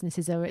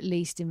businesses are at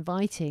least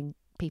inviting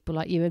people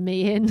like you and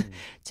me in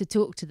to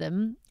talk to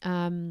them.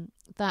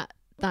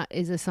 That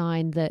is a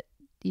sign that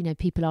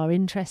people are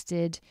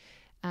interested.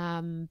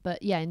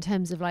 But yeah, in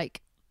terms of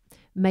like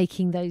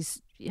making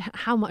those,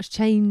 how much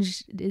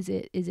change is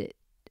it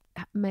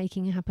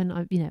making happen?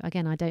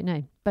 Again, I don't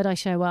know. But I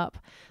show up.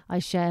 I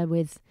share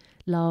with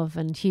love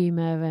and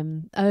humour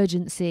and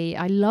urgency.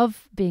 I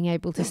love being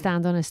able to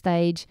stand on a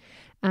stage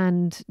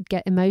and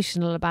get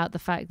emotional about the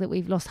fact that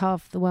we've lost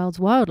half the world's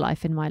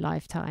wildlife in my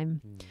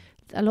lifetime.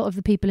 A lot of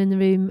the people in the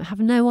room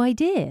have no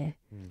idea.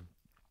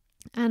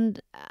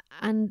 And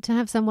to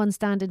have someone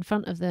stand in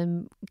front of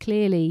them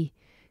clearly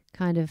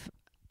kind of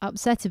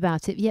upset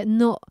about it, yet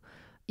not,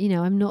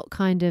 I'm not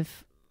kind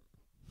of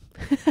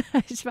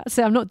I was about to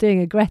say I'm not doing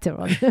a Greta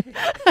on them.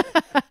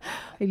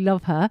 I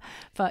love her,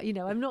 but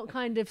I'm not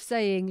kind of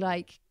saying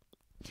like,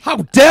 how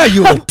dare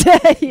you? How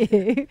dare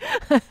you?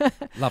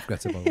 Love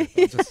Greta, by the way.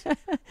 That's just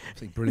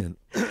absolutely brilliant.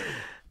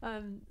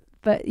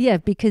 But yeah,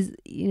 because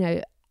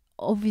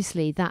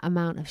obviously that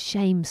amount of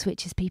shame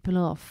switches people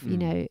off.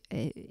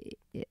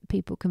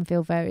 People can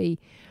feel very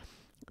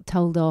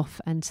told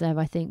off, and so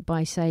I think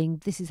by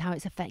saying this is how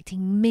it's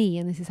affecting me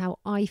and this is how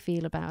I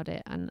feel about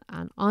it, and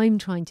I'm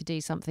trying to do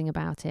something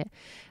about it,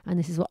 and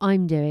this is what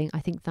I'm doing, I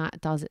think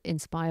that does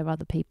inspire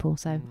other people.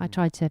 So I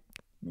try to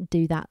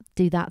do that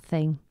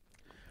thing.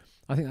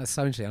 I think that's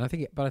so interesting, and I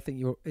think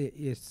it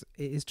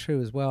is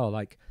true as well.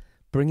 Like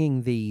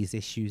bringing these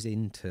issues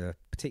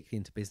particularly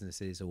into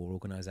businesses or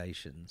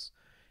organisations,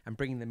 and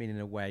bringing them in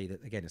a way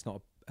that, again, it's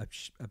not a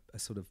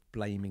sort of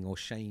blaming or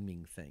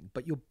shaming thing,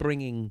 but you're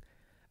bringing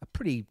a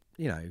pretty,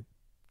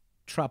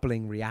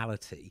 troubling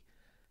reality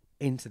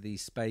into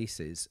these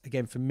spaces.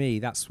 Again, for me,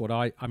 that's what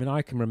I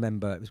can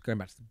remember, it was going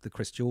back to the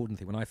Chris Jordan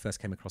thing, when I first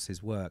came across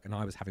his work, and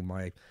I was having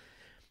about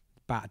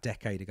a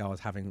decade ago, I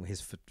was having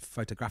his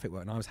photographic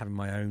work, and I was having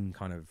my own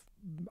kind of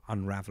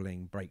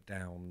unraveling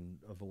breakdown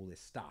of all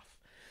this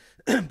stuff,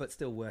 but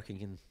still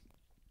working in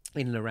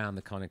and around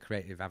the kind of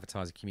creative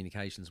advertising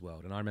communications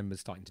world. And I remember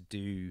starting to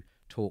do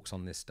talks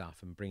on this stuff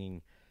and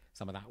bringing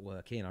some of that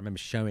work in. I remember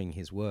showing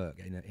his work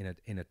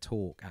in a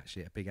talk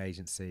actually at a big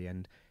agency,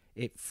 and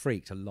it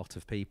freaked a lot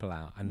of people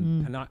out.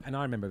 And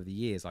I remember over the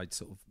years I'd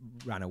sort of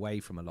ran away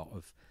from a lot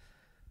of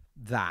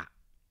that,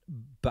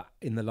 but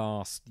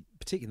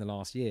particularly in the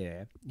last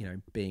year,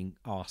 being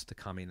asked to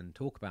come in and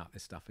talk about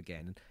this stuff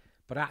again.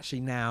 But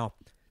actually now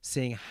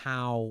seeing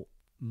how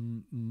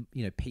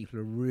people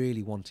are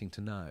really wanting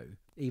to know,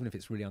 even if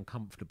it's really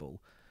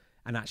uncomfortable,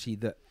 and actually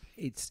that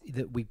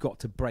we've got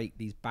to break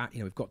these back.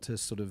 We've got to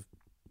sort of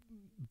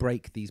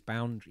break these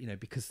boundaries.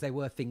 Because there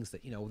were things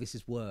that this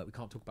is work, we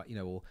can't talk about,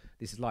 or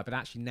this is life. But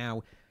actually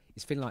now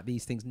it's feeling like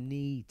these things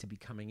need to be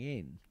coming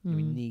in.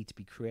 We need to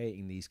be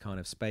creating these kind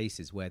of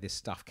spaces where this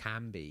stuff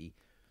can be,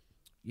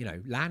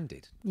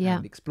 landed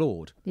and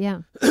explored.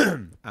 Yeah.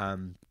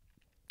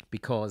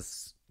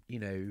 Because we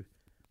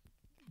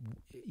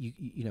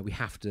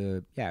have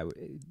to. Yeah,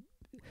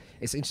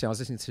 it's interesting. I was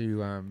listening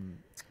to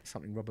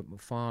something Robert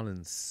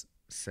McFarlane's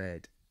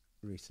said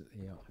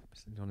recently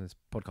on his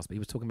podcast, but he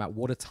was talking about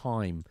what a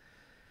time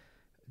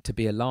to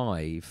be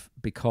alive,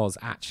 because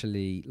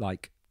actually,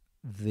 like,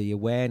 the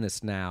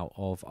awareness now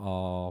of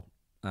our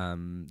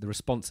the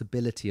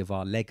responsibility of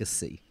our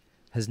legacy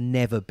has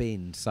never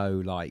been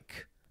so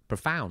like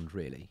profound,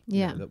 really.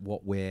 That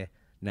what we're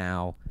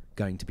now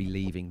going to be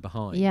leaving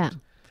behind. Yeah.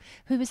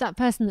 Who was that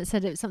person that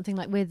said it was something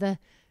like we're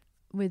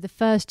the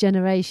first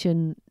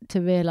generation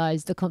to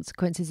realise the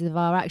consequences of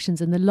our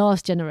actions and the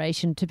last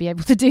generation to be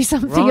able to do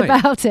something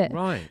about it.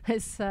 Right.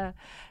 It's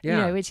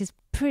which is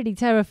pretty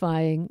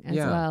terrifying as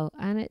well.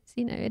 And it's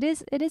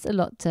it is a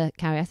lot to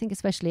carry. I think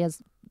especially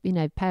as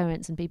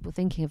parents and people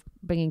thinking of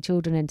bringing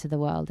children into the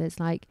world. It's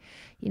like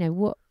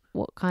what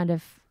kind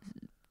of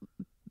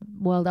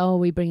world are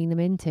we bringing them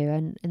into,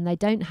 and they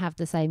don't have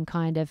the same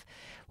kind of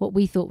what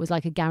we thought was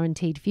like a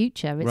guaranteed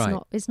future.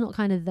 It's not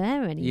kind of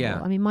there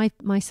anymore. I mean,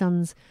 my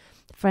son's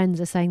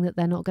friends are saying that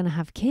they're not going to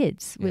have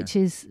kids, which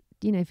is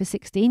for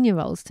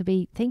 16-year-olds to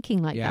be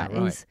thinking like that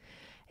is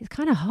it's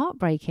kind of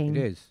heartbreaking.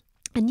 It is.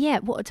 And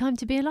yet what a time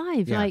to be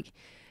alive. Like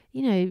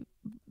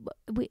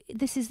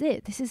this is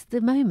it, this is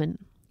the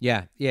moment.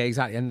 Yeah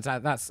exactly. And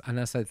that's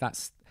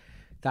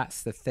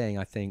the thing,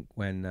 I think,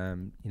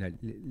 when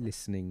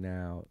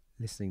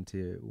listening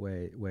to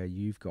where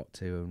you've got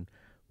to and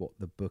what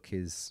the book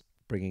is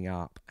bringing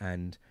up.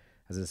 And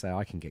as I say,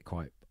 I can get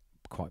quite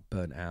quite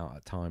burnt out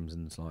at times,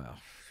 and it's like, oh,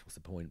 what's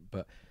the point?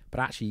 But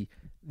actually,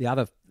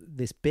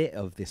 this bit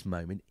of this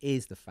moment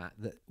is the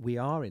fact that we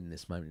are in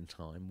this moment in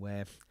time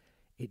where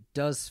it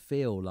does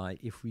feel like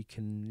if we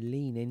can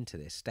lean into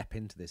this, step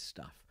into this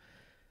stuff,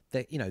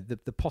 that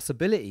the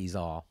possibilities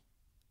are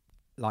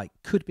like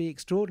could be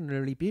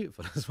extraordinarily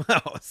beautiful as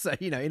well. So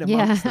in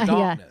amongst the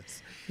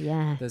darkness,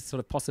 there's sort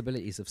of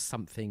possibilities of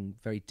something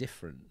very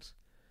different.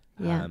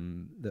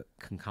 That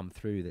can come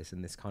through this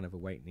and this kind of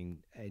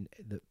awakening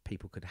that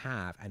people could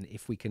have. And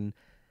if we can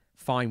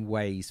find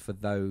ways for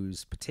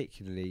those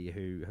particularly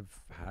who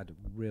have had a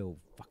real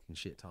fucking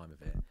shit time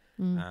of it,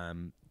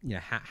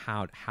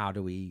 how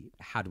do we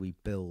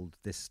build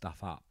this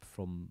stuff up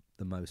from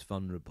the most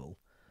vulnerable,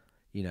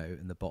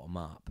 and the bottom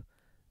up?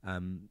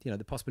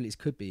 The possibilities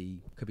could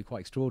be quite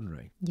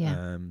extraordinary.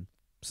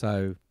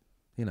 So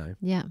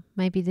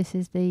maybe this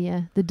is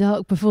the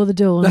dark before the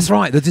dawn. That's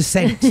right, the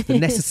descent, the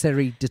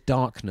necessary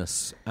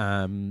darkness,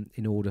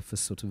 in order for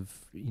sort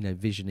of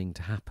visioning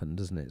to happen,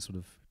 doesn't it? It sort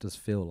of does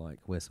feel like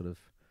we're sort of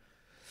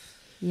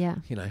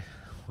we're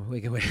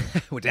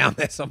down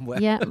there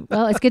somewhere. Yeah,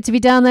 well, it's good to be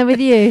down there with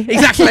you.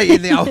 Exactly,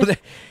 in the old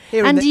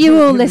and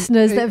you all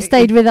listeners that have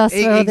stayed with us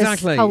for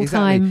this whole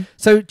time.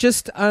 So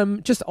just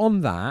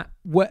on that,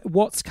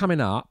 what's coming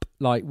up?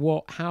 Like,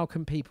 how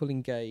can people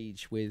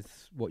engage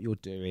with what you're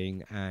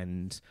doing?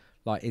 And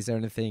like, is there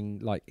anything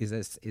like,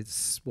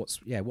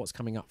 what's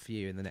coming up for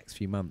you in the next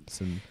few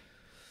months? And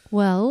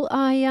well,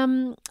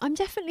 I'm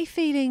definitely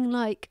feeling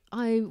like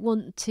I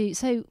want to.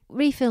 So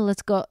Refill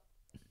has got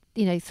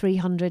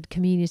 300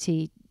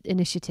 community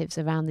initiatives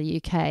around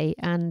the UK,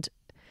 and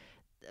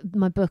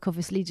my book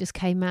obviously just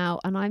came out,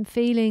 and I'm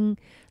feeling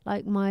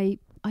like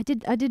I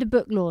did a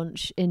book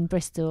launch in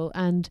Bristol,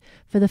 and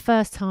for the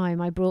first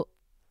time I brought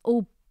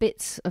all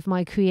bits of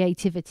my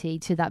creativity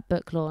to that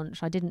book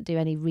launch. I didn't do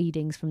any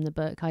readings from the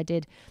book. I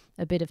did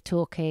a bit of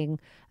talking,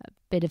 a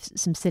bit of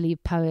some silly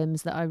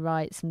poems that I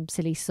write, some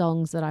silly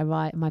songs that I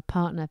write. My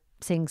partner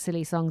sings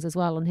silly songs as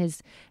well on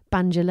his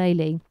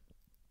banjolele.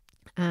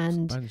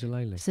 And so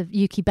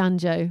uki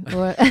banjo,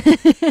 or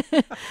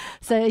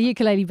so a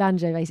ukulele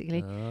banjo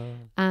basically.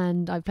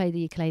 And I played the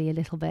ukulele a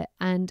little bit,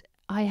 and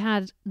I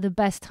had the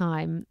best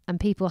time, and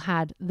people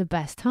had the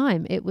best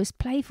time. It was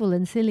playful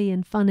and silly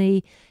and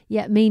funny,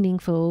 yet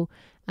meaningful.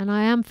 And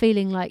I am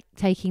feeling like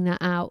taking that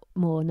out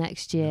more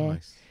next year.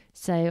 Nice.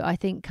 So I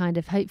think kind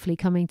of hopefully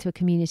coming to a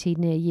community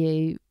near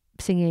you,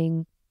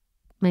 singing,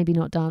 maybe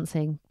not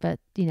dancing, but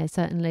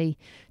certainly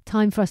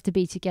time for us to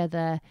be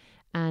together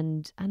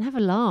and have a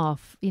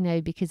laugh,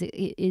 because it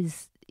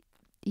is,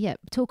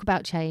 talk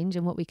about change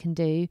and what we can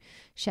do,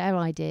 share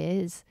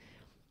ideas,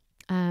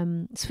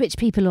 switch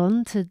people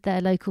on to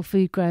their local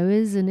food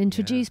growers and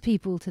introduce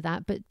people to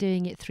that, but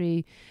doing it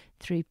through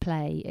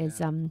play is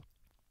I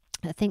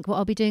think what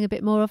I'll be doing a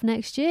bit more of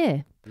next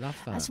year.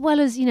 Love that. As well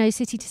as,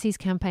 City to Seas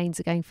campaigns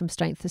are going from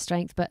strength to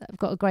strength, but I've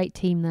got a great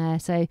team there.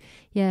 So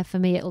for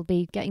me, it'll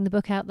be getting the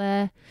book out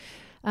there.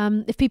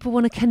 If people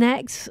want to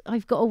connect,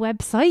 I've got a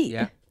website.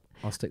 Yeah.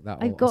 I'll stick that.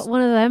 I've got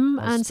one of them,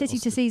 and City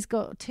to Sea's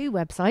got two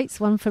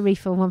websites, one for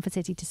Refill, one for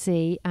City to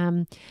Sea,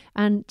 and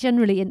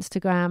generally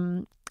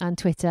Instagram and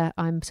Twitter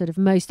I'm sort of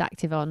most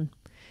active on.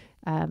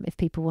 If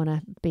people want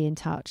to be in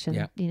touch,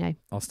 and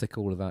I'll stick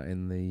all of that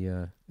in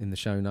the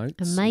show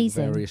notes.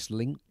 Amazing, various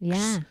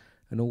links,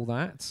 and all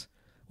that.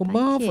 Well,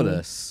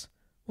 marvelous.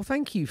 Well,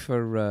 thank you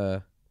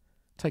for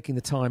taking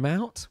the time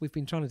out. We've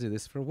been trying to do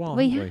this for a while.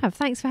 We have.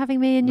 Thanks for having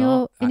me in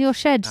your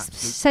shed,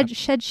 ship,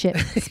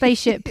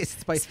 spaceship,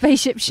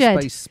 SpaceShip shed,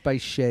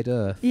 SpaceShed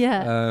Earth.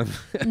 Yeah.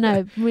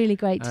 No, really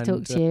great to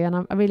talk to you,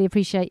 and I really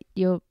appreciate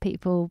your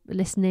people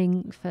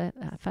listening for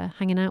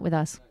hanging out with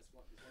us.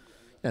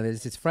 Yeah,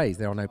 there's this phrase: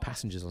 there are no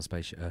passengers on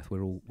SpaceShip Earth.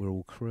 We're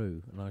all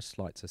crew, and I just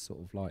like to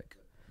sort of like,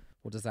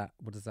 what does that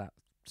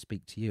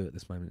speak to you at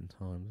this moment in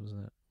time? Was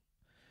that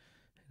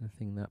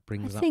anything that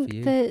brings up for you? I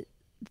think that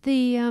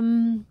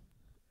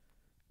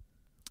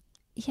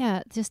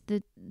just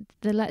the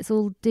let's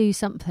all do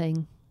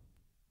something.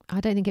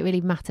 I don't think it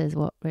really matters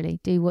what, really.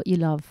 Do what you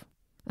love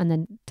and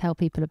then tell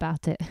people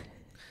about it.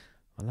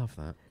 I love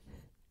that.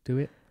 Do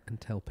it and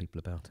tell people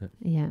about it.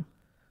 Yeah.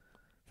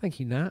 Thank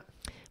you, Nat.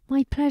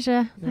 My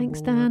pleasure. Thanks,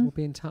 Dan. We'll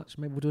be in touch.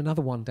 Maybe we'll do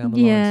another one down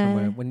the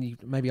line somewhere.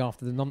 Maybe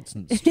after the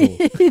nonsense tour.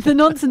 The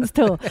nonsense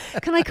tour.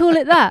 Can I call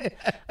it that?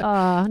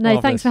 Oh, no,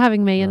 marvelous. Thanks for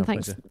having me, and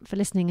pleasure. Thanks for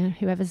listening,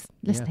 whoever's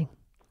listening.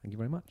 Thank you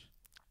very much.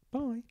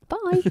 Bye.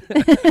 Bye.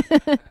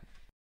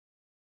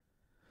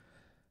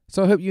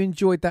 So I hope you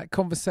enjoyed that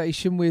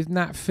conversation with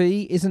Nat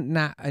Fee. Isn't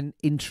Nat an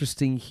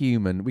interesting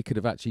human? We could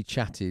have actually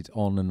chatted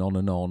on and on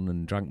and on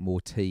and drank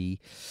more tea.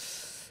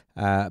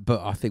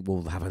 But I think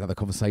we'll have another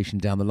conversation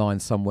down the line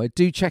somewhere.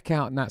 Do check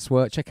out Nat's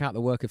work. Check out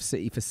the work of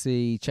City for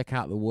Sea. Check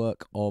out the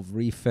work of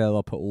Refill.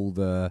 I'll put all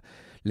the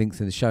links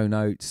in the show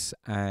notes,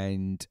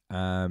 and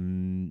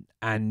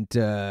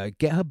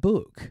get her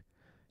book.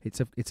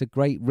 It's a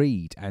great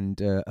read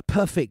and a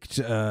perfect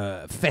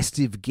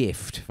festive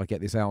gift if I get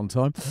this out on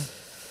time.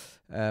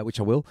 Which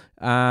I will.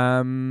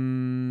 How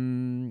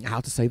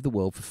to Save the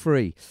World for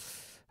Free.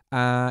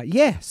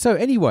 So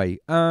anyway,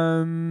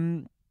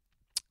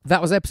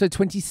 that was episode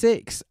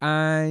 26.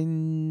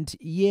 And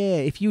yeah,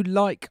 if you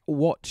like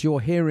what you're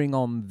hearing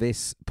on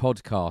this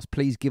podcast,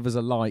 please give us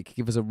a like,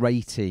 give us a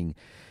rating,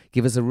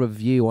 give us a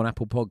review on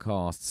Apple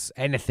Podcasts,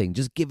 anything.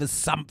 Just give us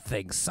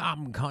something,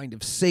 some kind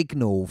of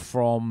signal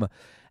from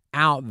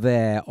out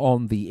there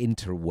on the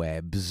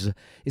interwebs.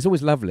 It's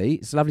always lovely.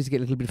 It's lovely to get a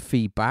little bit of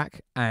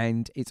feedback,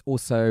 and it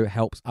also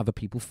helps other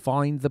people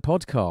find the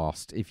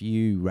podcast. If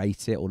you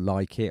rate it or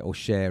like it or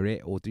share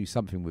it or do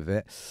something with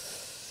it,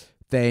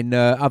 then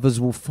others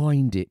will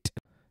find it.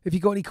 If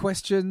you've got any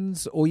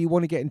questions or you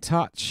want to get in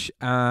touch,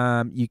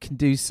 you can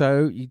do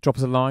so. You drop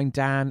us a line,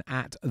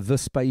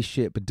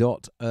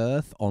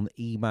 dan@thespaceship.earth on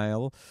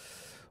email.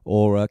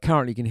 Or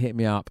currently you can hit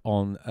me up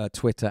on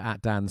Twitter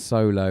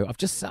 @DanSolo. I've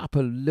just set up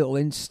a little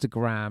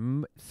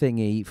Instagram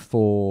thingy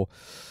for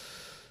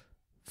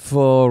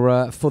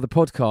the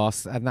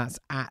podcast, and that's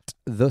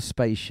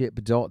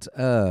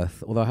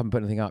 @thespaceship.earth. Although I haven't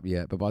put anything up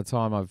yet, but by the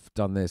time I've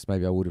done this,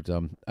 maybe I would have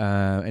done.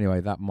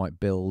 Anyway, that might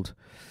build.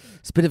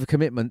 It's a bit of a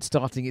commitment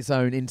starting its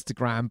own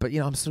Instagram, but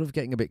I'm sort of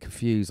getting a bit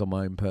confused on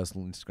my own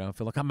personal Instagram. I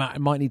feel like I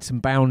might need some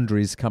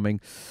boundaries coming.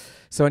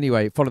 So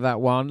anyway, follow that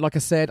one. Like I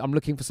said, I'm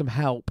looking for some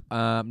help.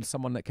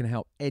 Someone that can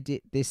help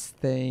edit this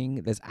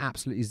thing. There's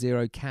absolutely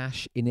zero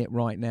cash in it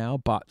right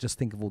now, but just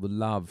think of all the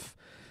love,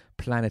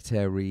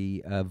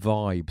 planetary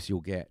vibes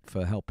you'll get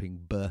for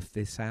helping birth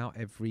this out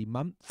every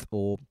month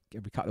or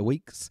every couple of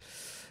weeks.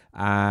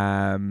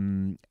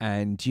 And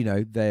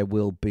there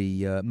will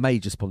be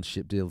major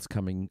sponsorship deals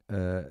coming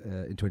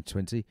in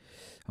 2020.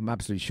 I'm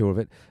absolutely sure of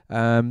it.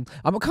 I'm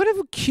kind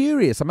of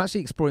curious. I'm actually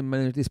exploring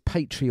this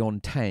Patreon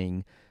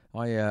tang.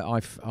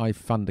 I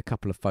fund a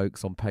couple of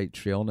folks on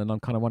Patreon, and I'm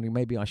kind of wondering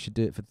maybe I should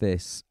do it for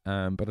this,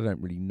 but I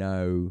don't really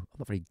know. I'm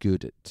not very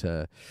good at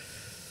the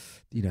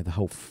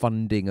whole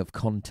funding of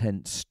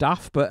content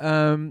stuff. But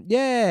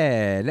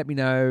let me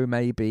know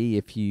maybe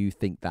if you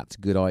think that's a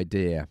good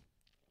idea.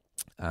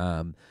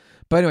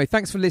 But anyway,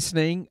 thanks for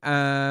listening.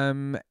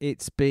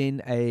 It's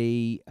been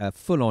a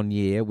full-on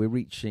year. We're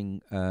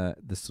reaching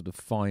the sort of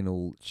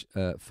final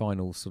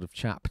sort of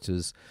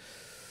chapters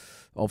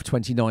of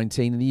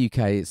 2019. In the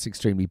UK, it's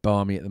extremely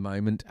balmy at the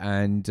moment,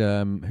 and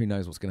who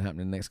knows what's going to happen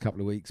in the next couple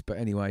of weeks. But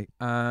anyway,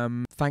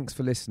 thanks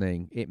for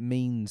listening. It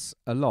means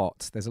a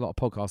lot. There's a lot of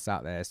podcasts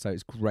out there, so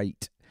it's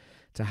great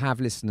to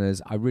have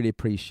listeners. I really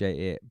appreciate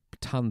it.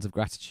 Tons of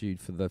gratitude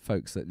for the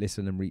folks that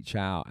listen and reach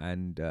out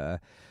and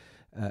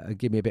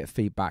give me a bit of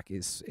feedback.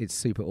 It's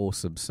super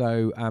awesome.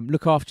 So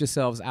look after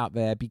yourselves out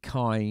there. Be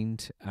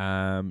kind.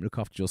 Look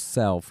after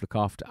yourself. Look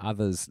after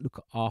others.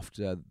 Look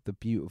after the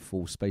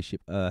beautiful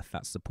spaceship Earth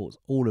that supports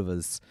all of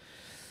us.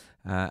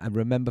 And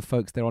remember,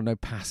 folks, there are no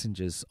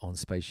passengers on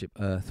spaceship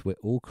Earth. We're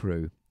all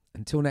crew.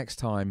 Until next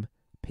time,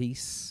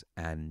 peace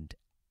and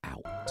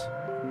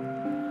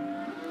out.